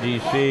Washington,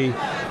 D.C.,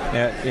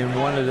 in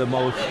one of the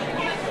most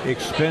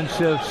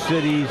expensive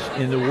cities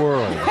in the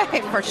world.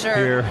 For sure.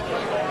 Here.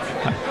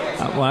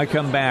 When I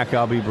come back,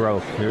 I'll be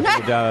broke. There's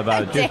no doubt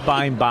about it. Just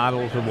buying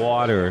bottles of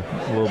water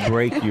will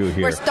break you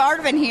here. We're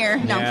starving here.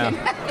 No, I'm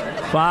kidding.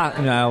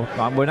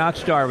 No, we're not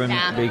starving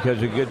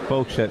because of good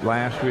folks at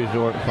Last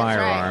Resort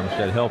Firearms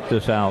that helped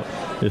us out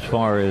as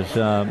far as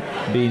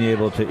being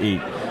able to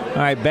eat. All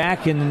right,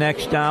 back in the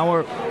next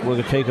hour, we're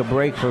going to take a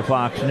break for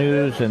Fox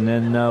News, and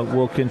then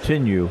we'll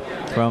continue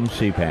from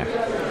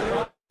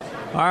CPAC.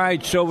 All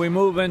right, so we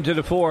move into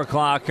the 4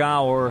 o'clock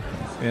hour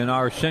in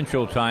our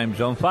central time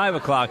zone, 5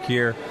 o'clock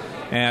here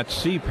at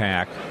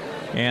CPAC.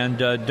 And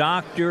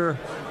Dr.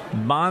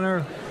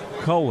 Bonner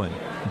Cohen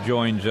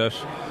joins us.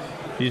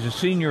 He's a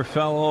senior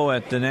fellow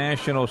at the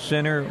National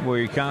Center, where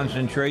he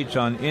concentrates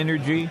on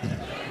energy,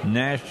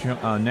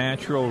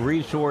 natural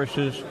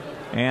resources,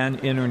 and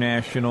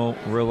international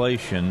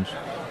relations.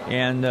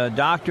 And,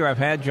 Doctor, I've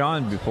had you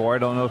on before. I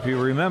don't know if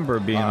you remember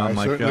being on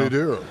my show. I certainly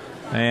do.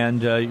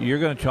 And you're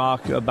going to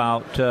talk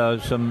about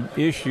some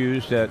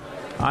issues that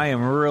I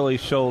am really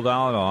sold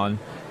out on.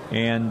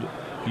 And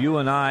you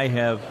and I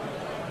have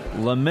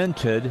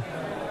lamented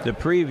the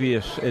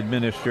previous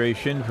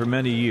administration for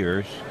many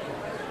years.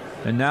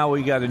 And now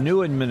we got a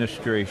new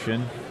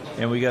administration,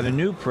 and we got a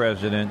new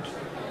president.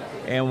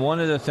 And one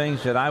of the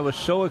things that I was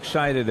so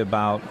excited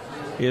about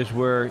is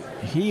where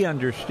he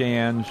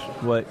understands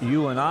what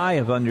you and I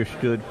have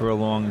understood for a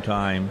long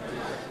time,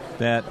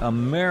 that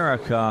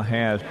America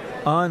has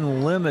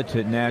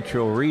unlimited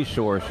natural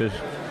resources,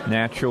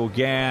 natural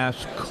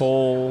gas,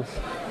 coal,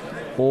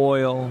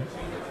 oil,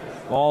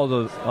 all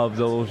of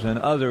those and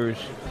others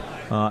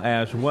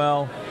as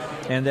well,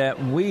 and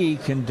that we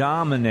can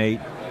dominate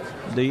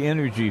the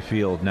energy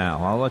field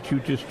now. I'll let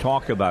you just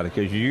talk about it,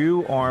 because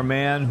you are a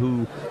man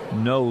who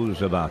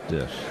knows about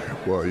this.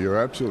 Well, you're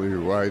absolutely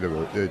right,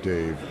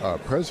 Dave.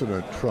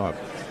 President Trump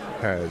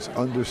has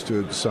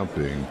understood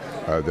something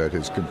that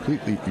has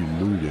completely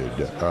eluded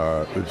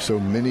so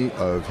many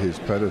of his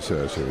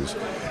predecessors,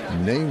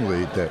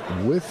 namely that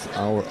with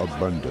our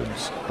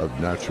abundance of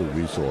natural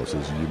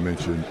resources, you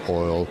mentioned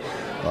oil,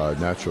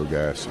 natural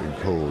gas, and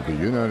coal, the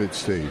United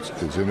States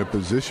is in a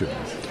position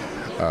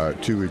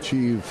to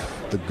achieve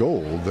the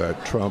goal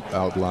that Trump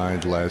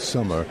outlined last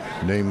summer,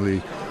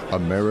 namely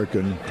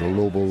American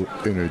global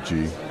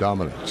energy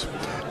dominance.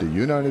 The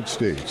United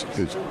States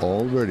is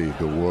already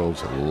the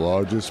world's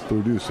largest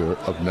producer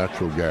of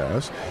natural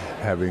gas,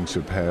 having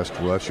surpassed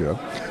Russia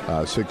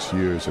 6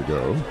 years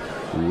ago.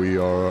 We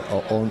are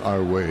on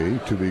our way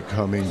to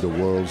becoming the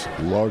world's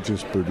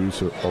largest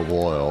producer of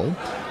oil.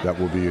 That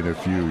will be in a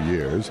few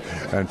years.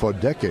 And for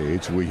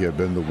decades, we have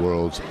been the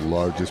world's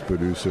largest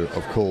producer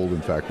of coal.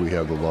 In fact, we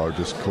have the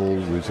largest coal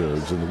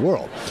reserves in the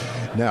world.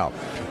 Now,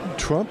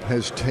 Trump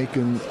has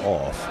taken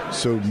off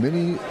so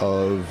many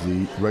of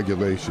the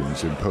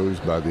regulations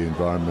imposed by the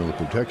Environmental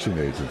Protection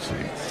Agency,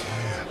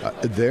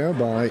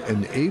 thereby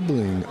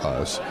enabling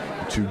us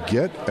to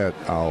get at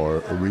our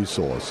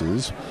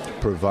resources,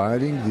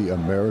 providing the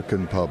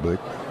American public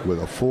with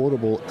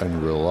affordable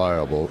and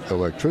reliable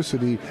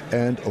electricity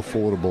and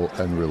affordable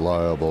and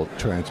reliable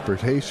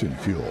transportation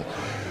fuel.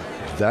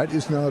 that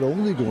is not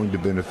only going to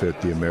benefit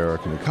the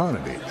American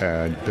economy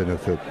and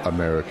benefit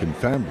American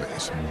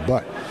families,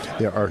 but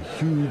there are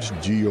huge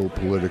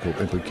geopolitical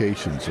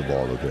implications of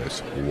all of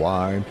this.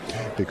 Why?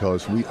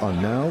 Because we are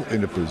now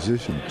in a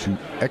position to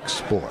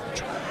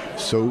export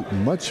so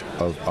much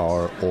of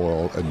our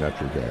oil and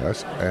natural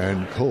gas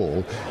and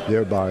coal,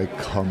 thereby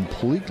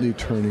completely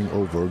turning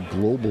over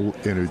global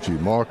energy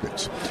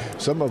markets.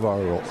 Some of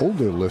our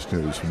older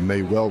listeners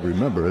may well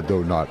remember,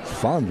 though not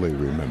fondly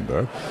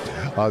remember,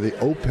 the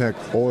OPEC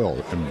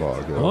oil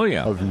embargo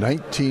of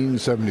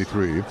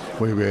 1973,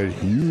 when we had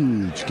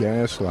huge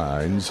gas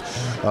lines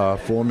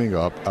forming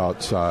up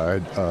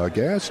outside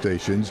gas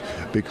stations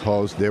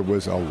because there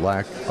was a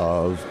lack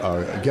of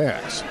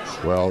gas.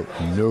 Well,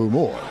 no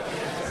more.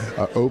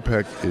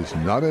 OPEC is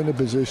not in a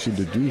position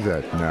to do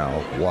that now.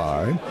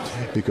 Why?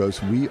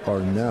 Because we are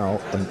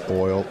now an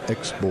oil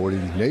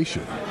exporting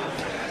nation.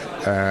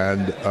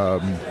 And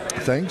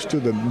thanks to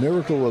the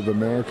miracle of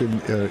American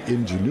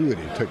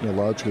ingenuity,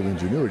 technological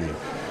ingenuity,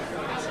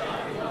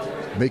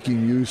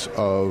 making use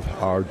of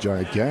our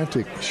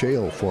gigantic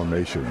shale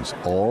formations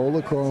all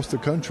across the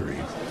country,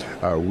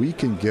 we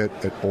can get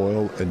at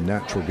oil and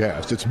natural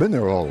gas. It's been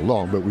there all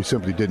along, but we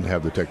simply didn't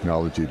have the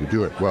technology to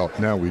do it. Well,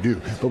 now we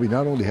do. But we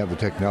not only have the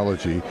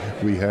technology,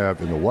 we have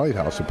in the White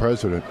House a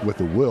president with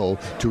the will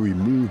to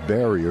remove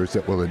barriers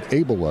that will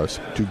enable us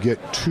to get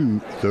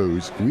to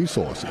those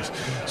resources.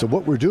 So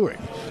what we're doing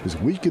is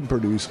we can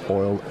produce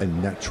oil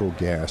and natural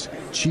gas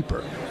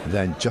cheaper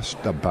than just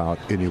about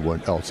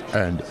anyone else,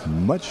 and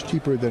much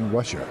cheaper than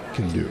Russia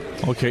can do.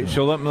 Okay,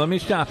 so let me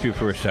stop you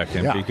for a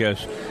second,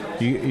 because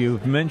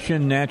you've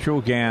mentioned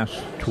natural gas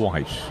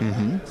twice.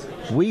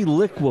 Mm-hmm. We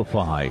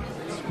liquefy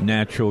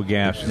natural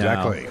gas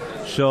now.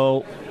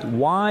 So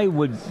why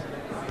would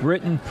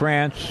Britain,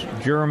 France,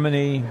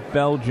 Germany,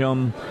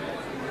 Belgium,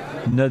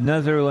 the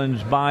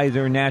Netherlands buy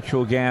their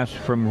natural gas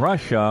from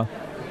Russia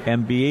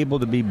and be able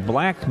to be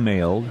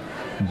blackmailed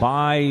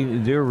by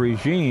their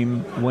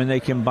regime when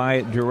they can buy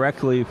it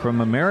directly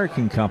from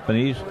American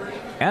companies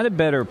at a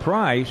better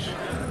price,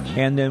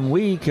 and then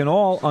we can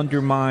all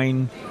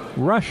undermine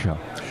Russia?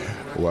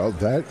 Well,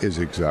 that is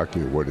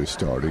exactly what is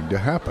starting to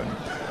happen.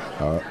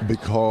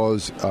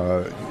 Because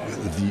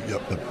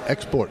the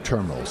export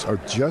terminals are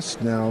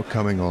just now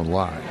coming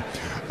online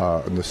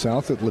on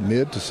the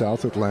mid to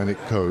South Atlantic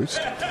coast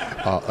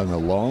and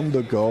along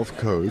the Gulf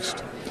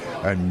Coast,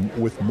 and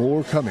with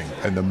more coming.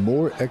 And the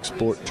more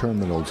export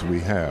terminals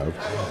we have,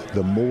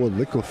 the more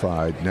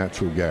liquefied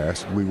natural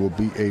gas we will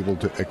be able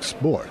to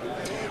export.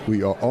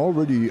 We are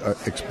already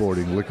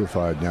exporting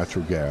liquefied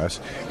natural gas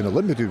in a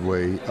limited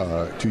way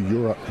to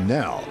Europe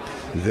now,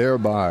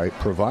 thereby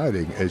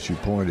providing, as you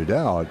pointed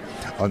out,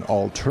 an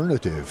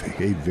alternative,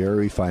 a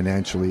very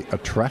financially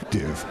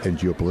attractive and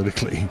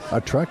geopolitically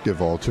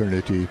attractive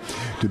alternative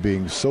to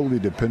being solely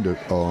dependent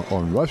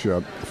on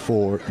Russia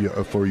for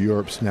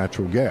Europe's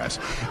natural gas.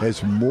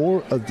 As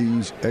more of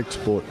these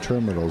export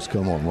terminals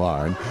come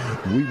online,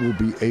 we will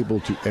be able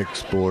to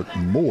export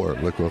more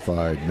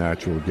liquefied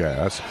natural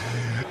gas.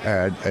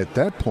 And at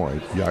that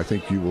point, I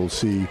think you will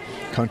see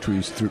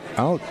countries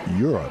throughout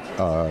Europe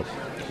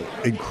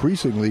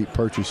increasingly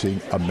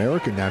purchasing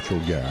American natural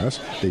gas.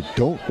 They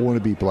don't want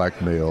to be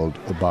blackmailed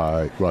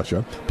by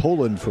Russia.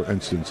 Poland, for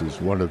instance,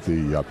 is one of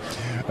the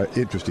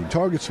interesting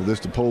targets for this.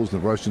 The Poles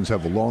and the Russians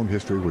have a long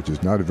history, which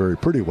is not a very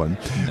pretty one.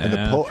 And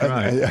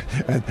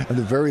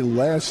the very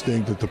last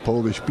thing that the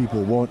Polish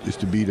people want is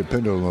to be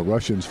dependent on the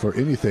Russians for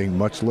anything,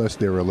 much less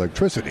their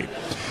electricity.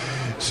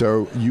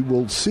 So you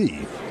will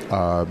see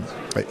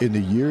in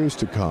the years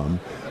to come,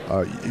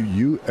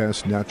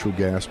 U.S. natural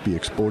gas be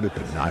exported,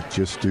 but not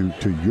just to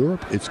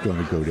Europe. It's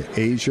going to go to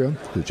Asia.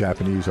 The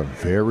Japanese are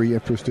very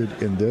interested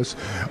in this,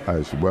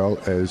 as well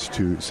as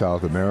to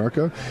South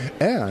America.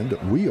 And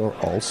we are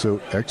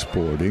also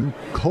exporting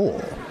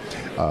coal.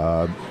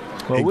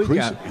 Well, we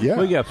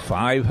got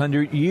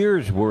 500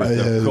 years worth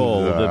of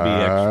coal to be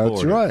exported.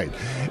 That's right.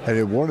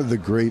 And one of the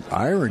great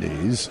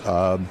ironies,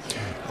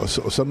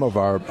 some of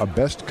our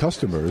best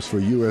customers for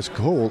U.S.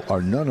 coal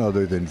are none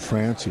other than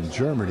France and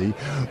Germany,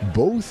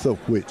 both of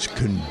which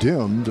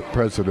condemned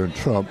President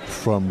Trump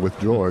from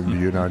withdrawing the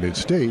United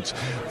States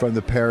from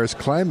the Paris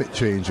Climate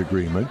Change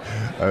Agreement,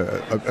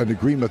 an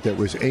agreement that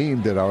was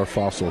aimed at our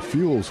fossil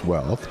fuels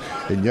wealth.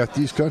 And yet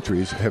these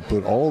countries have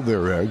put all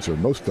their eggs, or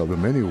most of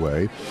them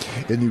anyway,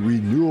 in the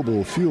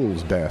renewable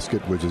fuels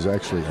basket, which is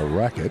actually a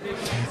racket,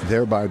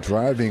 thereby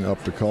driving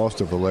up the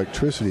cost of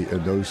electricity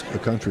in those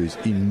countries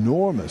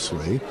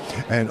enormously,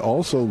 and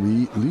also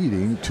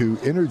leading to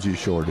energy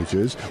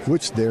shortages,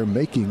 which they're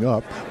making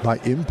up by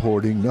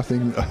importing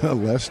nothing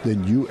less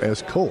than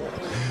U.S. coal,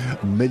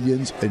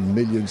 millions and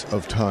millions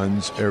of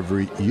tons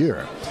every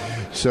year.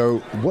 So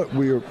what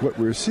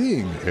we're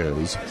seeing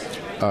is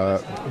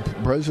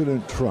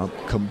President Trump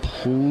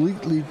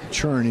completely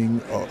churning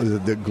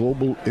the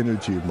global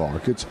energy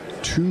markets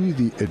to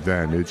the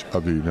advantage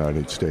of the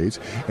United States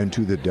and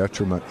to the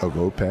detriment of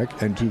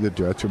OPEC and to the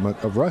detriment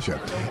of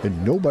Russia.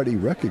 And nobody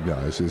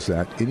recognizes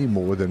that any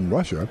more than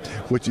Russia,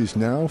 which is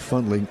now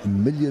funneling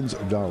millions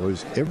of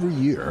dollars every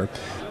year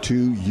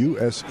to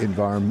U.S.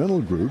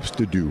 environmental groups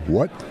to do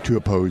what? To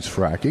oppose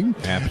fracking.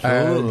 Absolutely.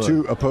 And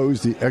to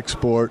oppose the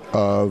export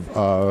of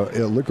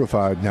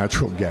liquefied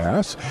natural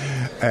gas,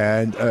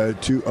 and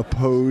to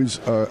oppose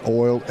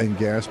oil and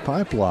gas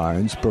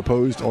pipelines,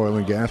 proposed oil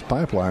and gas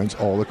pipelines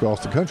all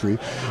across the country,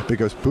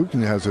 because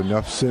Putin has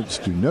enough sense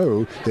to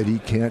know that he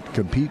can't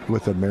compete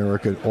with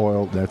American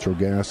oil, natural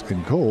gas,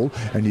 and coal,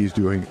 and he's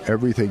doing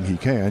everything he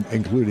can,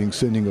 including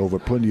sending over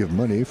plenty of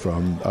money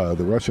from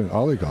the Russian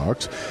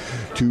oligarchs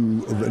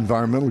to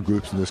environmental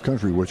groups in this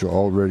country, which are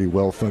already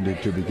well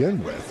funded to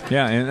begin with.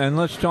 Yeah, and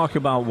let's talk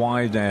about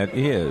why that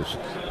is,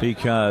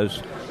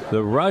 because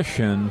the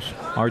Russians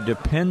are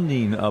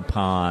depending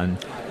upon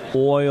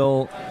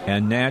oil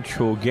and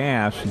natural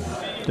gas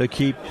to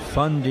keep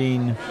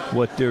funding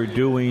what they're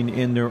doing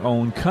in their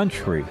own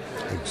country.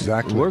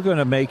 Exactly. We're going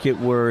to make it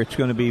where it's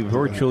going to be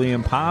virtually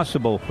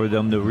impossible for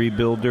them to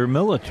rebuild their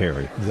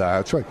military.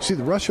 That's right. See,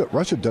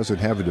 Russia doesn't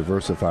have a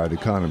diversified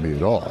economy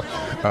at all.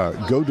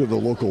 Go to the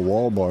local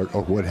Walmart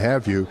or what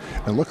have you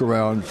and look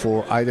around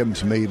for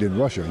items made in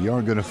Russia. You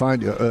aren't going to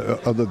find,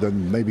 other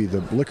than maybe the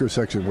liquor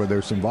section where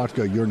there's some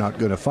vodka, you're not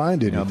going to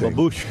find anything.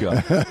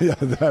 Babushka. Yeah,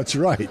 that's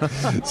right.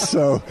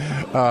 So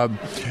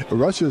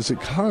Russia's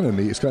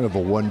economy is kind of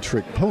a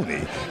one-trick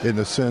pony in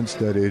the sense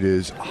that it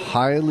is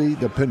highly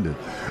dependent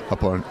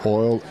upon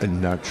oil and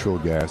natural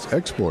gas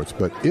exports.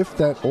 But if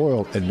that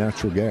oil and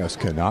natural gas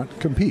cannot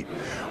compete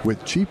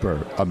with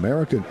cheaper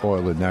American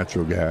oil and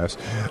natural gas,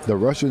 the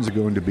Russians are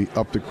going to be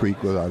up the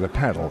creek without a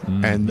paddle,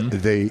 and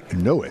they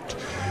know it.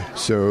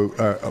 So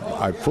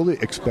I fully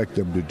expect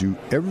them to do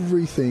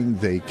everything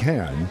they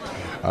can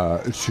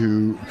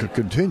to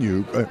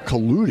continue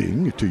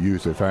colluding, to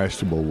use a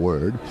fashionable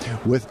word,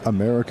 with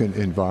American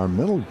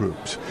environmental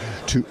groups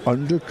to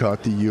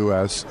undercut the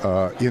U.S.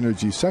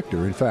 Energy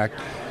sector. In fact,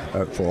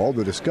 for all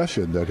the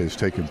discussion that has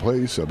taken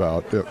place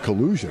about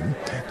collusion,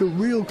 the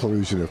real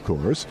collusion, of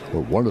course,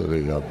 or one of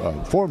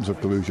the forms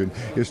of collusion,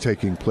 is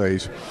taking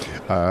place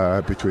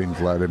between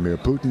Vladimir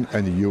Putin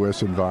and the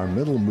U.S.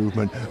 environmental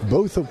movement,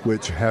 both of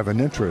which have an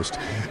interest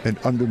in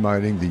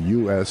undermining the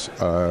U.S.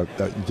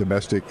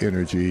 Domestic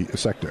energy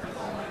sector.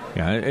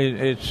 Yeah,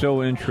 it's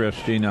so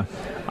interesting.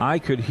 I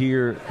could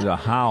hear the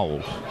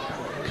howls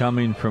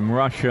coming from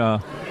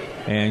Russia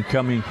and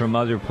coming from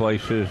other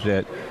places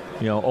that,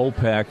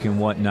 OPEC and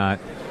whatnot,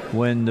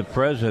 when the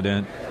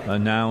president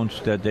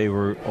announced that they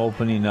were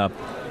opening up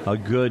a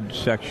good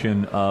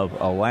section of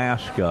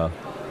Alaska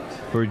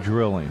for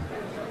drilling.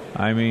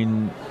 I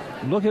mean,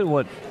 look at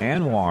what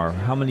Anwar,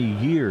 how many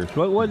years?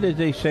 What did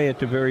they say at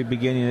the very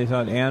beginning? They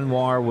thought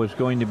Anwar was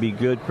going to be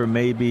good for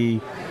maybe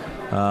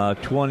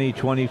 20,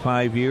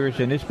 25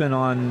 years, and it's been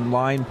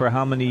online for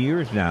how many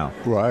years now?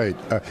 Right.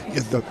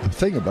 The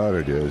thing about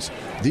it is,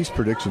 these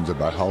predictions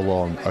about how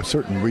long a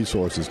certain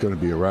resource is going to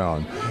be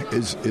around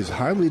is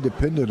highly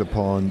dependent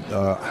upon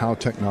how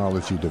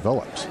technology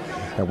develops.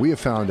 And we have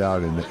found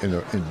out in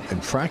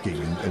fracking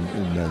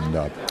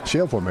and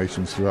shale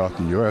formations throughout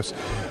the U.S.,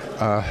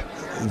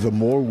 the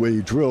more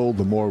we drill,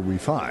 the more we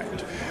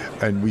find.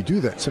 And we do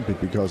that simply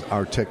because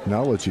our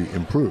technology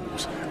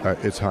improves.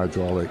 It's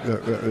hydraulic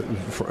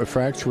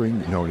fracturing,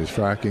 known as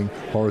fracking,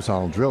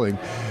 horizontal drilling,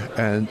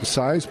 and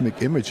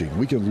seismic imaging.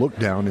 We can look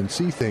down and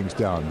see things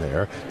down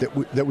there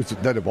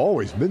that have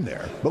always been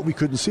there, but we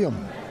couldn't see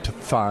them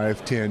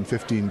 5, 10,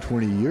 15,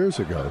 20 years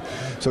ago.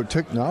 So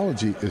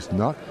technology is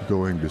not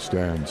going to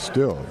stand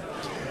still.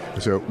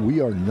 So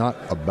we are not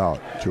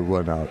about to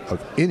run out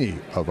of any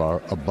of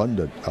our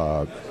abundant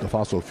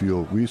fossil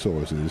fuel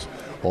resources,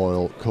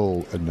 oil,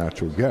 coal, and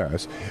natural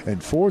gas.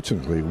 And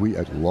fortunately, we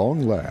at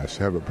long last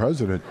have a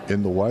president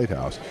in the White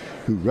House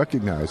who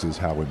recognizes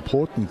how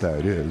important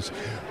that is,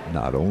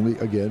 not only,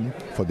 again,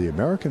 for the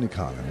American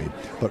economy,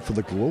 but for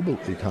the global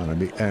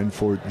economy and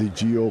for the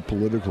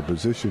geopolitical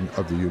position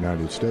of the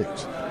United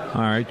States.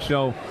 All right,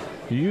 so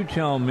you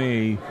tell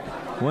me,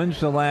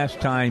 when's the last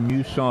time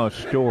you saw a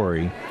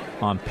story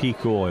on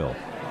peak oil?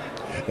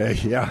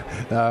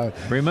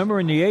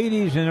 Remember in the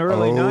 80s and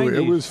early 90s?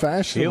 It was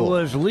fashionable.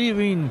 It was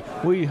leaving.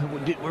 We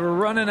were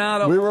running out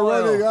of oil.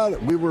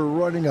 We were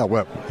running out.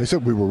 Well, they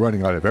said we were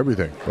running out of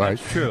everything, right?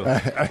 That's true.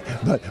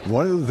 But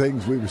one of the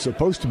things we were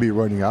supposed to be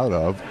running out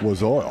of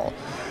was oil.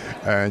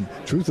 And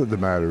truth of the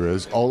matter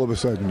is, all of a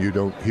sudden you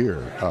don't hear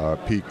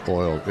peak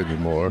oil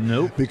anymore.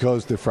 Nope.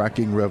 Because the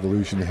fracking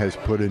revolution has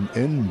put an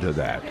end to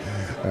that.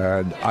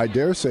 And I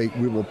dare say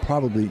we will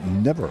probably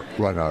never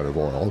run out of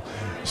oil.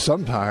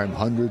 Sometime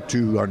 100,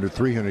 200,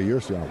 300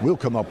 years from now, we'll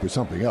come up with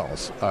something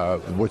else,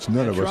 which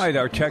none of us... That's right.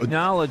 Our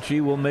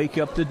technology will make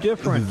up the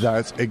difference.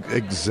 That's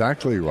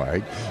exactly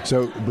right.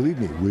 So believe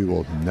me, we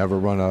will never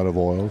run out of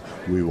oil.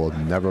 We will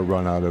never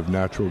run out of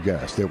natural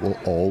gas. It will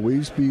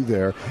always be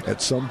there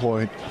at some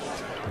point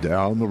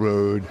down the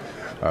road.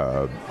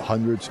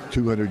 hundreds,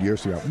 200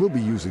 years from now, we'll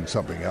be using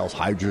something else,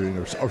 hydrogen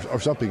or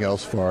something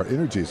else for our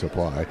energy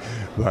supply.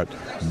 But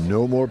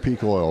no more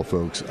peak oil,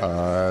 folks.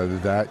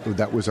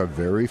 That was a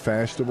very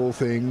fashionable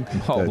thing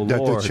that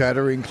the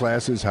chattering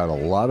classes had a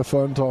lot of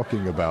fun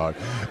talking about,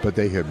 but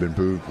they have been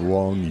proved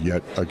wrong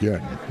yet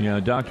again. Yeah,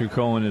 Dr.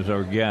 Cohen is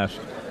our guest.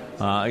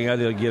 I got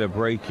to get a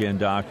break in,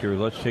 Doctor.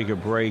 Let's take a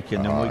break,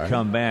 and then we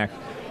come back.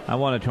 I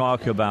want to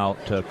talk about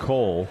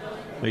coal,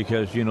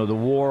 because, the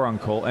war on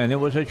coal, and it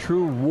was a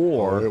true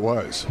war. It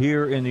was.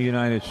 Here in the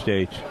United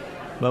States.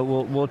 But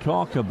we'll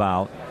talk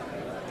about,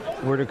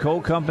 were the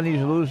coal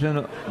companies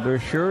losing their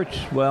shirts?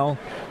 Well,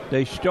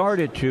 they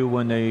started to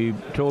when they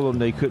told them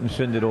they couldn't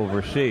send it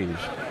overseas.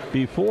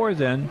 Before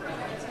then,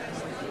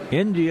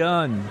 India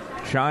and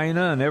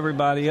China and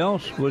everybody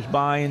else was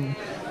buying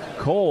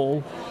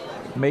coal,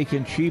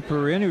 making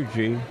cheaper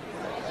energy,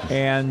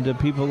 and the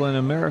people in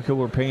America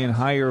were paying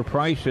higher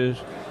prices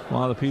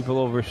while the people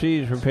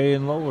overseas were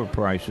paying lower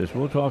prices.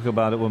 We'll talk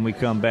about it when we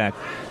come back.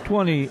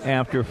 20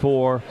 after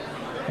 4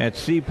 at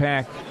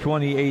CPAC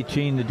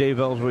 2018, the Dave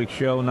Elswick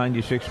Show,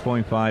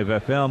 96.5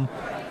 FM,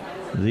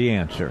 The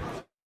Answer.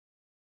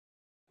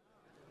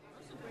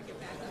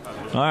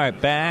 All right,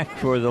 back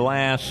for the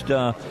last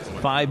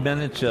 5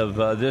 minutes of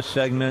this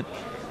segment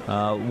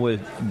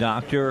with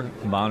Dr.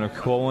 Bonner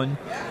Cohen.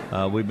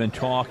 We've been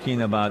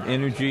talking about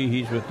energy.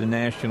 He's with the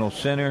National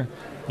Center.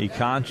 He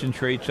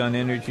concentrates on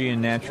energy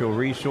and natural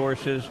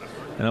resources.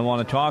 And I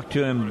want to talk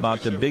to him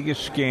about the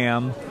biggest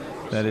scam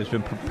that has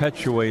been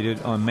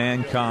perpetuated on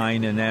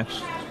mankind, and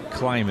that's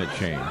climate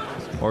change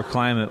or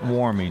climate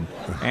warming.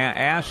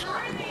 Ask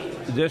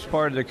this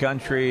part of the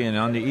country and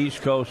on the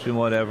East Coast and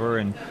whatever,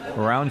 and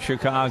around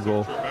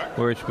Chicago,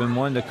 where it's been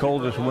one of the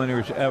coldest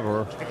winters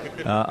ever,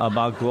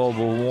 about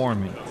global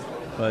warming.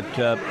 But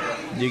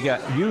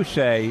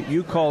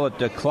you call it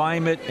the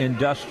climate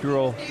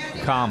industrial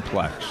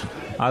complex.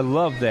 I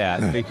love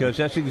that, because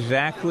that's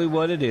exactly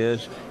what it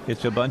is.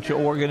 It's a bunch of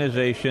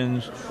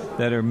organizations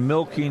that are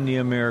milking the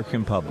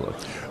American public.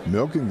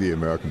 Milking the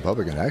American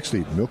public, and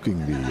actually milking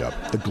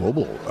the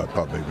global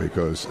public,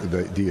 because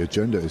the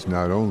agenda is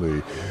not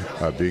only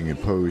being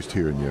imposed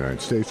here in the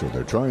United States, or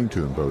they're trying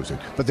to impose it,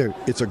 but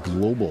it's a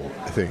global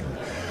thing.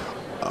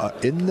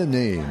 In the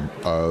name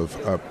of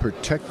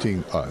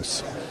protecting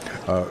us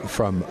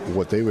from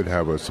what they would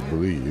have us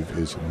believe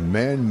is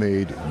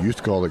man-made, used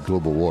to call it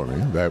global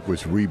warming, that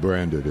was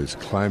rebranded as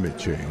climate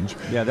change.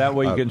 Yeah, that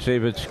way you can say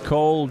if it's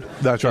cold,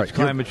 that's right. It's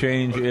climate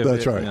change.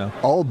 That's right.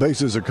 All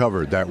bases are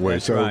covered that way.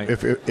 That's so right.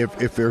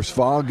 if there's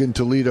fog in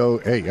Toledo,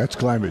 hey, that's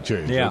climate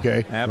change. Yeah,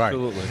 okay?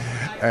 absolutely.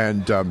 Right.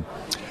 And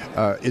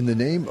in the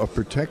name of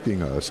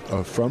protecting us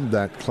from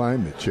that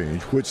climate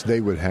change, which they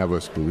would have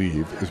us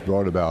believe is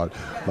brought about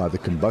by the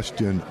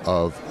combustion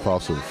of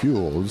fossil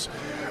fuels,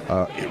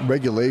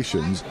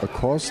 regulations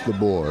across the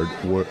board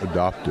were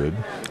adopted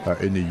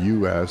in the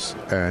U.S.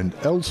 and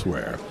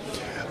elsewhere.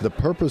 The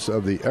purpose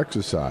of the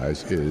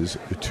exercise is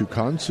to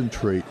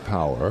concentrate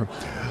power,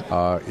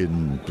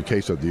 in the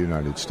case of the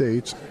United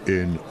States,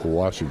 in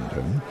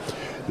Washington,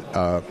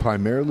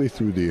 primarily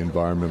through the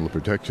Environmental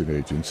Protection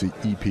Agency,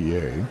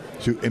 EPA,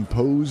 to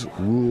impose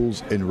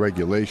rules and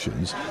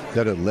regulations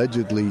that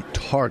allegedly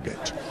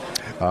target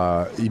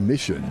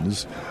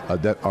emissions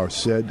that are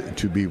said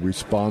to be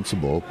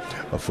responsible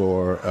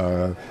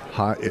for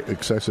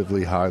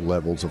excessively high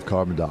levels of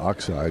carbon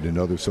dioxide and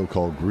other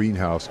so-called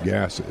greenhouse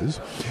gases.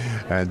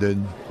 And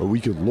then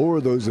we could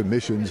lower those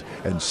emissions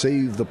and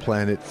save the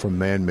planet from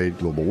man-made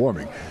global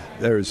warming.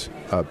 There's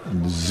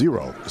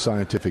zero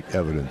scientific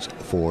evidence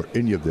for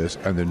any of this,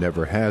 and there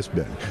never has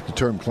been. The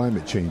term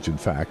climate change, in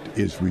fact,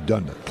 is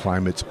redundant.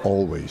 Climates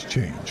always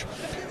change.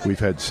 We've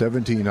had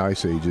 17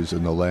 ice ages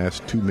in the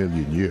last 2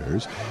 million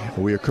years.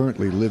 We are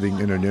currently living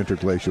in an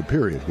interglacial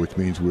period, which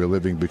means we're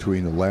living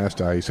between the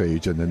last ice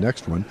age and the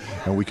next one,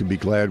 and we can be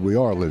glad we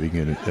are living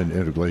in an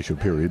interglacial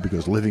period,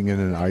 because living in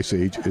an ice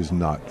age is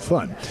not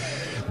fun.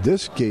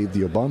 This gave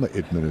the Obama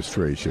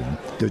administration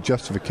the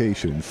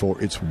justification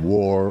for its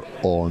war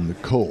on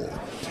coal.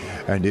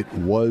 And it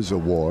was a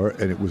war,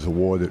 and it was a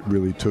war that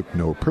really took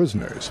no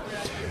prisoners.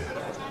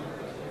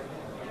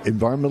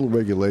 Environmental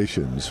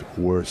regulations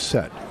were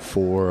set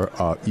for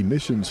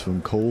emissions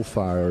from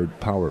coal-fired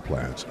power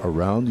plants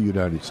around the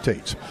United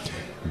States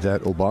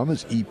that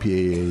Obama's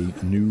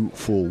EPA knew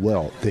full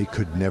well they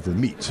could never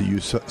meet. So you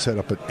set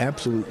up an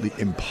absolutely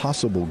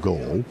impossible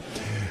goal.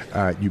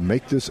 You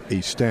make this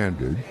a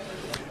standard,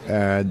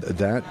 and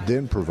that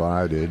then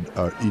provided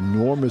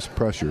enormous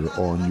pressure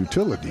on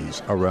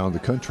utilities around the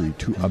country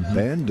to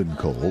abandon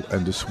coal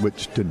and to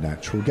switch to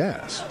natural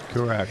gas.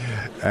 Correct.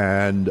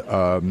 And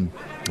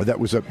that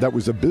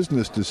was a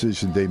business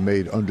decision they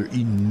made under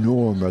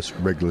enormous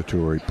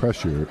regulatory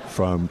pressure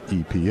from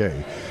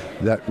EPA.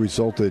 That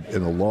resulted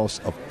in a loss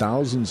of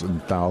thousands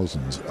and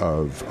thousands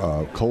of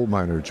coal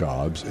miner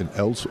jobs and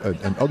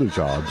other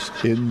jobs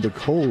in the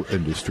coal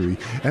industry.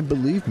 And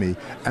believe me,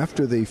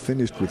 after they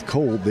finished with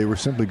coal, they were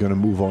simply going to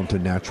move on to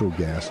natural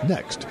gas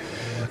next.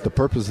 The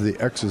purpose of the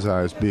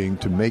exercise being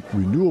to make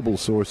renewable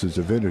sources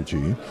of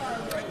energy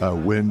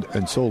wind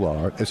and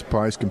solar, as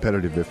price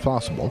competitive if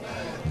possible.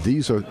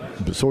 These are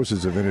the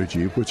sources of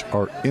energy which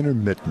are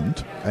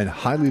intermittent and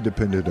highly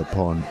dependent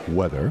upon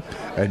weather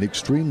and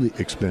extremely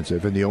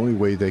expensive, and the only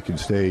way they can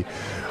stay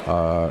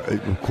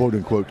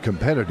quote-unquote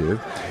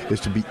competitive is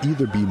to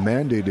either be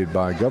mandated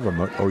by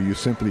government, or you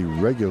simply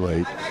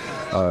regulate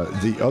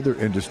the other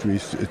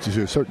industries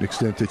to a certain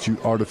extent that you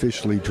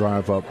artificially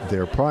drive up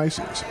their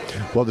prices.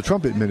 Well, the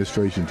Trump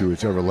administration, to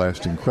its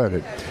everlasting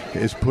credit,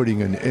 is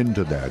putting an end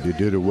to that. It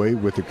did away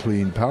with the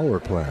Clean Power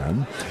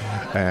Plan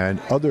and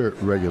other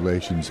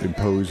regulations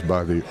imposed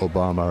by the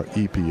Obama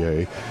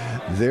EPA,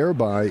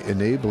 thereby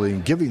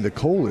giving the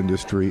coal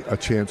industry a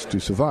chance to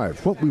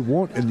survive. What we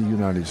want in the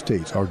United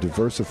States are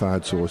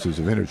diversified sources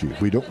of energy.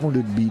 We don't want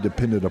to be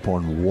dependent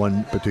upon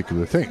one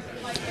particular thing.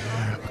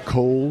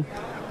 Coal,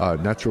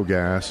 natural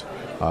gas,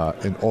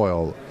 and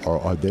oil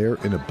are there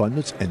in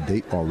abundance, and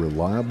they are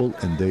reliable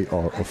and they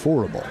are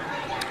affordable.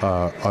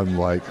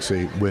 Unlike,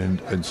 say,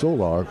 wind and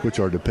solar, which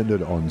are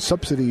dependent on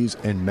subsidies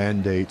and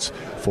mandates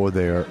for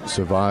their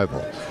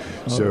survival.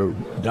 So,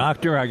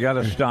 Doctor, I got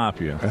to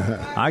stop you.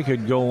 I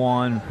could go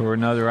on for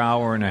another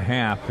hour and a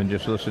half and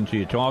just listen to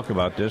you talk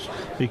about this,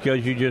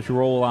 because you just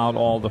roll out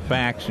all the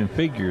facts and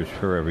figures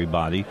for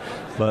everybody.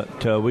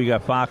 But we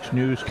got Fox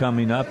News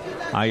coming up.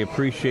 I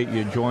appreciate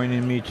you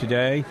joining me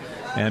today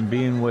and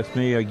being with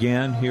me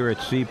again here at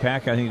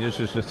CPAC. I think this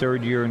is the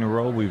third year in a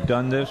row we've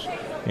done this,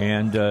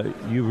 and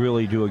you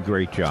really do a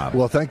great job.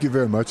 Well, thank you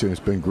very much, and it's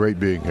been great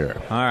being here.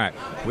 All right.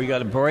 We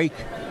got a break.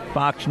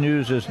 Fox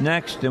News is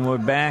next, and we're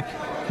back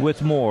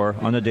with more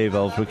on the Dave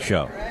Elswick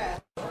Show.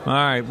 All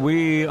right,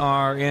 we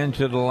are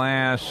into the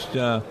last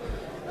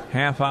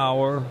half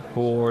hour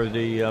for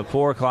the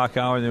 4 o'clock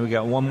hour, and then we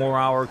got one more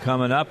hour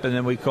coming up, and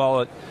then we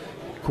call it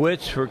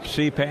quits for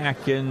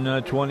CPAC in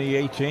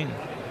 2018.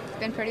 It's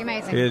been pretty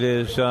amazing. It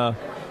is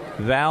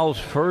Val's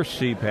first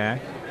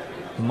CPAC,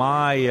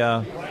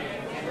 my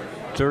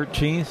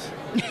 13th,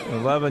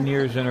 11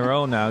 years in a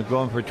row now,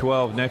 going for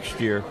 12 next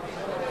year.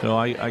 So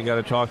I got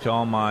to talk to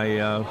all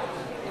my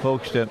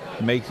folks that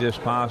make this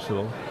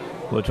possible.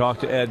 We'll talk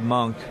to Ed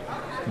Monk,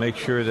 make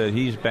sure that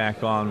he's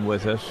back on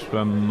with us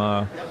from,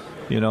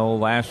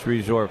 Last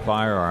Resort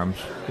Firearms.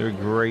 They're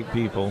great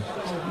people.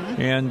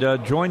 Mm-hmm.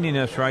 And joining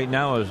us right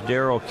now is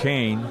Daryl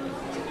Kane.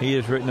 He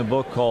has written a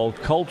book called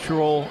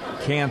Cultural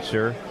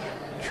Cancer,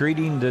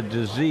 Treating the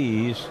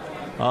Disease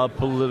of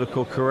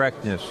Political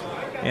Correctness.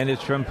 And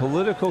it's from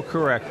political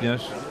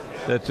correctness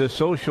that the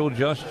social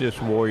justice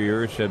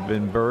warriors have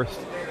been birthed,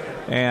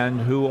 and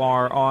who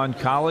are on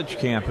college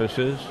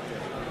campuses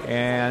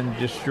and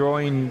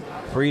destroying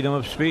freedom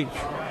of speech.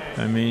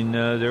 I mean,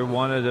 they're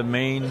one of the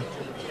main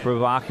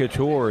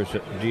provocateurs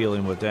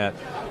dealing with that.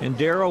 And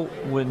Daryl,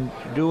 when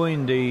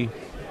doing the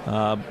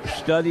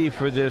study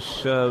for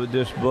this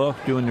book,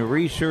 doing the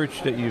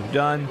research that you've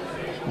done,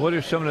 what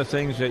are some of the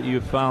things that you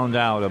found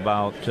out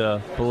about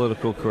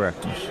political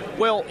correctness?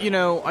 Well,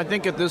 I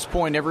think at this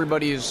point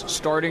everybody is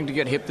starting to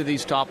get hip to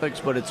these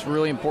topics, but it's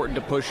really important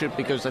to push it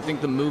because I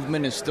think the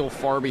movement is still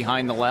far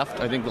behind the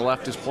left. I think the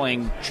left is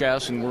playing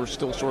chess and we're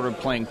still sort of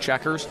playing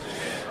checkers.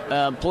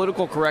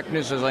 Political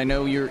correctness, as I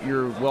know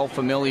you're well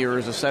familiar,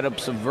 is a set of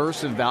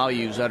subversive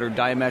values that are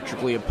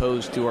diametrically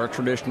opposed to our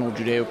traditional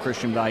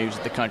Judeo-Christian values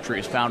that the country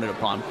is founded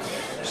upon.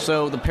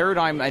 So the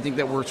paradigm I think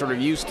that we're sort of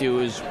used to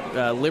is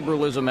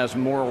liberalism as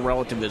moral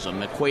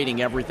relativism, equating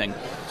everything.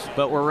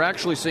 But what we're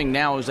actually seeing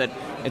now is that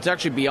it's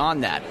actually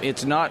beyond that.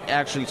 It's not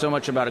actually so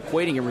much about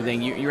equating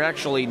everything. You're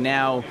actually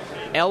now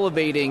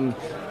elevating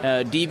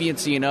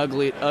deviancy and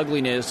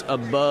ugliness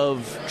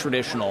above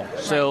traditional.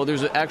 So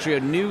there's actually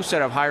a new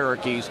set of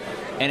hierarchies,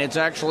 and it's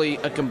actually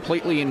a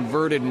completely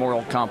inverted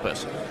moral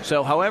compass.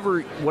 So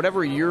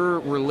whatever your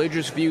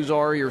religious views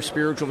are, your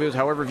spiritual views,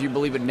 however if you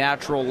believe in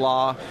natural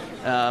law,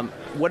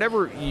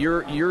 whatever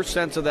your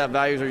sense of that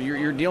values are,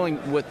 you're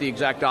dealing with the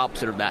exact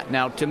opposite of that.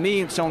 Now, to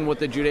me, someone with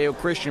the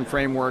Judeo-Christian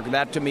framework,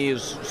 that to me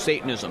is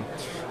Satanism.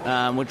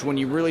 Which when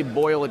you really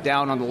boil it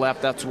down on the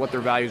left, that's what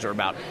their values are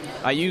about.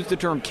 I use the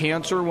term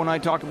cancer when I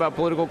talk about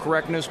political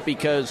correctness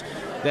because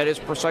that is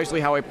precisely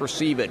how I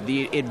perceive it.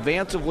 The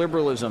advance of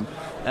liberalism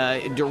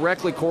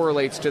directly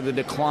correlates to the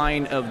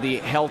decline of the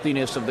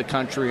healthiness of the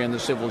country and the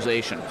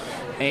civilization.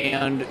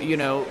 And,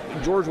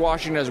 George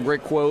Washington has a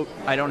great quote.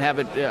 I don't have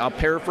it, I'll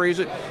paraphrase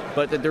it,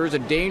 but that there is a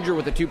danger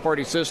with the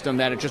two-party system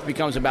that it just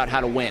becomes about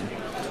how to win.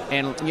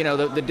 And,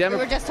 the we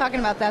were just talking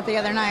about that the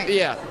other night.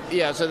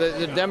 Yeah. So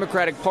the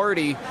Democratic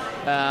Party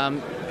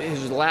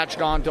has latched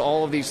on to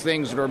all of these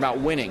things that are about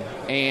winning.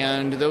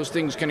 And those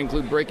things can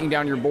include breaking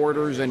down your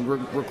borders and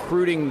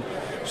recruiting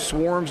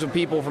swarms of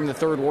people from the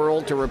third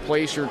world to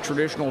replace your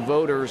traditional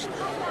voters.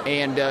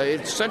 And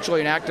it's essentially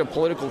an act of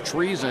political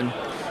treason.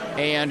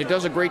 And it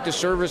does a great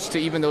disservice to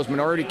even those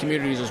minority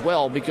communities as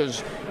well, because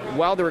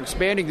while they're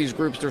expanding these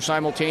groups, they're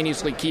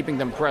simultaneously keeping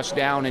them pressed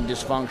down in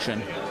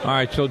dysfunction. All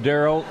right, so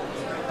Daryl,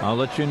 I'll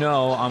let you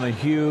know I'm a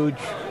huge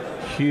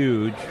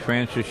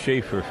Francis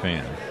Schaeffer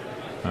fan.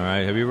 All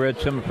right, have you read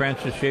some of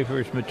Francis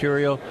Schaeffer's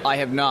material? I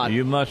have not.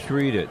 You must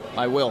read it.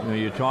 I will.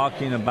 You're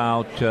talking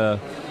about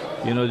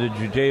the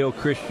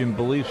Judeo-Christian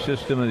belief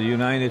system of the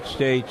United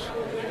States,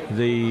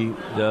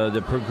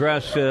 the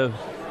progressive,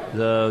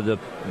 the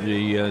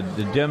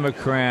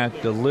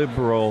Democrat, the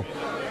liberal,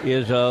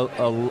 is a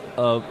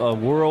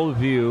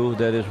worldview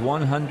that is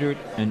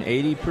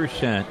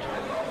 180%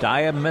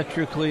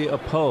 diametrically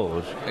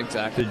opposed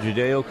to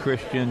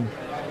Judeo-Christian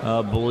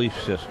belief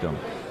system.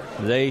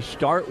 They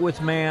start with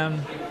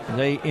man,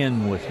 they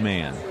end with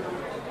man.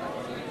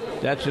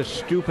 That's a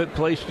stupid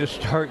place to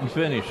start and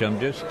finish, I'm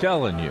just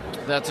telling you.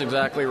 That's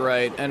exactly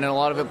right. And a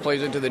lot of it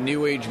plays into the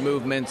New Age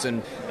movements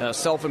and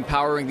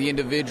self-empowering the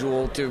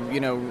individual to,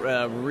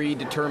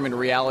 redetermine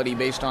reality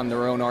based on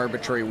their own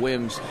arbitrary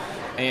whims.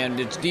 And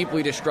it's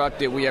deeply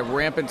destructive. We have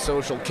rampant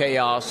social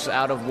chaos,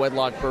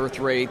 out-of-wedlock birth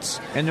rates.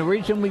 And the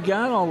reason we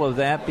got all of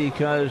that,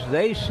 because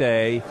they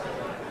say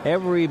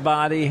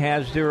everybody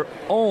has their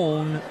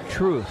own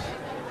truth.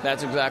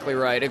 That's exactly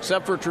right.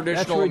 Except for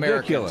traditional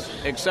Americans.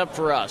 Except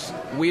for us.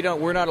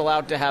 We're not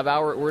allowed to have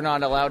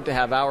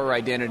our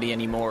identity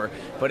anymore.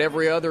 But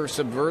every other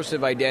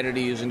subversive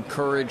identity is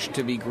encouraged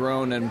to be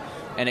grown and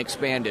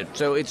expanded.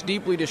 So it's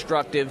deeply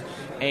destructive,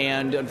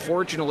 and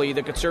unfortunately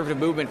the conservative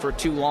movement for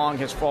too long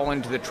has fallen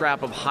into the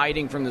trap of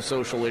hiding from the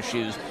social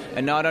issues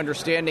and not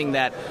understanding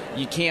that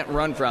you can't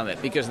run from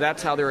it, because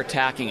that's how they're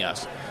attacking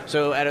us.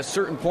 So at a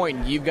certain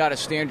point, you've got to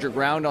stand your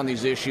ground on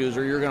these issues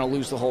or you're going to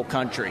lose the whole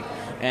country.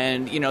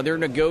 And, they're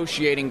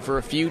negotiating for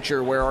a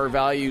future where our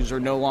values are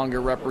no longer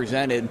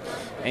represented.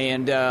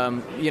 And,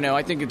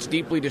 I think it's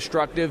deeply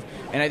destructive.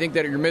 And I think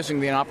that you're missing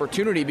the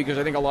opportunity, because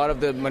I think a lot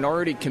of the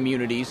minority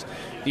communities,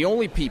 the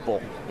only people,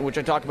 which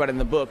I talk about in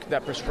the book,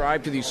 that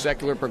prescribe to these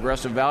secular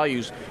progressive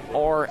values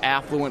are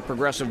affluent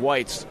progressive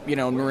whites, in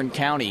Marin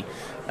County.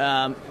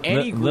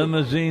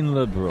 Limousine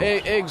liberal.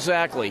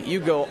 Exactly. You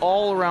go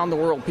all around the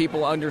world,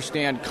 people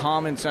understand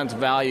common sense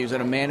values,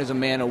 that a man is a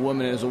man, a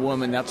woman is a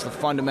woman. That's the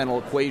fundamental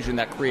equation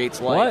that creates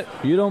life.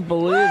 What? You don't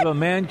believe a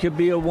man could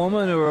be a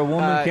woman or a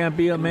woman can't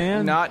be a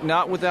man?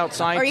 Not without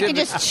scientific... Or you can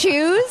just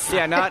choose?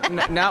 Yeah,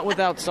 not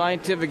without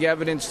scientific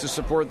evidence to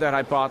support that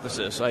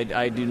hypothesis.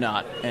 I do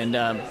not. And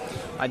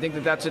I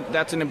think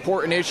that's an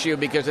important issue,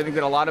 because I think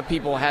that a lot of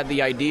people had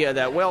the idea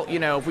that,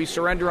 if we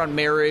surrender on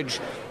marriage,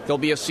 there'll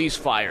be a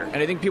ceasefire. And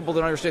I think people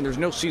don't understand there's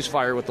no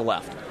ceasefire with the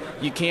left.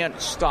 You can't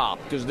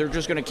stop, because they're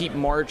just going to keep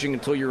marching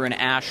until you're in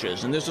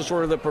ashes. And this is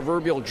sort of the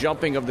proverbial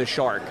jumping of the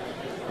shark,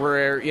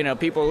 where,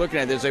 people are looking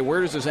at this and say,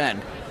 where does this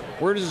end?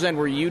 Where does this end?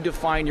 Where you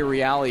define your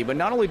reality. But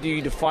not only do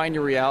you define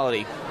your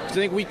reality, I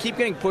think we keep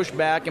getting pushed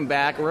back and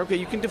back. Or, okay,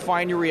 you can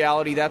define your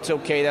reality. That's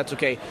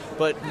okay.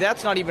 But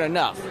that's not even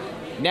enough.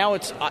 Now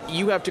it's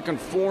you have to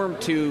conform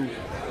to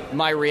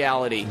my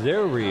reality.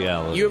 Their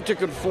reality. You have to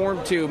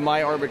conform to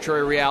my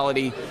arbitrary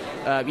reality,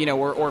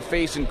 or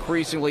face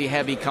increasingly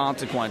heavy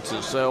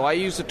consequences. So I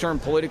use the term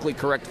politically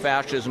correct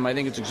fascism. I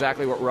think it's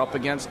exactly what we're up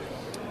against.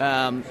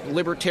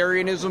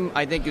 Libertarianism,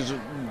 I think, is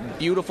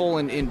beautiful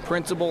in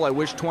principle. I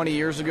wish 20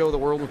 years ago the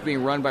world was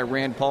being run by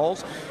Rand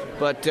Paul's.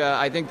 But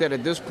I think that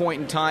at this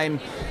point in time,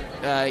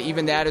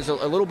 even that is a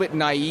little bit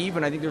naive,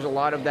 and I think there's a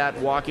lot of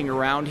that walking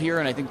around here,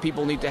 and I think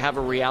people need to have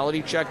a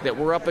reality check that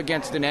we're up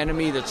against an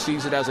enemy that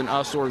sees it as an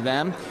us or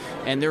them,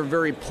 and they're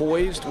very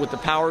poised with the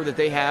power that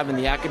they have in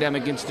the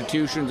academic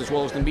institutions as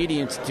well as the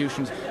media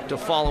institutions to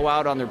follow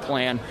out on their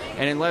plan.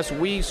 And unless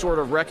we sort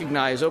of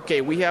recognize, okay,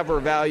 we have our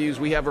values,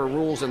 we have our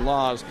rules and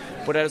laws,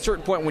 but at a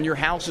certain point when your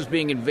house is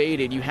being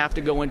invaded, you have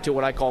to go into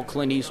what I call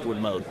Clint Eastwood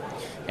mode.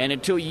 And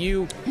until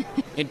you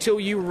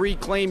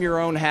reclaim your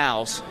own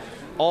house,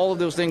 all of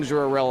those things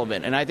are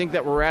irrelevant. And I think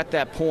that we're at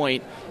that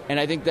point, and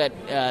I think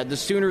that the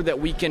sooner that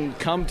we can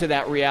come to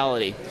that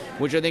reality,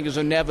 which I think is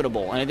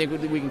inevitable, and I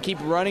think we can keep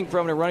running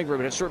from it, but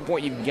at a certain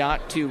point you've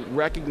got to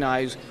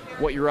recognize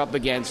what you're up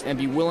against and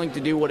be willing to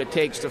do what it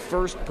takes to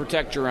first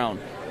protect your own.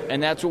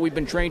 And that's what we've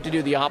been trained to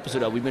do the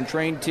opposite of. We've been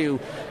trained to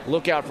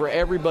look out for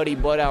everybody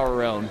but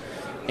our own.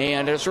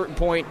 And at a certain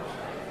point,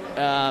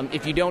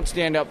 if you don't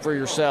stand up for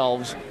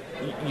yourselves,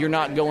 you're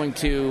not going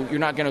to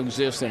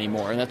exist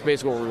anymore, and that's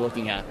basically what we're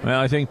looking at.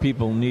 Well, I think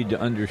people need to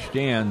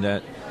understand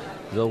that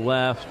the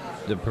left,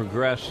 the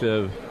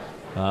progressive,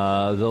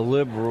 the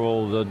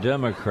liberal, the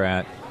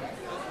Democrat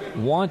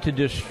want to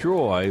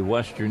destroy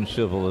Western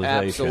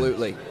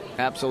civilization.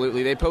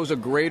 Absolutely. They pose a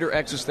greater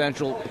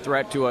existential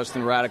threat to us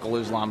than radical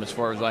Islam, as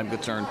far as I'm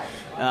concerned.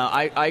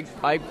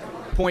 I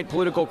point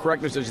political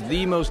correctness as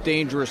the most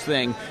dangerous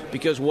thing,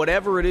 because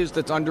whatever it is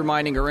that's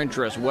undermining our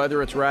interests,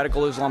 whether it's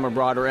radical Islam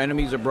abroad or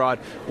enemies abroad,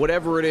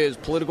 whatever it is,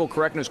 political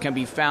correctness can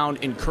be found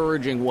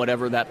encouraging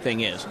whatever that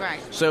thing is.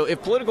 Right. So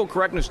if political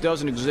correctness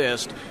doesn't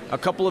exist, a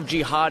couple of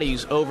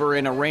jihadis over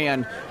in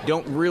Iran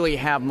don't really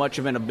have much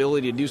of an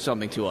ability to do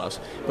something to us.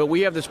 But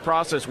we have this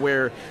process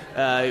where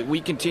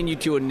we continue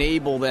to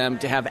enable them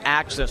to have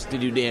access to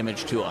do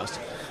damage to us.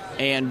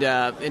 And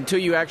until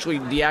you actually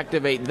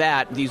deactivate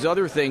that, these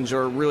other things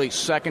are really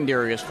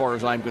secondary as far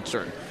as I'm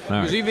concerned.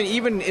 Because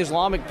even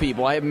Islamic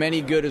people, I have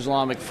many good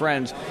Islamic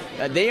friends,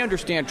 they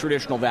understand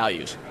traditional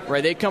values,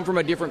 right? They come from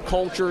a different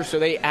culture, so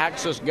they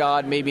access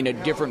God maybe in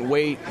a different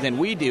way than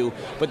we do,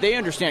 but they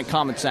understand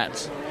common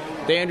sense.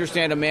 They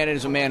understand a man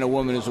is a man, a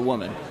woman is a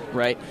woman,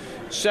 right?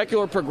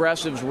 Secular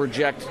progressives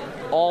reject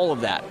all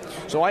of that.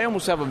 So I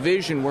almost have a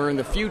vision where in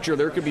the future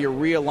there could be a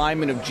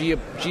realignment of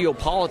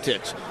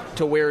geopolitics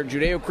to where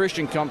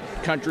Judeo-Christian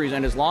countries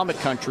and Islamic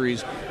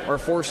countries are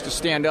forced to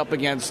stand up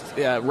against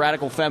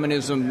radical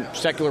feminism,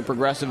 secular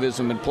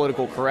progressivism, and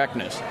political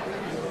correctness.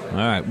 All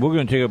right, we're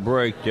going to take a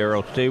break,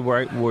 Daryl. Stay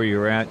right where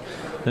you're at.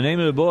 The name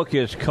of the book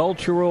is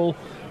Cultural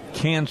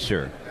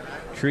Cancer,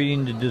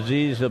 Treating the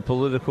Disease of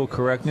Political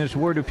Correctness.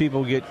 Where do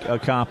people get a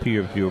copy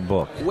of your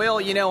book? Well,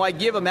 I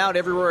give them out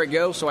everywhere I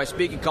go, so I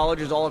speak at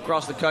colleges all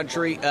across the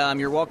country.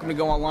 You're welcome to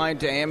go online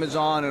to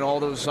Amazon and all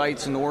those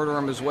sites and order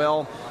them as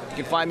well. You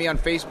can find me on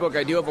Facebook.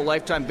 I do have a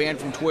lifetime ban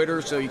from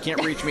Twitter, so you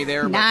can't reach me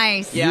there.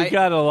 Nice. You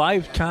got a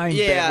lifetime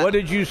ban. What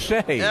did you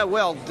say?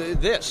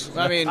 This.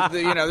 I mean,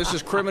 this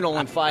is criminal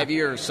in 5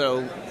 years,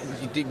 so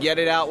you get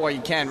it out while you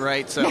can,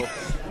 right? So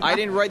I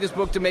didn't write this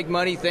book to make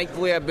money.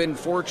 Thankfully, I've been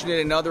fortunate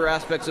in other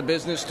aspects of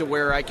business to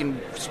where I can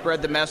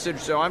spread the message.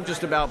 So I'm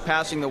just about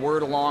passing the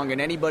word along,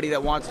 and anybody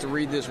that wants to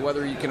read this,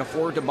 whether you can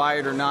afford to buy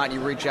it or not, you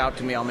reach out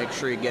to me. I'll make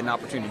sure you get an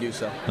opportunity to do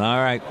so. All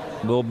right.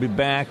 We'll be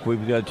back.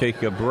 We've got to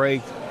take a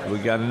break. We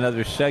got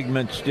another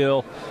segment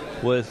still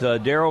with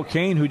Daryl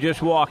Kane, who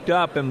just walked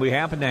up, and we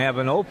happen to have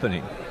an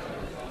opening.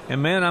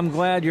 And, man, I'm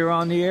glad you're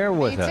on the air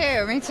with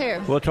us. Me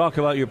too. We'll talk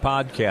about your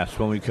podcast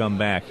when we come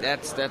back.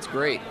 That's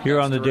great. Here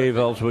that's on the terrific. Dave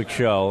Elswick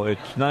Show.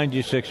 It's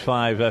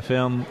 96.5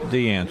 FM,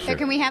 The Answer. So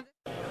can we have...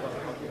 All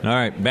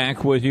right,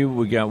 back with you.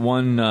 We got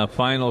one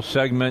final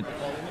segment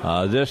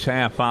this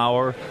half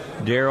hour.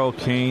 Daryl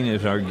Kane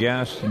is our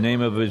guest. The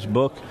name of his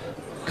book,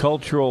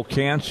 Cultural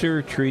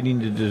Cancer, Treating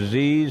the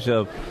Disease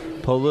of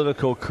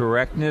Political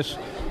Correctness.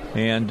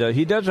 And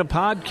he does a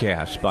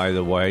podcast, by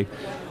the way.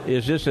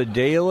 Is this a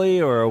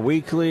daily or a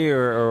weekly,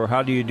 or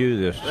how do you do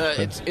this?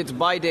 It's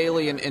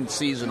bi-daily and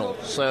seasonal.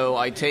 So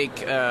I take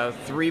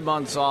 3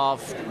 months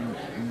off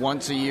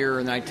once a year,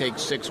 and I take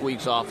 6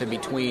 weeks off in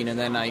between, and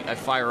then I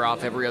fire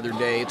off every other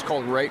day. It's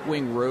called Right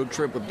Wing Road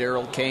Trip with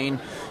Daryl Kane.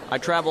 I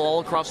travel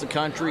all across the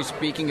country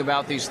speaking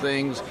about these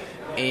things,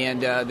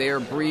 and they are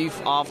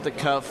brief,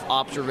 off-the-cuff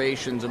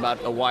observations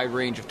about a wide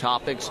range of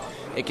topics.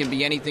 It can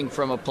be anything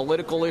from a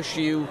political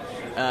issue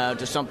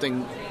to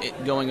something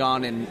going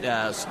on in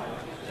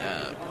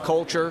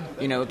culture.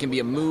 It can be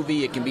a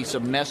movie, it can be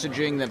some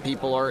messaging that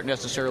people aren't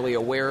necessarily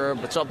aware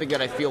of, but something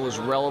that I feel is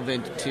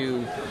relevant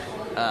to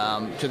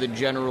the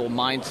general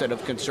mindset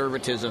of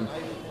conservatism.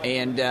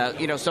 And,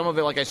 some of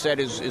it, like I said,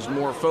 is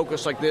more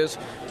focused like this,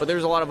 but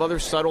there's a lot of other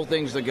subtle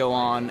things that go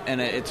on,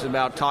 and it's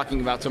about talking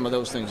about some of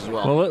those things as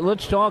well. Well,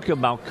 let's talk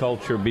about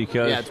culture,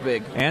 because it's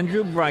big.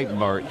 Andrew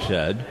Breitbart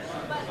said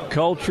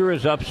culture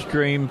is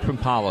upstream from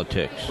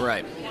politics.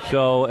 Right.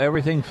 So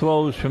everything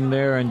flows from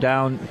there and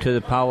down to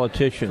the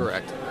politicians.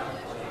 Correct.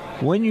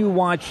 When you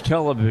watch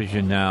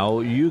television now,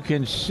 you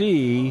can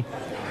see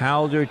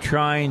how they're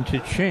trying to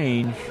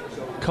change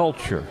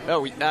culture.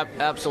 Oh,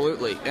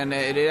 absolutely. And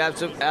it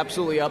is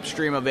absolutely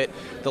upstream of it.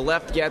 The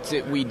left gets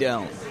it, we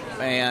don't.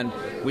 And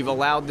we've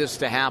allowed this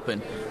to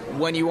happen.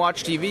 When you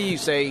watch TV, you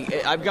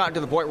say, I've gotten to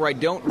the point where I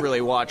don't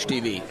really watch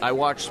TV. I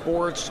watch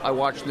sports, I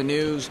watch the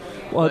news.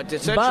 But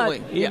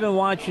essentially, even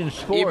watching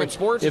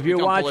sports, if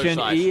you're watching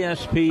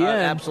ESPN,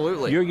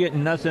 absolutely, you're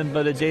getting nothing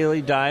but a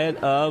daily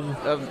diet of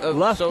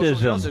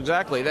leftism.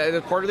 Exactly.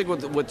 That's part of the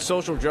thing with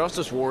social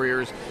justice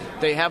warriors.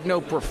 They have no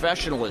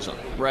professionalism,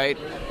 right?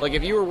 Like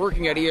if you were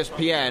working at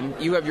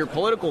ESPN, you have your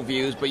political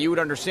views, but you would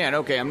understand,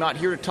 okay, I'm not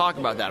here to talk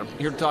about that. I'm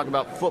here to talk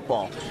about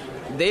football.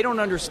 They don't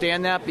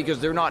understand that because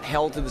they're not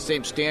held to the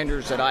same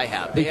standards that I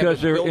have. They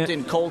have a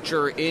built-in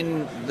culture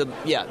in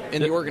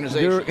the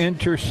organization. They're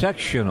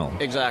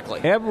intersectional. Exactly.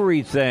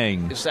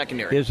 Everything is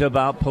secondary. Is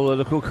about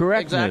political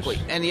correctness. Exactly.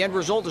 And the end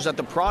result is that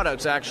the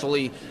products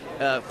actually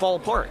fall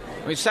apart.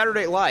 I mean,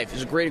 Saturday Night Live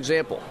is a great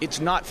example.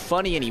 It's not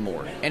funny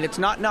anymore. And it's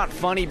not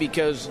funny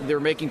because they're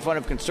making fun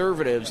of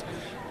conservatives.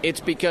 It's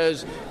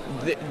because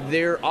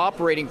they're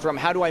operating from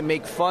how do I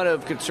make fun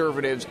of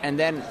conservatives and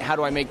then how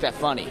do I make that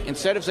funny?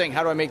 Instead of saying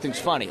how do I make things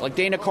funny? Like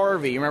Dana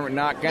Carvey, you remember,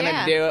 not going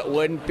to do it,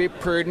 wouldn't be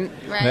prudent.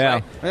 Right. Yeah.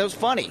 Right? And it was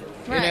funny.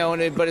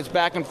 Right. But it's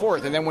back and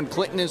forth. And then when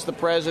Clinton is the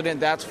president,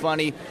 that's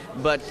funny.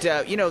 But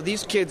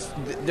these kids,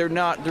 they're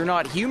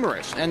not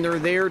humorous, and they're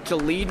there to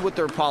lead with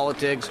their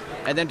politics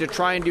and then to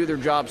try and do their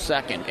job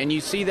second. And you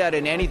see that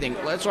in anything.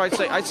 That's why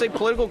I say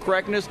political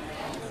correctness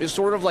is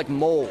sort of like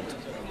mold.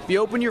 If you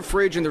open your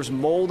fridge and there's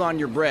mold on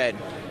your bread,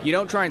 you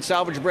don't try and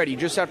salvage bread. You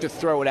just have to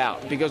throw it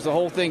out because the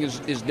whole thing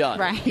is done.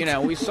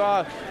 Right.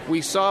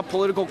 We saw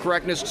political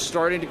correctness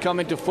starting to come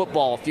into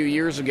football a few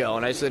years ago,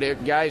 and I said, hey,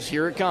 guys,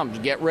 here it comes.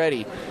 Get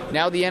ready.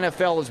 Now the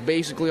NFL is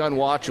basically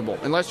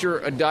unwatchable unless you're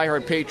a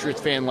diehard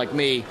Patriots fan like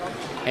me,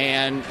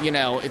 and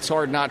it's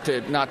hard not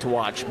to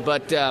watch.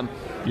 But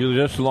You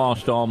just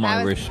lost all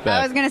my respect.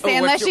 I was going to say,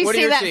 unless you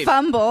see that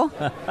fumble.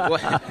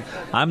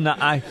 I'm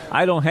not.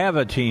 I don't have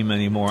a team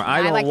anymore.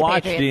 I don't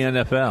watch the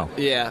NFL.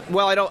 Yeah.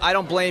 Well, I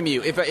don't blame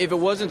you. If it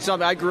wasn't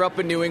something, I grew up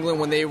in New England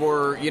when they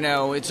were,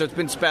 it's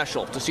been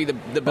special to see the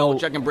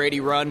Belichick and Brady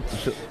run.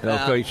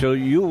 So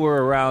you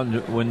were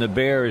around when the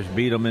Bears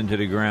beat them into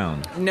the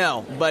ground.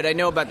 No, but I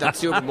know about that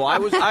Super Bowl. I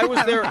was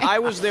there. I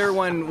was there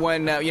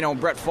when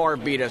Brett Favre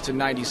beat us in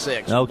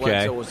 '96. Okay.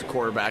 Bledsoe was the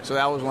quarterback. So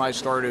that was when I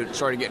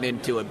started getting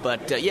into it.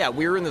 But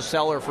we were in the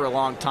cellar for a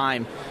long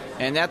time,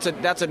 and that's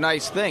a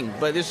nice thing.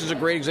 But this is a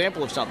great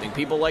example of something.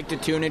 People like to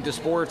tune into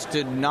sports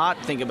to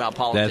not think about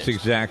politics. That's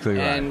exactly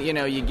right. And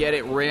you get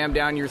it rammed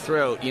down your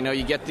throat.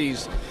 You get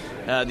these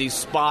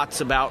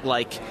spots about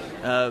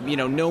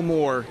no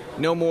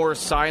more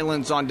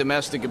silence on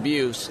domestic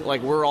abuse.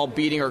 Like we're all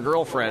beating our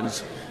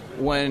girlfriends.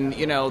 When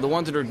the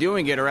ones that are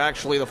doing it are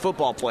actually the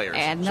football players.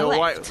 And so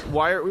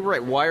why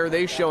are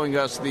they showing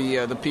us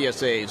the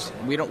PSAs?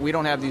 We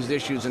don't have these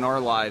issues in our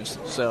lives,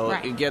 so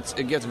right. It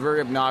gets very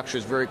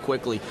obnoxious very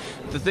quickly.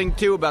 The thing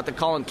too about the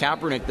Colin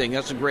Kaepernick thing,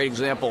 that's a great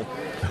example.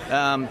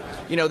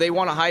 They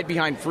want to hide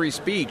behind free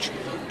speech,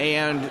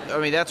 and I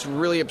mean that's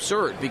really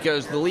absurd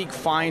because the league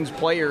fines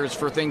players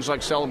for things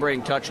like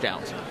celebrating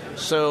touchdowns.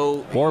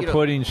 So or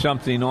putting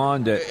something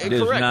on that is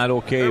not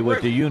okay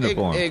with the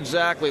uniform.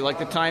 Exactly, like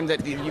the time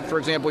that, for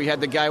example, you had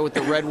the guy with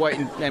the red, white,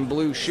 and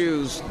blue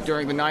shoes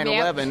during the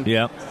 9/11.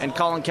 Yep. And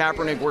Colin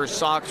Kaepernick wears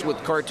socks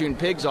with cartoon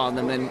pigs on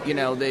them, and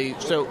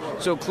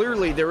so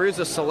clearly there is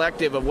a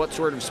selective of what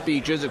sort of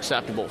speech is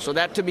acceptable. So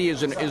that to me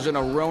is an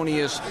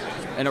erroneous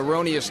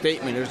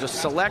statement. There's a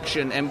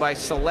selection, and by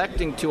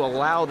selecting to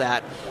allow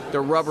that,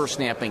 they're rubber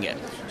stamping it.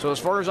 So as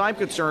far as I'm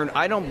concerned,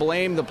 I don't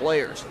blame the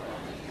players.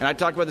 And I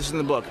talk about this in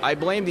the book. I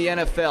blame the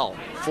NFL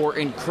for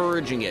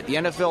encouraging it. The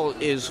NFL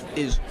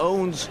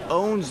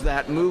owns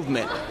that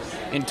movement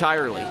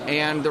entirely.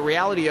 And the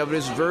reality of it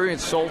is very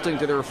insulting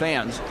to their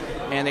fans.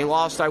 And they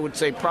lost, I would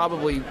say,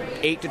 probably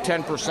 8 to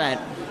 10%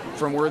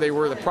 from where they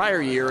were the prior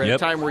year at a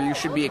time where you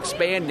should be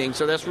expanding.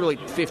 So that's really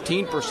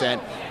 15%.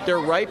 They're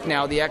ripe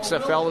now. The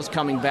XFL is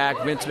coming back.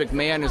 Vince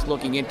McMahon is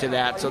looking into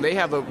that. So they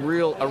have a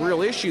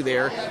real issue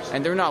there,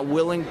 and they're not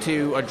willing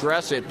to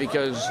address it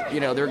because,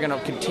 they're going to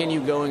continue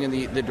going in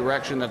the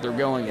direction that they're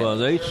going in. Well,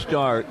 they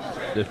start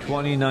the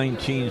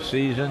 2019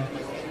 season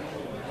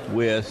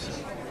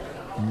with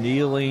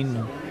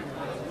kneeling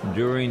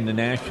during the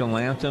national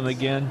anthem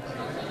again.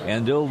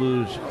 And they'll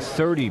lose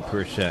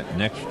 30%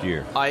 next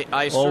year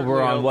I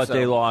over on what so.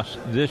 They lost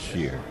this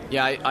year.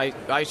 Yeah,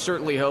 I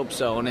certainly hope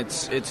so, and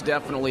it's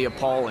definitely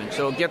appalling.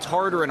 So it gets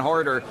harder and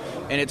harder,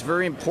 and it's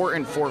very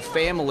important for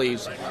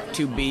families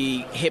to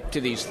be hip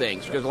to these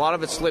things because a lot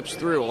of it slips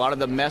through. A lot of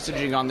the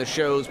messaging on the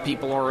shows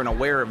people aren't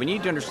aware of. You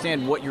need to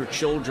understand what your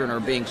children are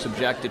being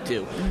subjected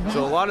to. Mm-hmm.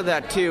 So a lot of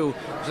that, too.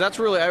 So that's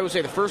really, I would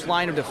say, the first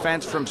line of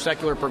defense from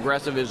secular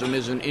progressivism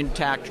is an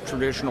intact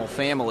traditional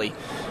family.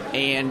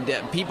 And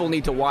people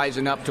need to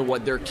wisen up to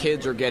what their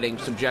kids are getting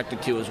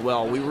subjected to as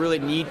well. We really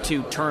need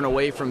to turn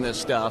away from this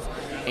stuff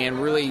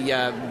and really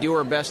do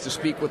our best to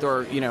speak with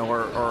our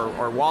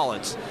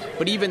wallets.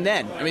 But even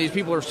then, I mean, these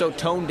people are so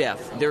tone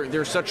deaf.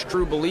 They're such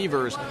true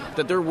believers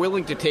that they're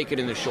willing to take it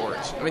in the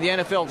shorts. I mean, the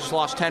NFL just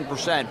lost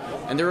 10%,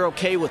 and they're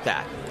okay with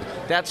that.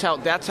 That's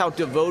how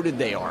devoted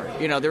they are.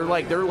 They're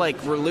like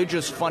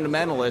religious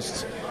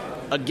fundamentalists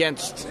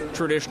against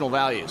traditional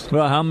values.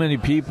 Well, how many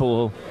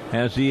people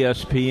has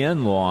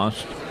ESPN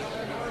lost?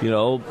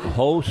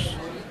 Hosts,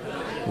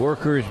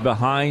 workers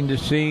behind the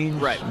scenes,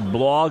 right.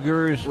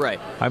 Bloggers. Right.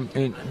 I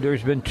mean,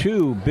 there's been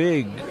 2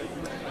 big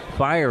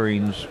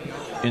firings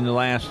in the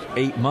last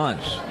 8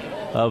 months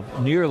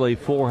of nearly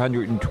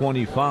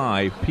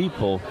 425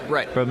 people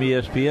from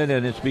ESPN,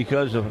 and it's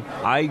because of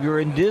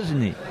Iger and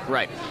Disney.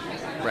 Right.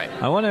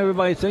 I want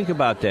everybody to think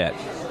about that.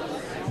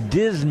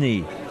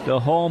 Disney, the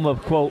home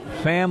of, quote,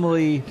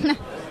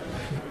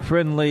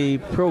 family-friendly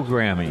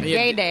programming.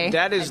 Gay day.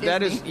 That is,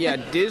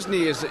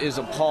 Disney is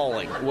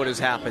appalling what has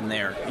happened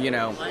there,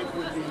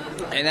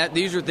 And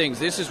these are things,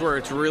 this is where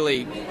it's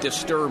really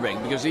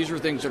disturbing because these are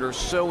things that are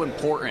so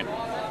important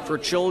for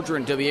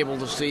children to be able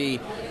to see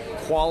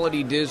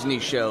quality Disney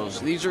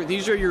shows. These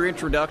are your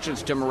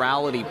introductions to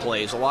morality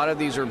plays. A lot of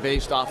these are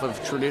based off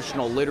of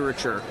traditional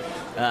literature.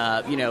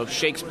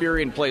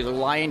 Shakespearean plays. The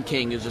Lion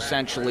King is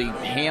essentially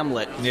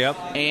Hamlet. Yep.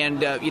 And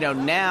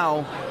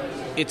now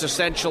it's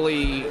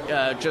essentially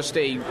just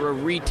a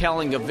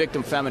retelling of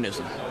victim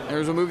feminism. There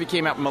was a movie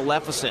came out,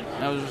 Maleficent.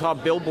 I saw a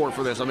billboard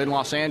for this. I'm in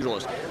Los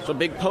Angeles. It's a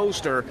big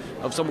poster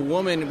of some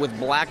woman with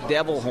black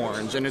devil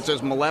horns, and it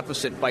says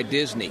Maleficent by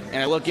Disney.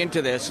 And I look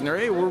into this, and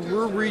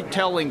we're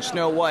retelling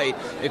Snow White,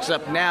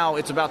 except now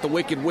it's about the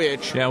Wicked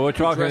Witch. Yeah, we're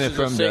talking it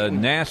from the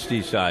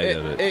nasty side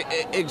of it.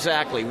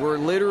 Exactly. We're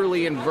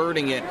literally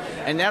inverting it,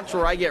 and that's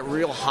where I get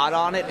real hot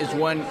on it, is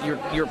when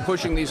you're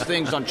pushing these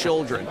things on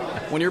children.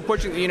 When you're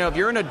pushing, if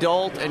you're an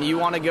adult and you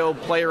want to go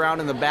play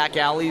around in the back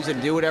alleys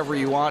and do whatever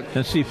you want.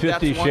 And see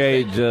 50 Shades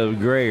shades of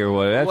gray or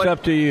what. That's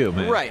up to you,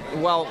 man. Right.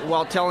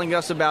 While telling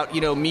us about,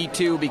 Me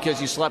Too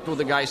because you slept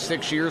with a guy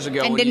 6 years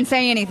ago. And didn't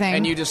say anything.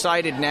 And you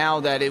decided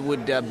now that it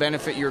would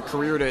benefit your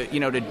career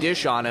to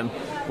dish on him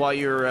while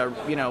you're,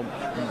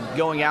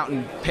 going out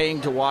and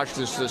paying to watch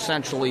this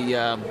essentially...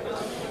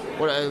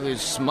 what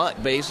is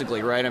smut,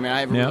 basically, right? I mean, I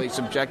haven't really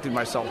subjected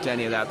myself to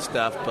any of that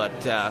stuff, but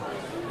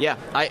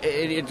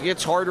it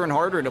gets harder and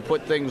harder to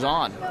put things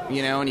on,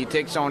 And you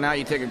take someone out,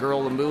 you take a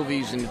girl to the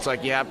movies, and it's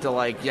like you have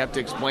to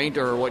explain to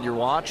her what you're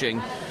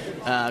watching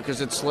because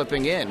it's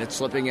slipping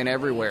in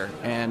everywhere,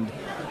 and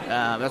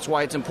that's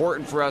why it's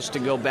important for us to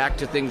go back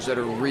to things that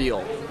are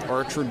real,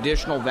 our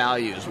traditional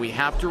values. We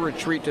have to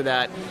retreat to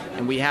that,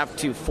 and we have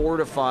to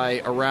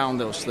fortify around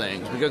those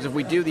things. Because if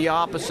we do the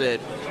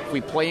opposite, if we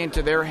play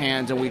into their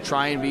hands and we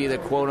try and be the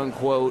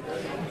quote-unquote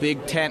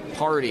big tent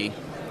party,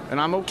 and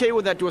I'm okay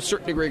with that to a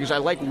certain degree because I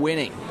like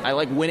winning. I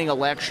like winning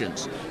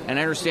elections. And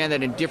I understand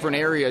that in different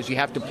areas you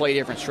have to play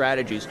different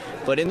strategies.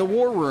 But in the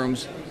war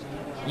rooms,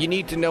 you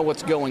need to know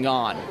what's going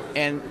on.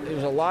 And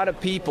there's a lot of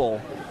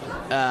people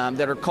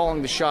that are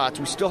calling the shots.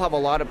 We still have a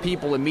lot of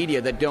people in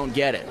media that don't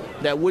get it,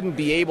 that wouldn't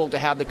be able to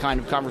have the kind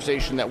of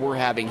conversation that we're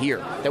having here,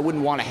 that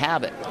wouldn't want to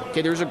have it.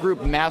 Okay, there's a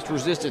group, Mass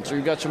Resistance. Are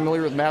you guys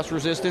familiar with Mass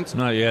Resistance?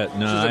 Not yet.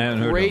 No, I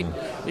haven't heard of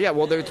them. Yeah,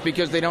 well, it's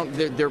because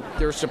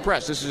they're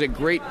suppressed. This is a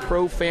great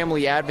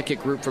pro-family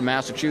advocate group from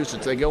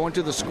Massachusetts. They go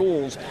into the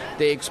schools.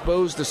 They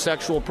expose the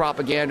sexual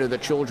propaganda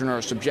that children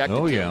are subjected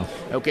to. Oh, yeah.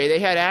 Okay, they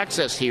had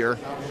access here,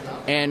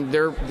 and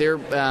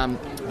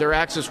their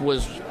access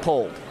was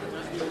pulled.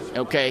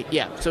 Okay,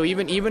 yeah. So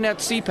even at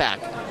CPAC,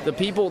 the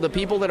people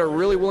that are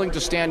really willing to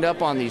stand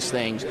up on these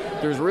things,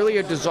 there's really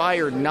a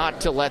desire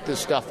not to let this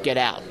stuff get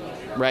out,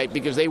 right?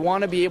 Because they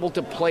want to be able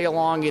to play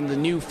along in the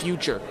new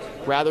future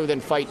rather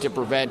than fight to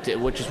prevent it,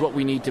 which is what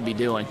we need to be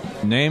doing.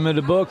 Name of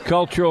the book,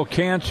 Cultural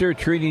Cancer,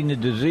 Treating the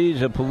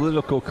Disease of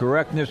Political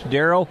Correctness.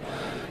 Daryl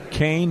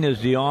Kane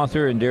is the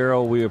author, and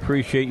Daryl, we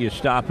appreciate you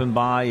stopping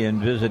by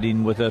and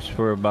visiting with us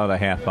for about a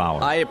half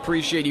hour. I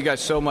appreciate you guys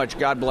so much.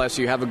 God bless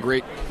you. Have a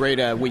great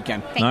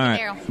weekend. Thank you,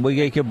 Daryl. We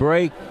take a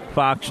break.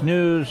 Fox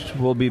News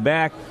will be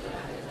back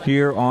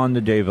here on the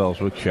Dave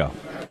Elswick Show.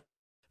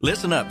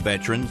 Listen up,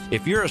 veterans.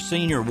 If you're a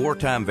senior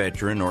wartime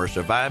veteran or a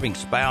surviving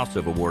spouse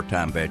of a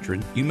wartime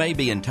veteran, you may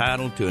be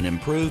entitled to an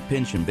improved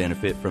pension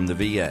benefit from the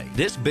VA.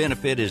 This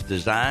benefit is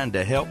designed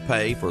to help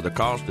pay for the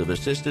cost of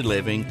assisted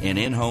living and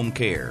in-home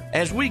care.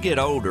 As we get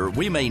older,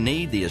 we may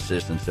need the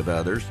assistance of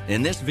others,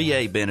 and this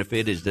VA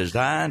benefit is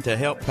designed to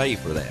help pay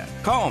for that.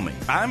 Call me.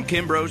 I'm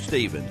Kimbrough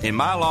Stevens. In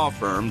my law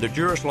firm, the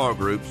Jurist Law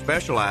Group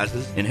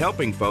specializes in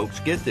helping folks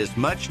get this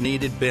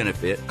much-needed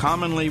benefit,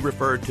 commonly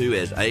referred to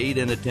as aid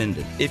and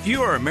attendance. If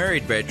you are a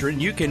married veteran,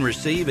 you can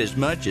receive as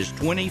much as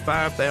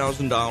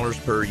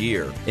 $25,000 per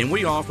year, and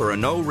we offer a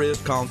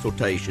no-risk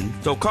consultation,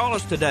 so call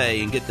us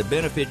today and get the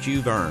benefits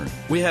you've earned.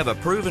 We have a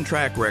proven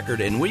track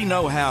record, and we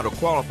know how to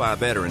qualify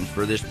veterans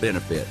for this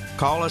benefit.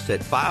 Call us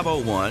at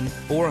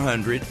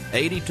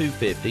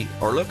 501-400-8250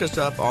 or look us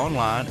up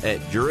online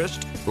at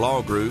Jurist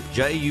Law Group,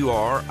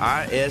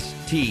 Jurist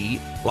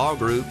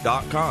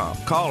lawgroup.com.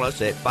 Call us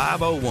at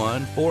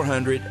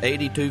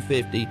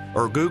 501-400-8250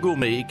 or Google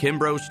me,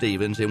 Kimbrough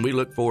Stevens, and we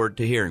look forward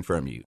to hearing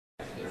from you.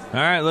 All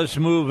right, let's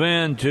move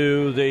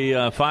into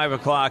the 5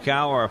 o'clock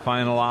hour,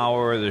 final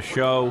hour of the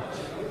show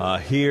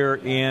here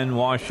in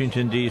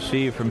Washington,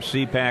 D.C. from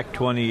CPAC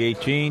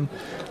 2018.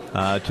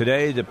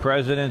 Today, the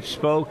president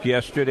spoke.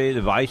 Yesterday,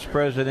 the vice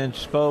president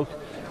spoke.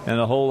 And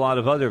a whole lot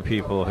of other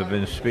people have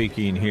been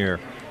speaking here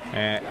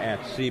at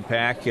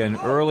CPAC. And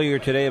earlier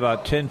today,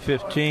 about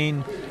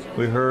 10:15,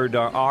 we heard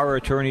our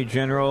Attorney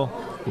General,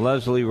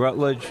 Leslie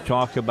Rutledge,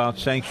 talk about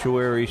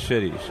sanctuary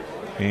cities.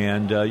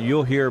 And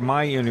you'll hear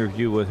my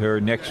interview with her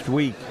next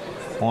week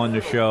on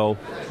the show.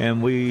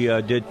 And we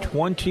did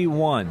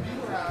 21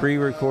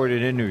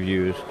 pre-recorded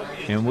interviews.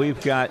 And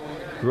we've got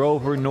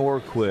Grover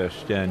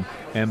Norquist and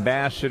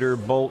Ambassador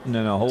Bolton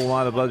and a whole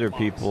lot of other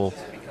people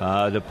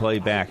to play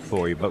back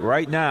for you. But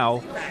right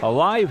now, a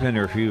live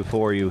interview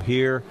for you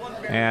here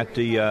at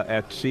the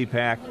at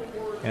CPAC,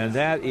 and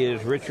that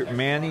is Richard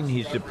Manning.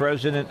 He's the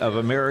president of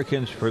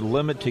Americans for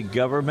Limited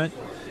Government,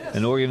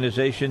 an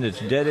organization that's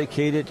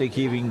dedicated to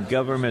keeping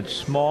government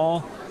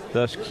small,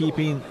 thus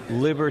keeping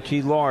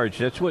liberty large.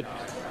 That's what,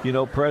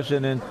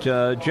 President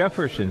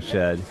Jefferson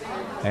said.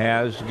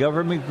 As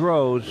government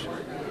grows,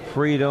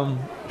 freedom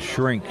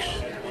shrinks.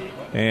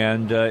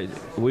 And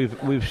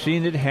we've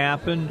seen it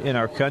happen in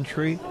our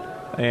country,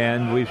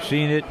 and we've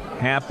seen it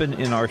happen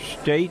in our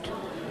state,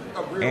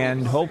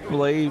 and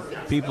hopefully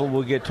people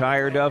will get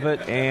tired of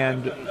it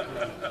and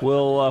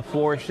will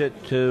force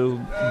it to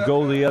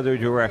go the other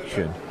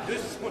direction.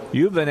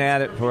 You've been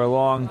at it for a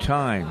long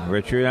time,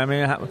 Richard. I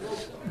mean,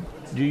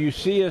 do you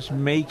see us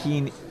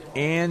making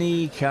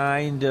any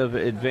kind of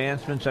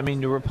advancements? I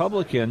mean, the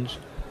Republicans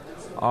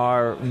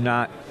are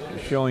not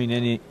showing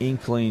any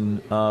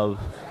inkling of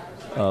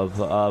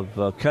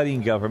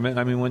cutting government.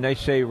 I mean, when they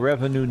say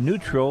revenue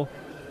neutral,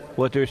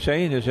 what they're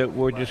saying is that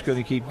we're just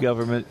going to keep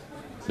government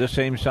the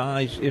same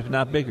size, if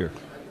not bigger.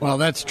 Well,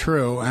 that's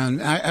true,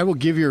 and I will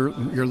give your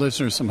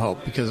listeners some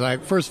hope because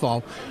first of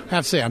all, I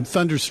have to say I'm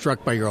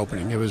thunderstruck by your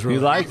opening. It was really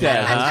you like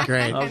that, huh? That's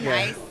great.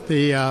 Okay.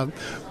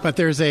 But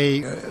here's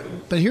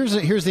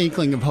the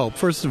inkling of hope.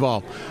 First of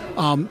all,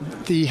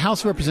 the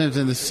House of Representatives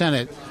and the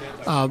Senate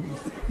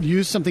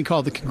used something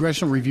called the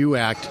Congressional Review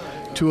Act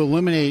to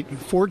eliminate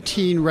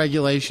 14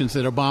 regulations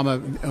that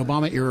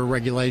Obama-era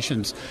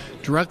regulations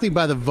directly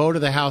by the vote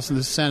of the House and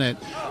the Senate.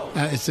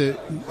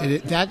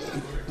 That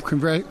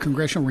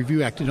Congressional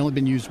Review Act had only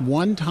been used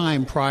one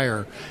time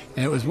prior,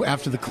 and it was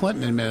after the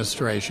Clinton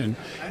administration.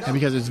 And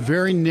because it's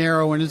very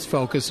narrow in its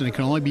focus and it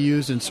can only be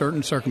used in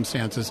certain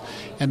circumstances,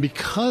 and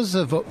because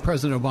of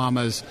President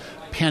Obama's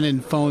pen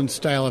and phone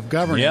style of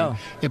governing,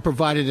 it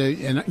provided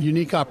a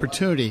unique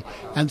opportunity.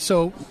 And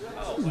so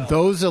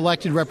those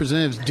elected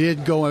representatives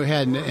did go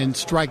ahead and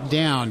strike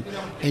down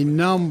a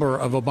number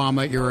of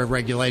Obama-era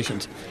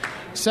regulations.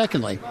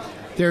 Secondly,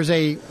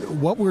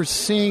 what we're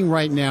seeing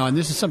right now, and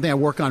this is something I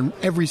work on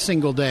every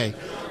single day.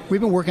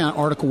 We've been working on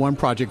Article 1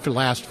 project for the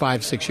last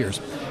 5-6 years.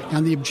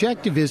 And the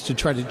objective is to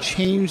try to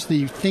change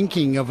the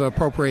thinking of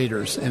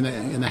appropriators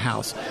in the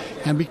House.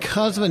 And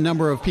because of a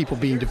number of people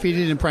being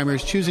defeated in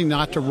primaries, choosing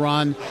not to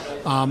run,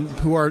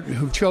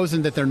 who've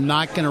chosen that they're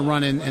not going to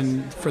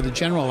run for the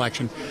general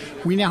election,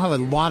 we now have a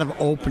lot of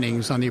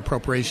openings on the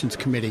Appropriations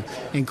Committee,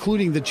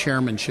 including the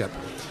chairmanship.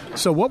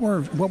 So what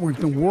we've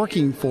been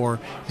working for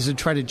is to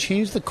try to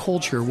change the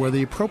culture where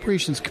the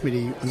Appropriations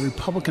Committee, the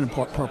Republican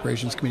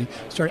Appropriations Committee,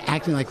 start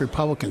acting like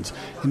Republicans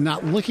and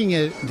not looking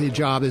at the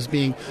job as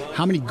being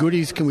how many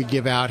goodies can we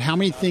give out, how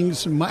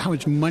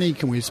much money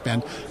can we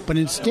spend, but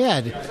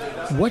instead,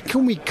 what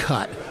can we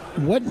cut?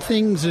 What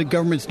things the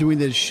government's doing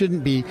that it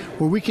shouldn't be,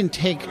 where we can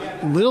take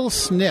little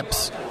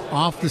snips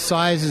off the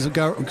size of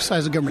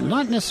government,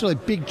 not necessarily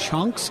big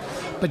chunks,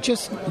 but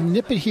just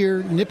nip it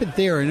here, nip it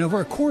there. And over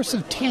a course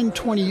of 10,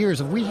 20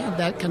 years, if we have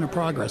that kind of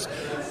progress,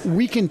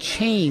 we can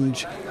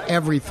change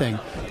everything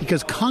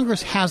because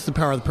Congress has the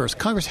power of the purse.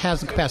 Congress has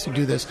the capacity to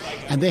do this,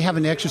 and they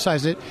haven't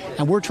exercised it.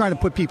 And we're trying to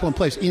put people in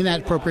place in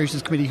that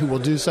Appropriations Committee who will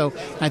do so.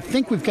 And I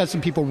think we've got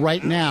some people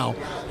right now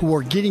who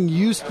are getting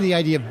used to the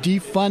idea of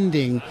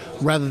defunding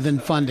rather than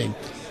funding.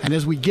 And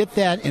as we get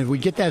that, and if we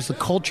get that as the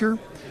culture,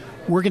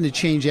 we're going to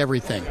change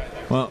everything.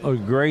 Well, a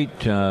great,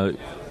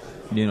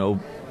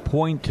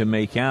 point to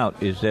make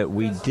out is that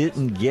we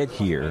didn't get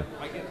here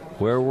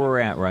where we're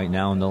at right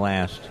now in the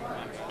last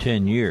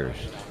 10 years.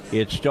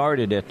 It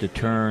started at the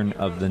turn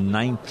of the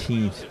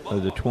 19th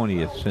of the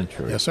 20th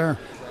century. Yes, sir.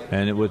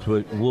 And it was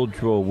with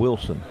Woodrow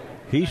Wilson.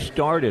 He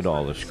started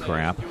all this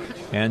crap,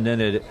 and then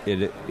it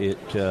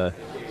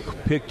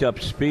picked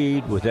up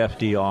speed with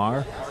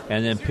FDR,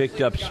 and then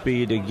picked up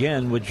speed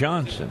again with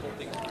Johnson.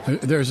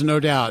 There's no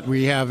doubt.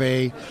 We have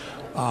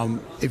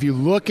if you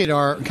look at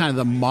our kind of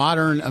the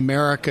modern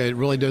America, it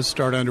really does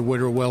start under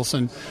Woodrow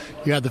Wilson.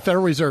 You had the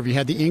Federal Reserve, you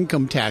had the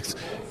income tax,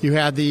 you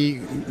had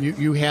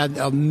you had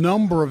a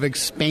number of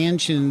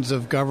expansions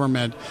of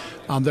government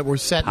that were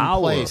set in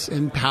place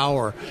in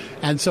power,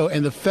 and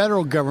the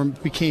federal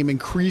government became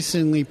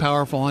increasingly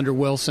powerful under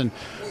Wilson.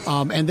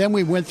 And then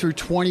we went through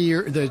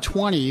the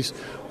 20s,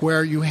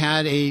 where you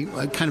had a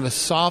kind of a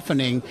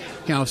softening,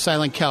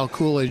 silent Cal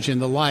Coolidge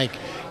and the like,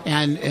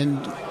 and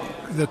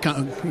the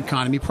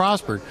economy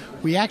prospered.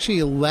 We actually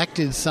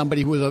elected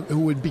somebody who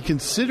would be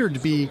considered to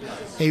be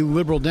a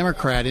liberal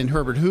Democrat in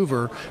Herbert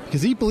Hoover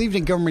because he believed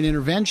in government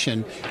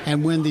intervention.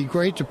 And when the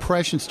Great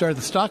Depression started,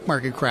 the stock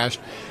market crashed,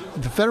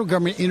 the federal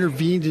government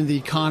intervened in the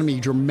economy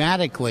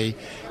dramatically.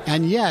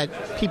 And yet,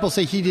 people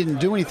say he didn't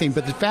do anything.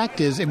 But the fact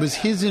is, it was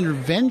his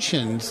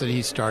interventions that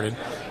he started,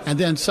 and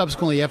then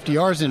subsequently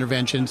FDR's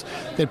interventions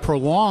that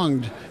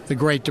prolonged the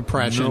Great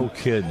Depression. No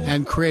kidding.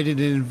 And created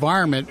an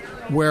environment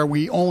where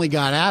we only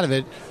got out of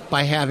it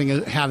by having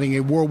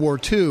a World War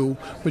II,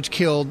 which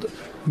killed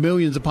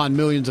millions upon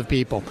millions of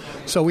people.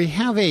 So we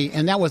have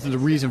and that wasn't the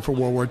reason for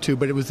World War II,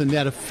 but it was the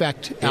net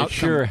effect outcome. It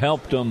sure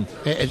helped them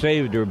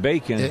save their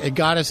bacon. It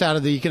got us out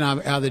of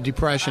the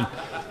Depression.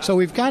 So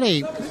we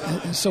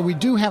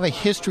do have a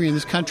history in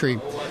this country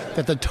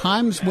that the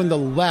times when the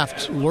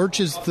left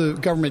lurches the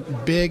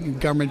government big,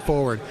 government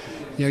forward,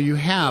 you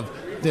have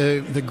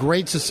the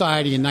Great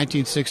Society in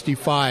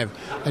 1965,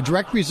 a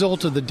direct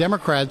result of the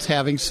Democrats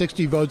having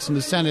 60 votes in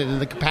the Senate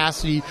and the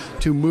capacity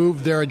to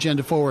move their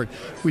agenda forward.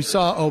 We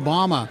saw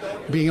Obama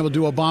being able to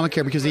do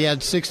Obamacare because he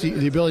had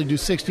the ability to do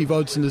 60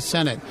 votes in the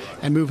Senate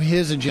and move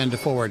his agenda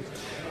forward.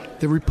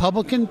 The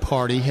Republican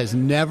Party has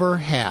never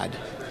had,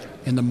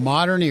 in the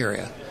modern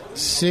era,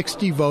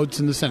 60 votes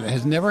in the Senate,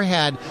 has never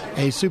had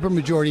a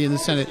supermajority in the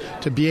Senate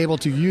to be able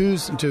to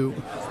use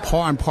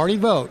on party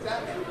vote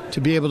to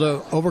be able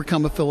to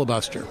overcome a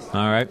filibuster.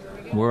 All right.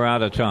 We're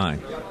out of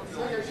time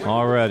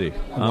already.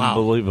 Wow.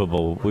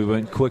 Unbelievable. We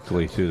went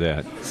quickly through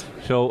that.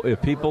 So if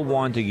people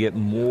want to get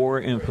more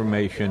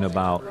information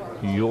about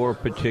your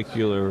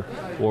particular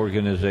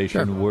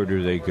organization, sure, where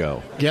do they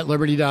go?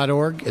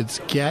 GetLiberty.org. It's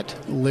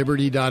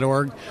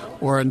GetLiberty.org.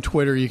 Or on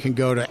Twitter, you can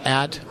go to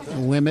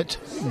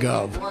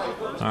 @LimitGov.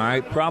 All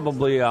right.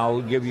 Probably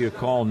I'll give you a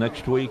call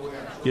next week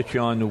get you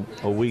on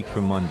a week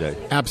from Monday.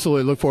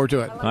 Absolutely. Look forward to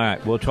it. All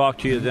right. We'll talk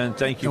to you then.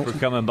 Thank you for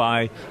coming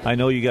by. I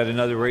know you got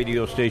another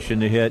radio station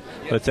to hit,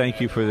 but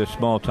thank you for the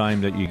small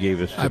time that you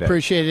gave us today. I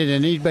appreciate it.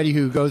 And anybody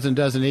who goes and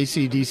does an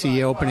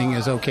AC/DC opening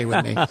is okay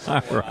with me.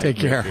 Right. Take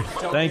care.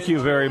 Thank you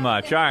very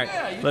much. All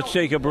right. Let's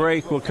take a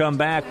break. We'll come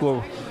back.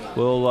 We'll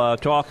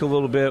talk a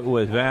little bit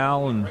with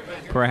Val and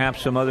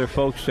perhaps some other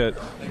folks that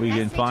we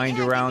can find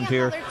around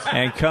here.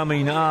 And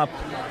coming up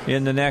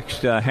in the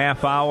next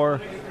half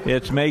hour,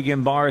 it's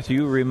Megan Barth.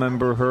 You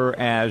remember her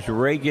as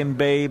Reagan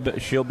Babe.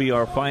 She'll be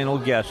our final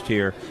guest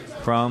here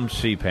from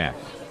CPAC.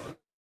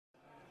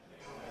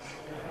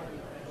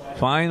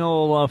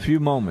 Final few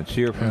moments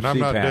here from CPAC. And I'm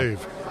not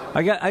Dave.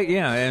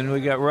 And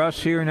we got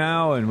Russ here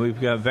now, and we've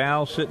got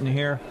Val sitting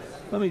here.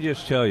 Let me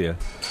just tell you,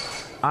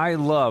 I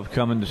love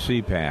coming to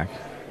CPAC,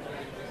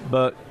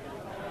 but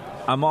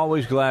I'm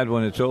always glad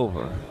when it's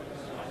over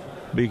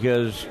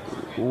because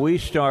we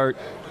start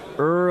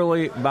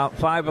early, about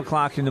 5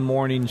 o'clock in the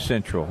morning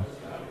Central,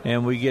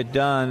 and we get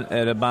done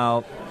at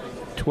about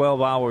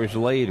 12 hours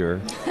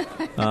later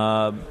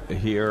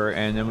here,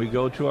 and then we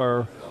go to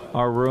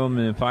our room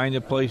and find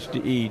a place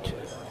to eat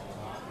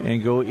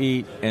and go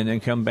eat and then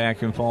come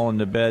back and fall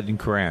into bed and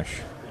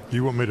crash.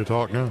 You want me to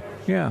talk now?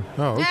 Yeah.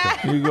 Oh,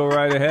 okay. You go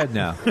right ahead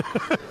now.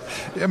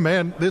 Yeah,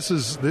 man, this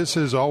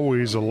is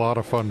always a lot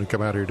of fun to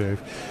come out here,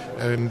 Dave.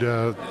 And,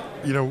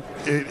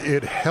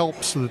 it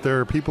helps that there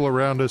are people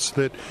around us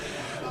that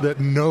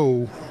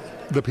know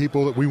the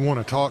people that we want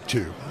to talk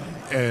to.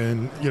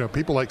 And,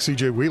 people like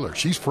C.J. Wheeler.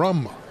 She's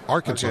from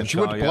Arkansas. She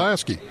went to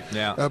Pulaski.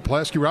 Yeah.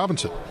 Pulaski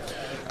Robinson.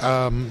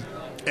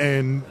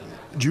 And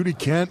Judy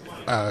Kent,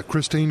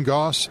 Christine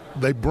Goss,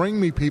 they bring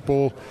me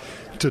people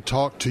to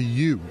talk to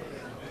you.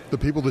 The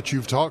people that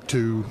you've talked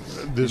to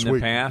this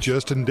week, past.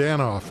 Justin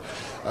Danoff,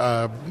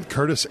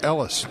 Curtis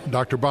Ellis,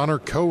 Dr. Bonner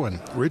Cohen,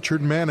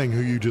 Richard Manning,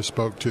 who you just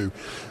spoke to.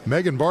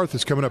 Megan Barth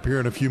is coming up here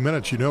in a few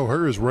minutes. You know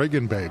her as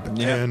Reagan Babe.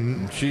 Yeah,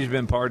 and she's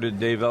been part of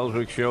Dave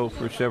Elswick show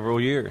for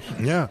several years.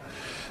 Yeah.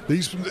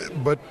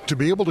 But to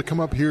be able to come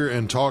up here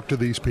and talk to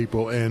these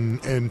people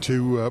and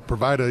to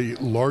provide a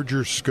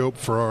larger scope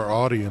for our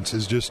audience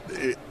is just,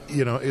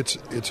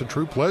 it's a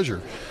true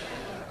pleasure.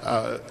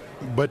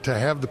 But to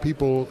have the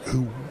people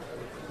who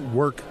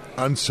work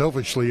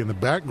unselfishly in the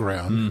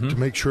background to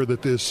make sure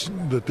that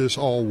this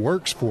all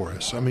works for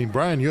us. I mean,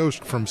 Brian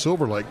Yost from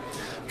Silver Lake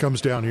comes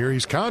down here.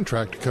 He's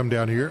contracted to come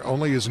down here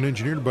only as an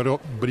engineer,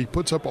 but he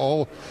puts up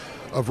all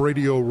of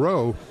Radio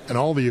Row and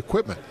all the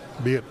equipment,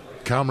 be it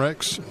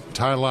Comrex,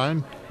 Tie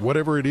Line,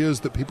 whatever it is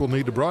that people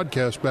need to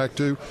broadcast back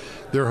to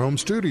their home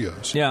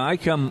studios. Yeah, I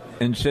come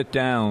and sit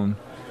down,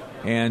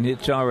 and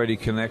it's already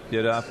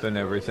connected up and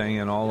everything,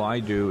 and all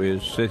I do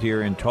is sit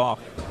here and talk.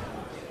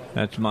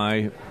 That's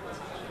my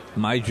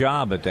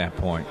job at that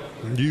point.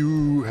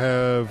 You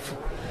have,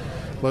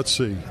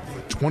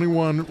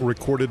 21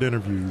 recorded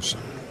interviews.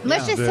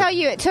 Let's just tell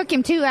you, it took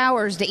him 2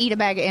 hours to eat a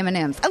bag of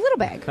M&Ms, a little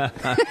bag,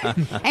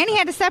 and he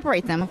had to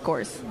separate them, of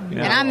course.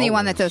 Yeah, and I'm the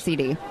one that's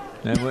OCD.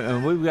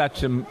 And we've got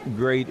some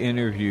great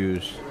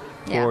interviews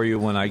for you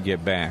when I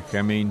get back.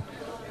 I mean,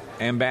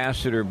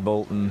 Ambassador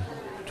Bolton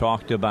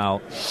talked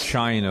about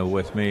China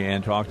with me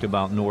and talked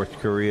about North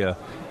Korea,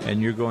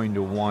 and you're going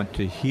to want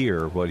to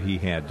hear what he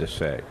had to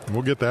say.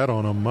 We'll get that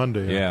on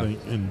Monday, I think.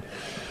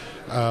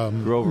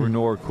 And Grover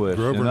Norquist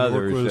and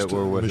others that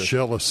were with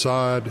Michelle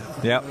Assad,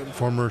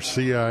 former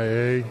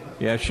CIA.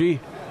 Yeah, she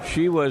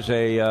was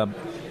a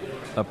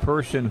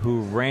person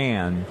who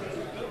ran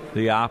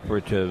the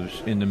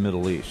operatives in the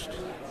Middle East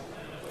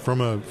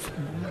from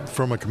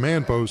a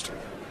command post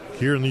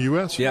here in the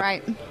U.S. Yep.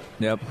 Right.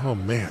 Yep. Oh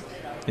man.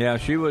 Yeah,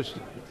 she was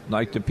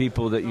like the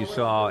people that you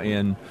saw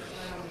in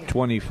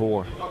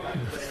 24.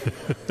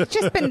 This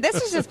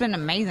has just been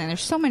amazing.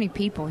 There's so many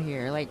people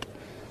here. Like,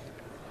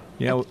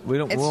 yeah, we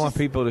want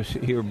people to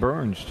hear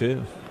Burns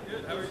too.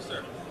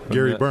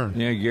 Gary Byrne.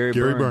 Yeah, Gary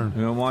Byrne.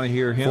 We don't want to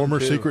hear him. Former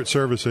too. Secret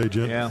Service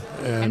agent. Yeah.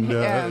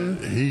 And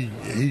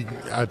he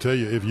I tell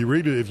you, if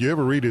you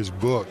ever read his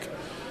book,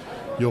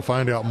 you'll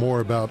find out more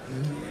about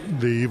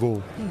the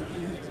evil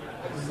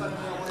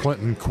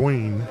Clinton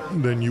Queen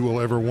than you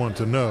will ever want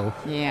to know.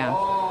 Yeah.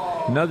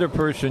 Another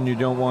person you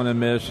don't want to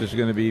miss is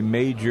going to be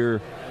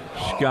Major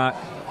Scott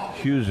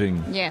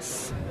Husing.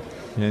 Yes.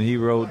 And he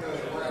wrote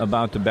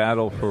about the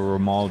battle for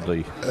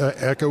Ramadi.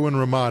 Echo and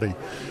Ramadi.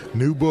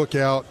 New book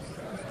out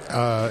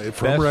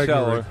from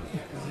Regnery.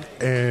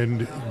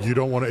 And you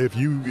don't want to, if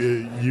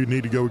you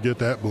need to go get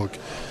that book.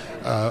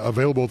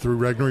 Available through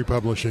Regnery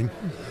Publishing.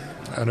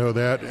 I know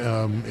that.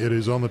 It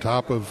is on the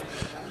top of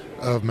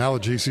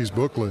Malagisi's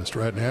book list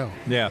right now.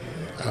 Yeah.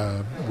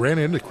 Ran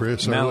into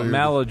Chris earlier.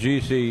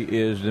 Malagisi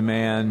is the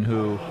man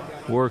who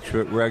works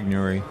with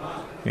Regnery,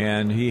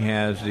 and he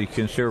has the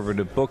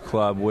Conservative Book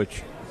Club,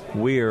 which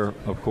we're,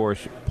 of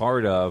course,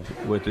 part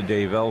of with the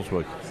Dave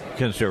Elswick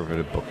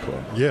Conservative Book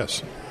Club.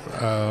 Yes.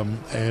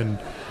 And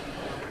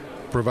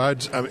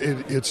provides,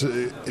 it's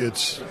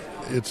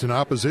an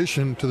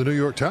opposition to the New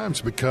York Times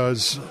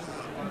because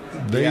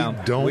they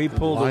don't we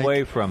pulled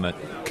away from it.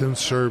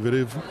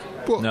 Conservative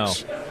books. No.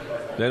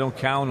 They don't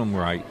count them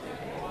right.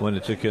 when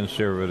it's a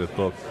conservative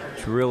book.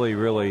 It's really,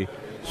 really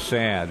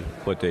sad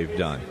what they've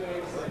done.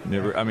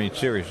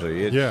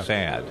 Seriously, it's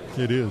sad.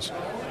 It is.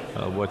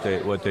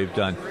 What they've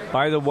done.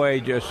 By the way,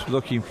 just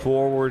looking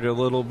forward a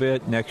little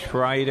bit, next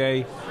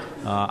Friday,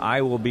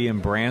 I will be in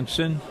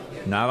Branson,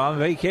 not on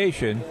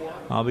vacation.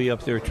 I'll be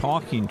up there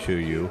talking to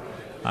you.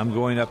 I'm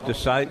going up to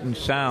Sight and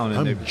Sound,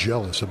 and I'm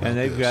jealous about this. And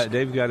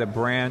they've got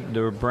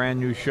their brand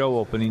new show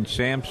opening,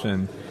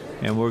 Samson,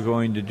 and we're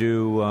going to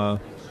do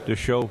the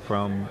show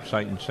from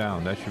Sight and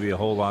Sound. That should be a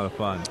whole lot of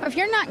fun. If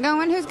you're not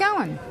going, who's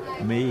going?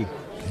 Me.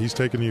 He's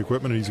taking the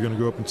equipment, and he's going to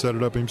go up and set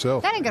it up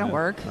himself. That ain't going to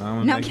work.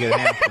 I'm going to make it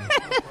happen.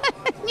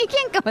 You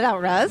can't go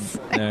without Russ.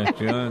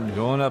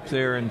 Going up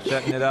there and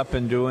setting it up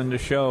and doing the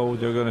show.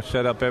 They're going to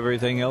set up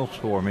everything else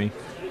for me.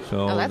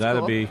 So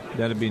that'll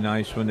be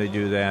nice when they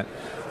do that.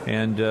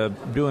 And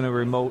doing a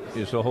remote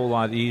is a whole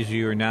lot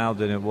easier now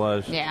than it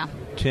was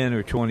 10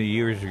 or 20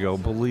 years ago,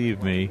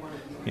 believe me.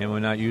 And we're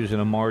not using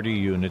a Marty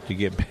unit to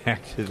get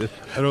back to the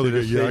I don't think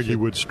a Yagi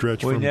would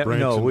stretch from Branson.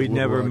 No, we'd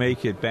never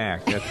make it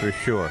back, that's for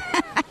sure.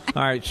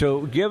 All right,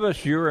 so give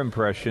us your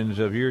impressions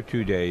of your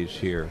 2 days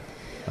here.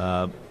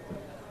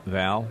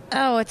 Val?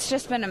 Oh, it's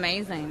just been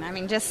amazing. I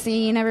mean, just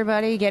seeing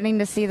everybody, getting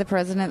to see the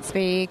president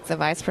speak, the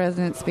vice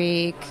president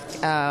speak.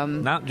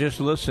 Not just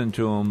listen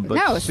to them,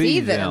 but see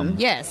them.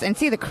 Yes, and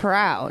see the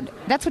crowd.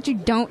 That's what you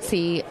don't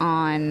see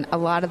on a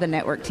lot of the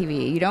network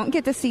TV. You don't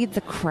get to see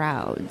the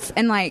crowds.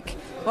 And like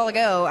a while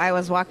ago, I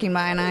was walking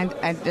by and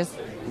I just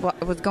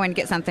was going to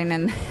get something,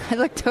 and I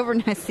looked over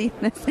and I see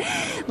this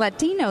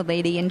Latino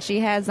lady, and she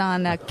has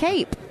on a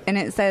cape, and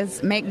it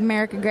says "Make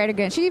America Great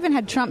Again." She even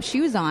had Trump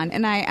shoes on,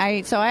 and I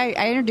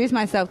introduced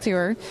myself to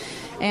her,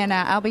 and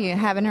I'll be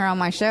having her on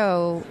my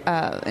show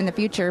in the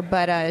future.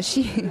 But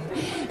she's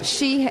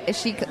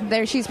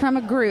from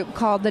a group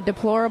called the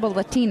Deplorable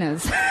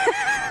Latinas.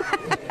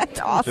 That's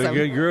awesome. It's a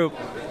good group.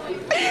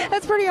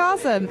 That's pretty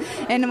awesome.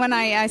 And when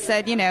I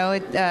said,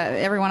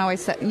 everyone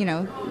always said,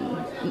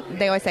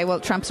 they always say, well,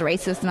 Trump's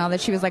racist and all that.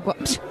 She was like, well,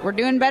 we're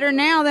doing better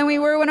now than we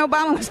were when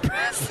Obama was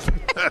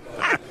president.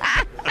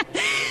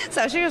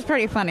 So she was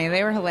pretty funny.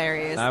 They were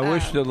hilarious. I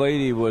wish the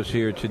lady was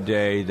here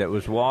today that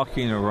was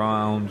walking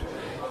around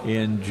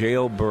in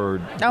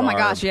jailbird. Oh my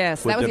gosh,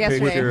 yes, that was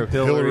yesterday. With the picture of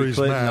Hillary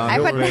Clinton on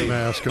Hillary's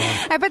mask on.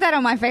 I put that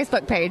on my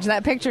Facebook page.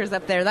 That picture's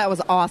up there. That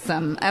was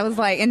awesome. I was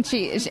like,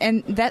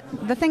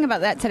 the thing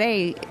about that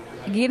today,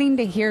 getting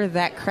to hear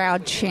that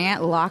crowd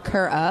chant "Lock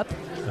her up"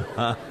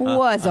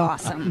 was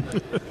awesome.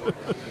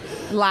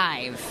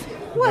 Live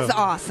was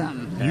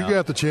awesome. You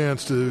got the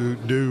chance to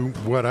do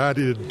what I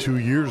did 2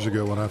 years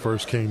ago when I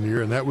first came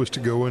here, and that was to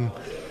go and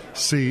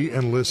see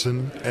and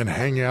listen and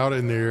hang out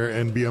in there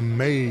and be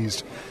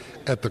amazed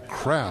at the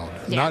crowd.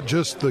 Not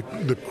just the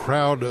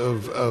crowd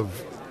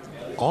of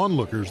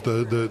onlookers,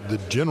 the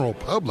general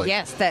public.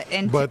 Yes,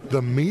 but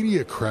the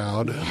media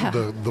crowd,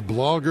 the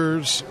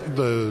bloggers,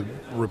 the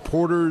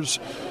reporters,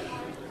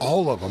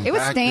 all of them. It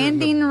was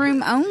standing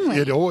room only.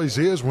 It always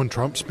is when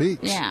Trump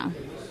speaks. Yeah.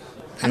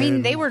 I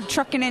mean, they were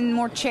trucking in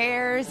more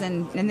chairs,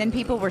 and then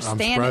people were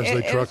standing. I'm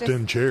surprised they trucked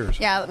in chairs.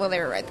 Yeah, well, they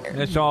were right there.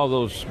 It's all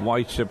those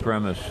white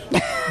supremacists.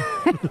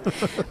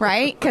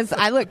 Right? Because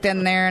I looked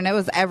in there, and it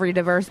was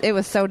it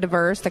was so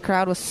diverse. The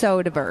crowd was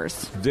so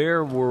diverse.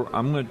 There were,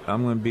 I'm going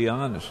to be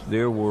honest,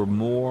 there were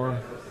more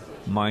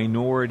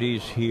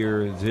minorities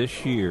here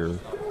this year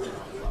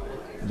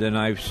than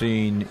I've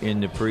seen in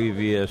the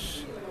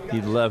previous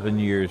 11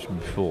 years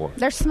before.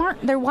 They're smart.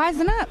 They're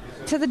wising up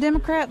to the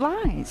Democrat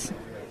lies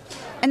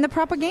and the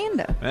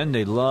propaganda. And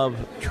they love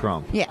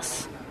Trump.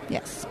 Yes.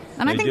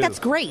 And I think that's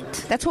great.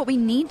 That's what we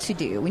need to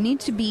do. We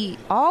need to be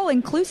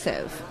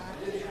all-inclusive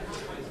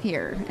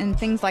here and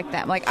things like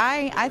that. Like,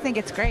 I think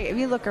it's great. If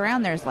you look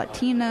around, there's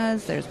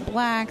Latinas, there's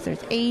blacks,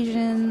 there's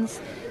Asians,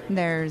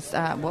 there's,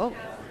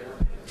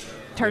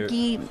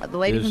 Turkey, the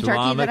lady from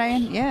Turkey that I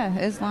am. Yeah,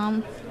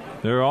 Islam.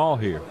 They're all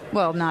here.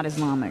 Well, not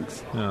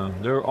Islamics. No,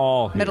 they're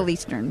all here. Middle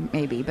Eastern,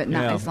 maybe, but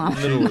not Islam.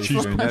 Middle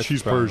Eastern.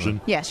 She's Persian.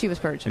 Yeah, she was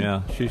Persian.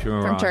 Yeah, she's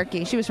from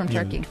Turkey. She was from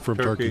Turkey. From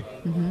Turkey.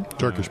 Mm-hmm.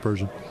 Turkish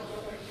Persian.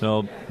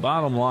 So,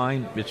 bottom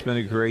line, it's been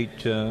a great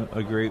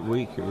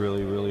week. It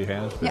really, really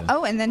has been. Yeah.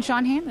 Oh, and then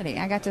Sean Hannity.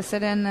 I got to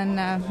sit in and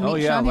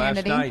meet Sean Hannity.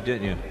 Last night,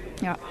 didn't you?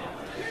 Yeah.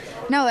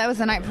 No, that was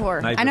the night before.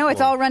 I know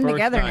it's all run First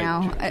together night,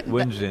 now.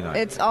 Wednesday night.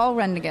 It's all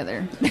run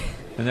together.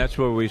 And that's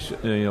where we,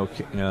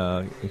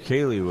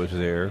 Kaylee was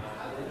there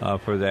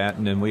for that,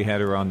 and then we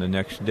had her on the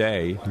next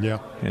day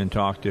and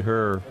talked to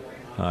her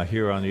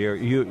here on the air.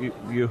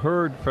 You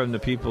heard from the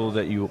people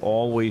that you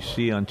always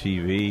see on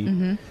TV.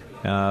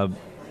 Mm-hmm.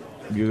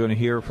 You're going to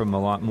hear from a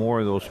lot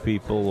more of those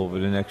people over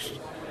the next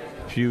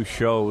few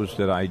shows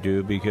that I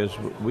do, because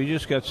we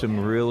just got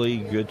some really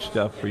good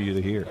stuff for you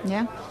to hear.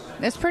 Yeah.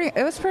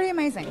 It was pretty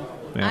amazing.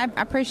 Yeah.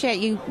 I appreciate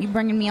you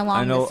bringing me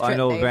along. This trip, I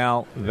know.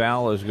 Dave.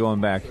 Val is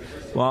going back.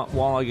 Well,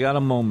 while I got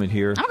a moment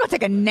here, I'm going to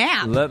take a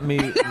nap. Let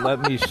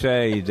me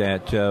say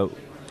that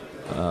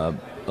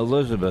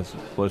Elizabeth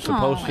was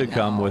supposed to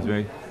come with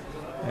me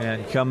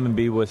and come and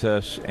be with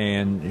us,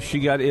 and she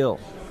got ill.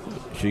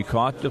 She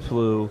caught the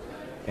flu,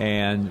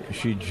 and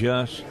she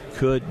just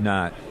could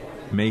not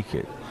make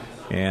it.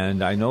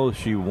 And I know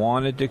she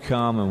wanted to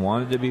come and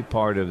wanted to be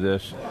part of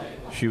this.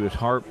 She was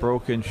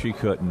heartbroken she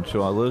couldn't.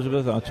 So,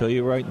 Elizabeth, I'll tell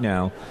you right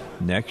now,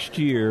 next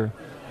year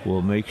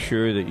we'll make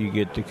sure that you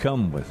get to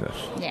come with us.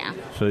 Yeah.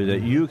 So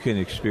that you can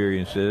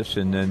experience this,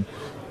 and then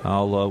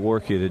I'll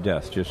work you to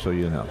death, just so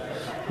you know.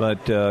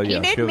 But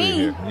yeah, she'll be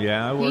here.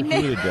 Yeah, I worked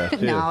you to death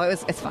too. No,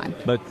 it's fun.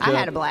 But I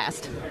had a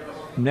blast.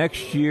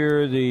 Next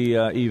year, the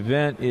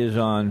event is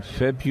on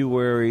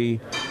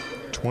February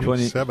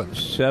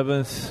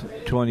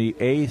 27th,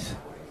 28th,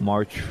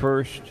 March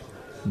 1st,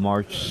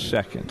 March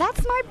 2nd.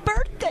 That's my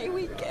birthday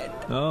weekend.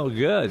 Oh,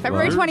 good.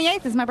 February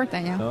 28th is my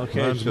birthday, yeah.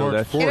 Okay, so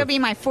it'll be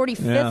my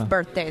 45th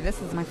birthday.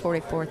 This is my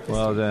 44th.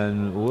 Well,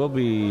 then we'll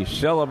be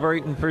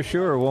celebrating for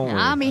sure, won't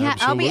we?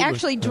 I'll be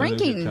actually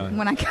drinking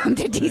when I come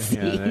to D.C.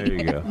 Yeah, there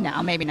you go.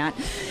 No, maybe not,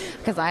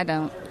 because I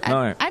don't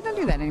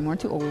do that anymore.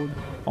 Too old.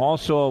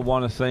 Also, I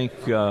want to thank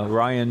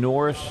Ryan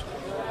Norris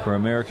for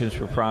Americans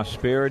for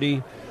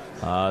Prosperity.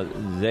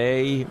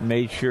 They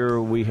made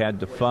sure we had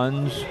the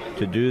funds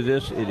to do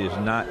this. It is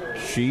not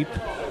cheap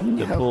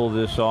to pull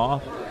this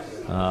off.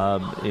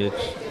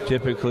 It's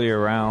typically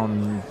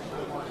around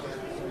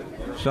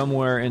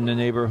somewhere in the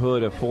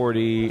neighborhood of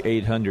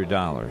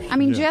 $4,800. I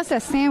mean, just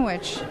a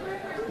sandwich,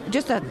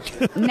 just a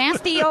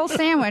nasty old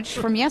sandwich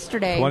from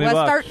yesterday was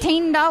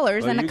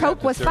 $13, and a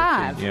Coke was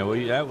 $5. Yeah, well,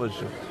 that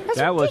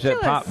was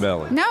at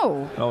Potbelly.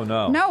 No. Oh,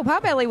 no. No,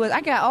 Potbelly was.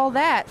 I got all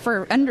that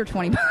for under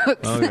 $20.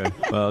 Okay.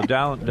 Well,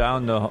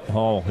 down the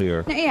hall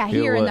here. Yeah,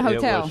 here in the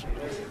hotel.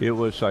 It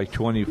was like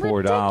 $24.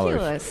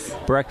 Ridiculous.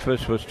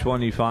 Breakfast was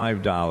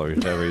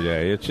 $25 every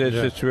day.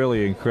 It's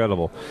really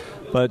incredible.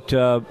 But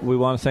we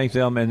want to thank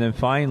them. And then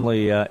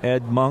finally,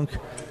 Ed Monk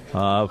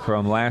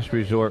from Last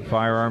Resort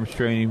Firearms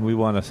Training. We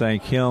want to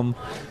thank him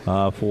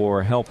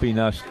for helping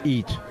us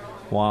eat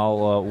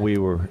while we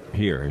were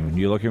here. And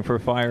you're looking for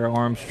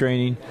firearms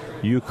training,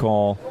 you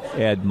call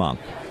Ed Monk.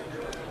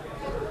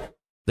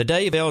 The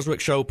Dave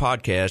Elswick Show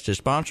podcast is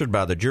sponsored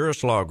by the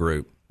Jurist Law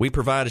Group. We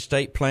provide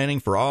estate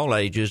planning for all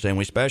ages, and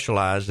we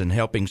specialize in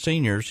helping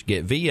seniors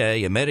get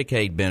VA and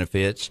Medicaid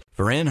benefits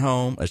for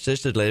in-home,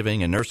 assisted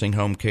living, and nursing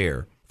home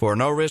care. For a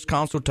no-risk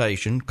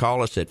consultation,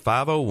 call us at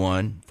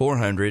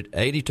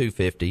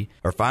 501-400-8250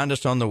 or find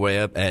us on the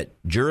web at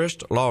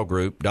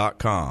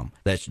juristlawgroup.com.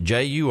 That's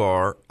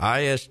JURIST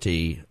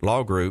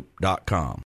lawgroup.com.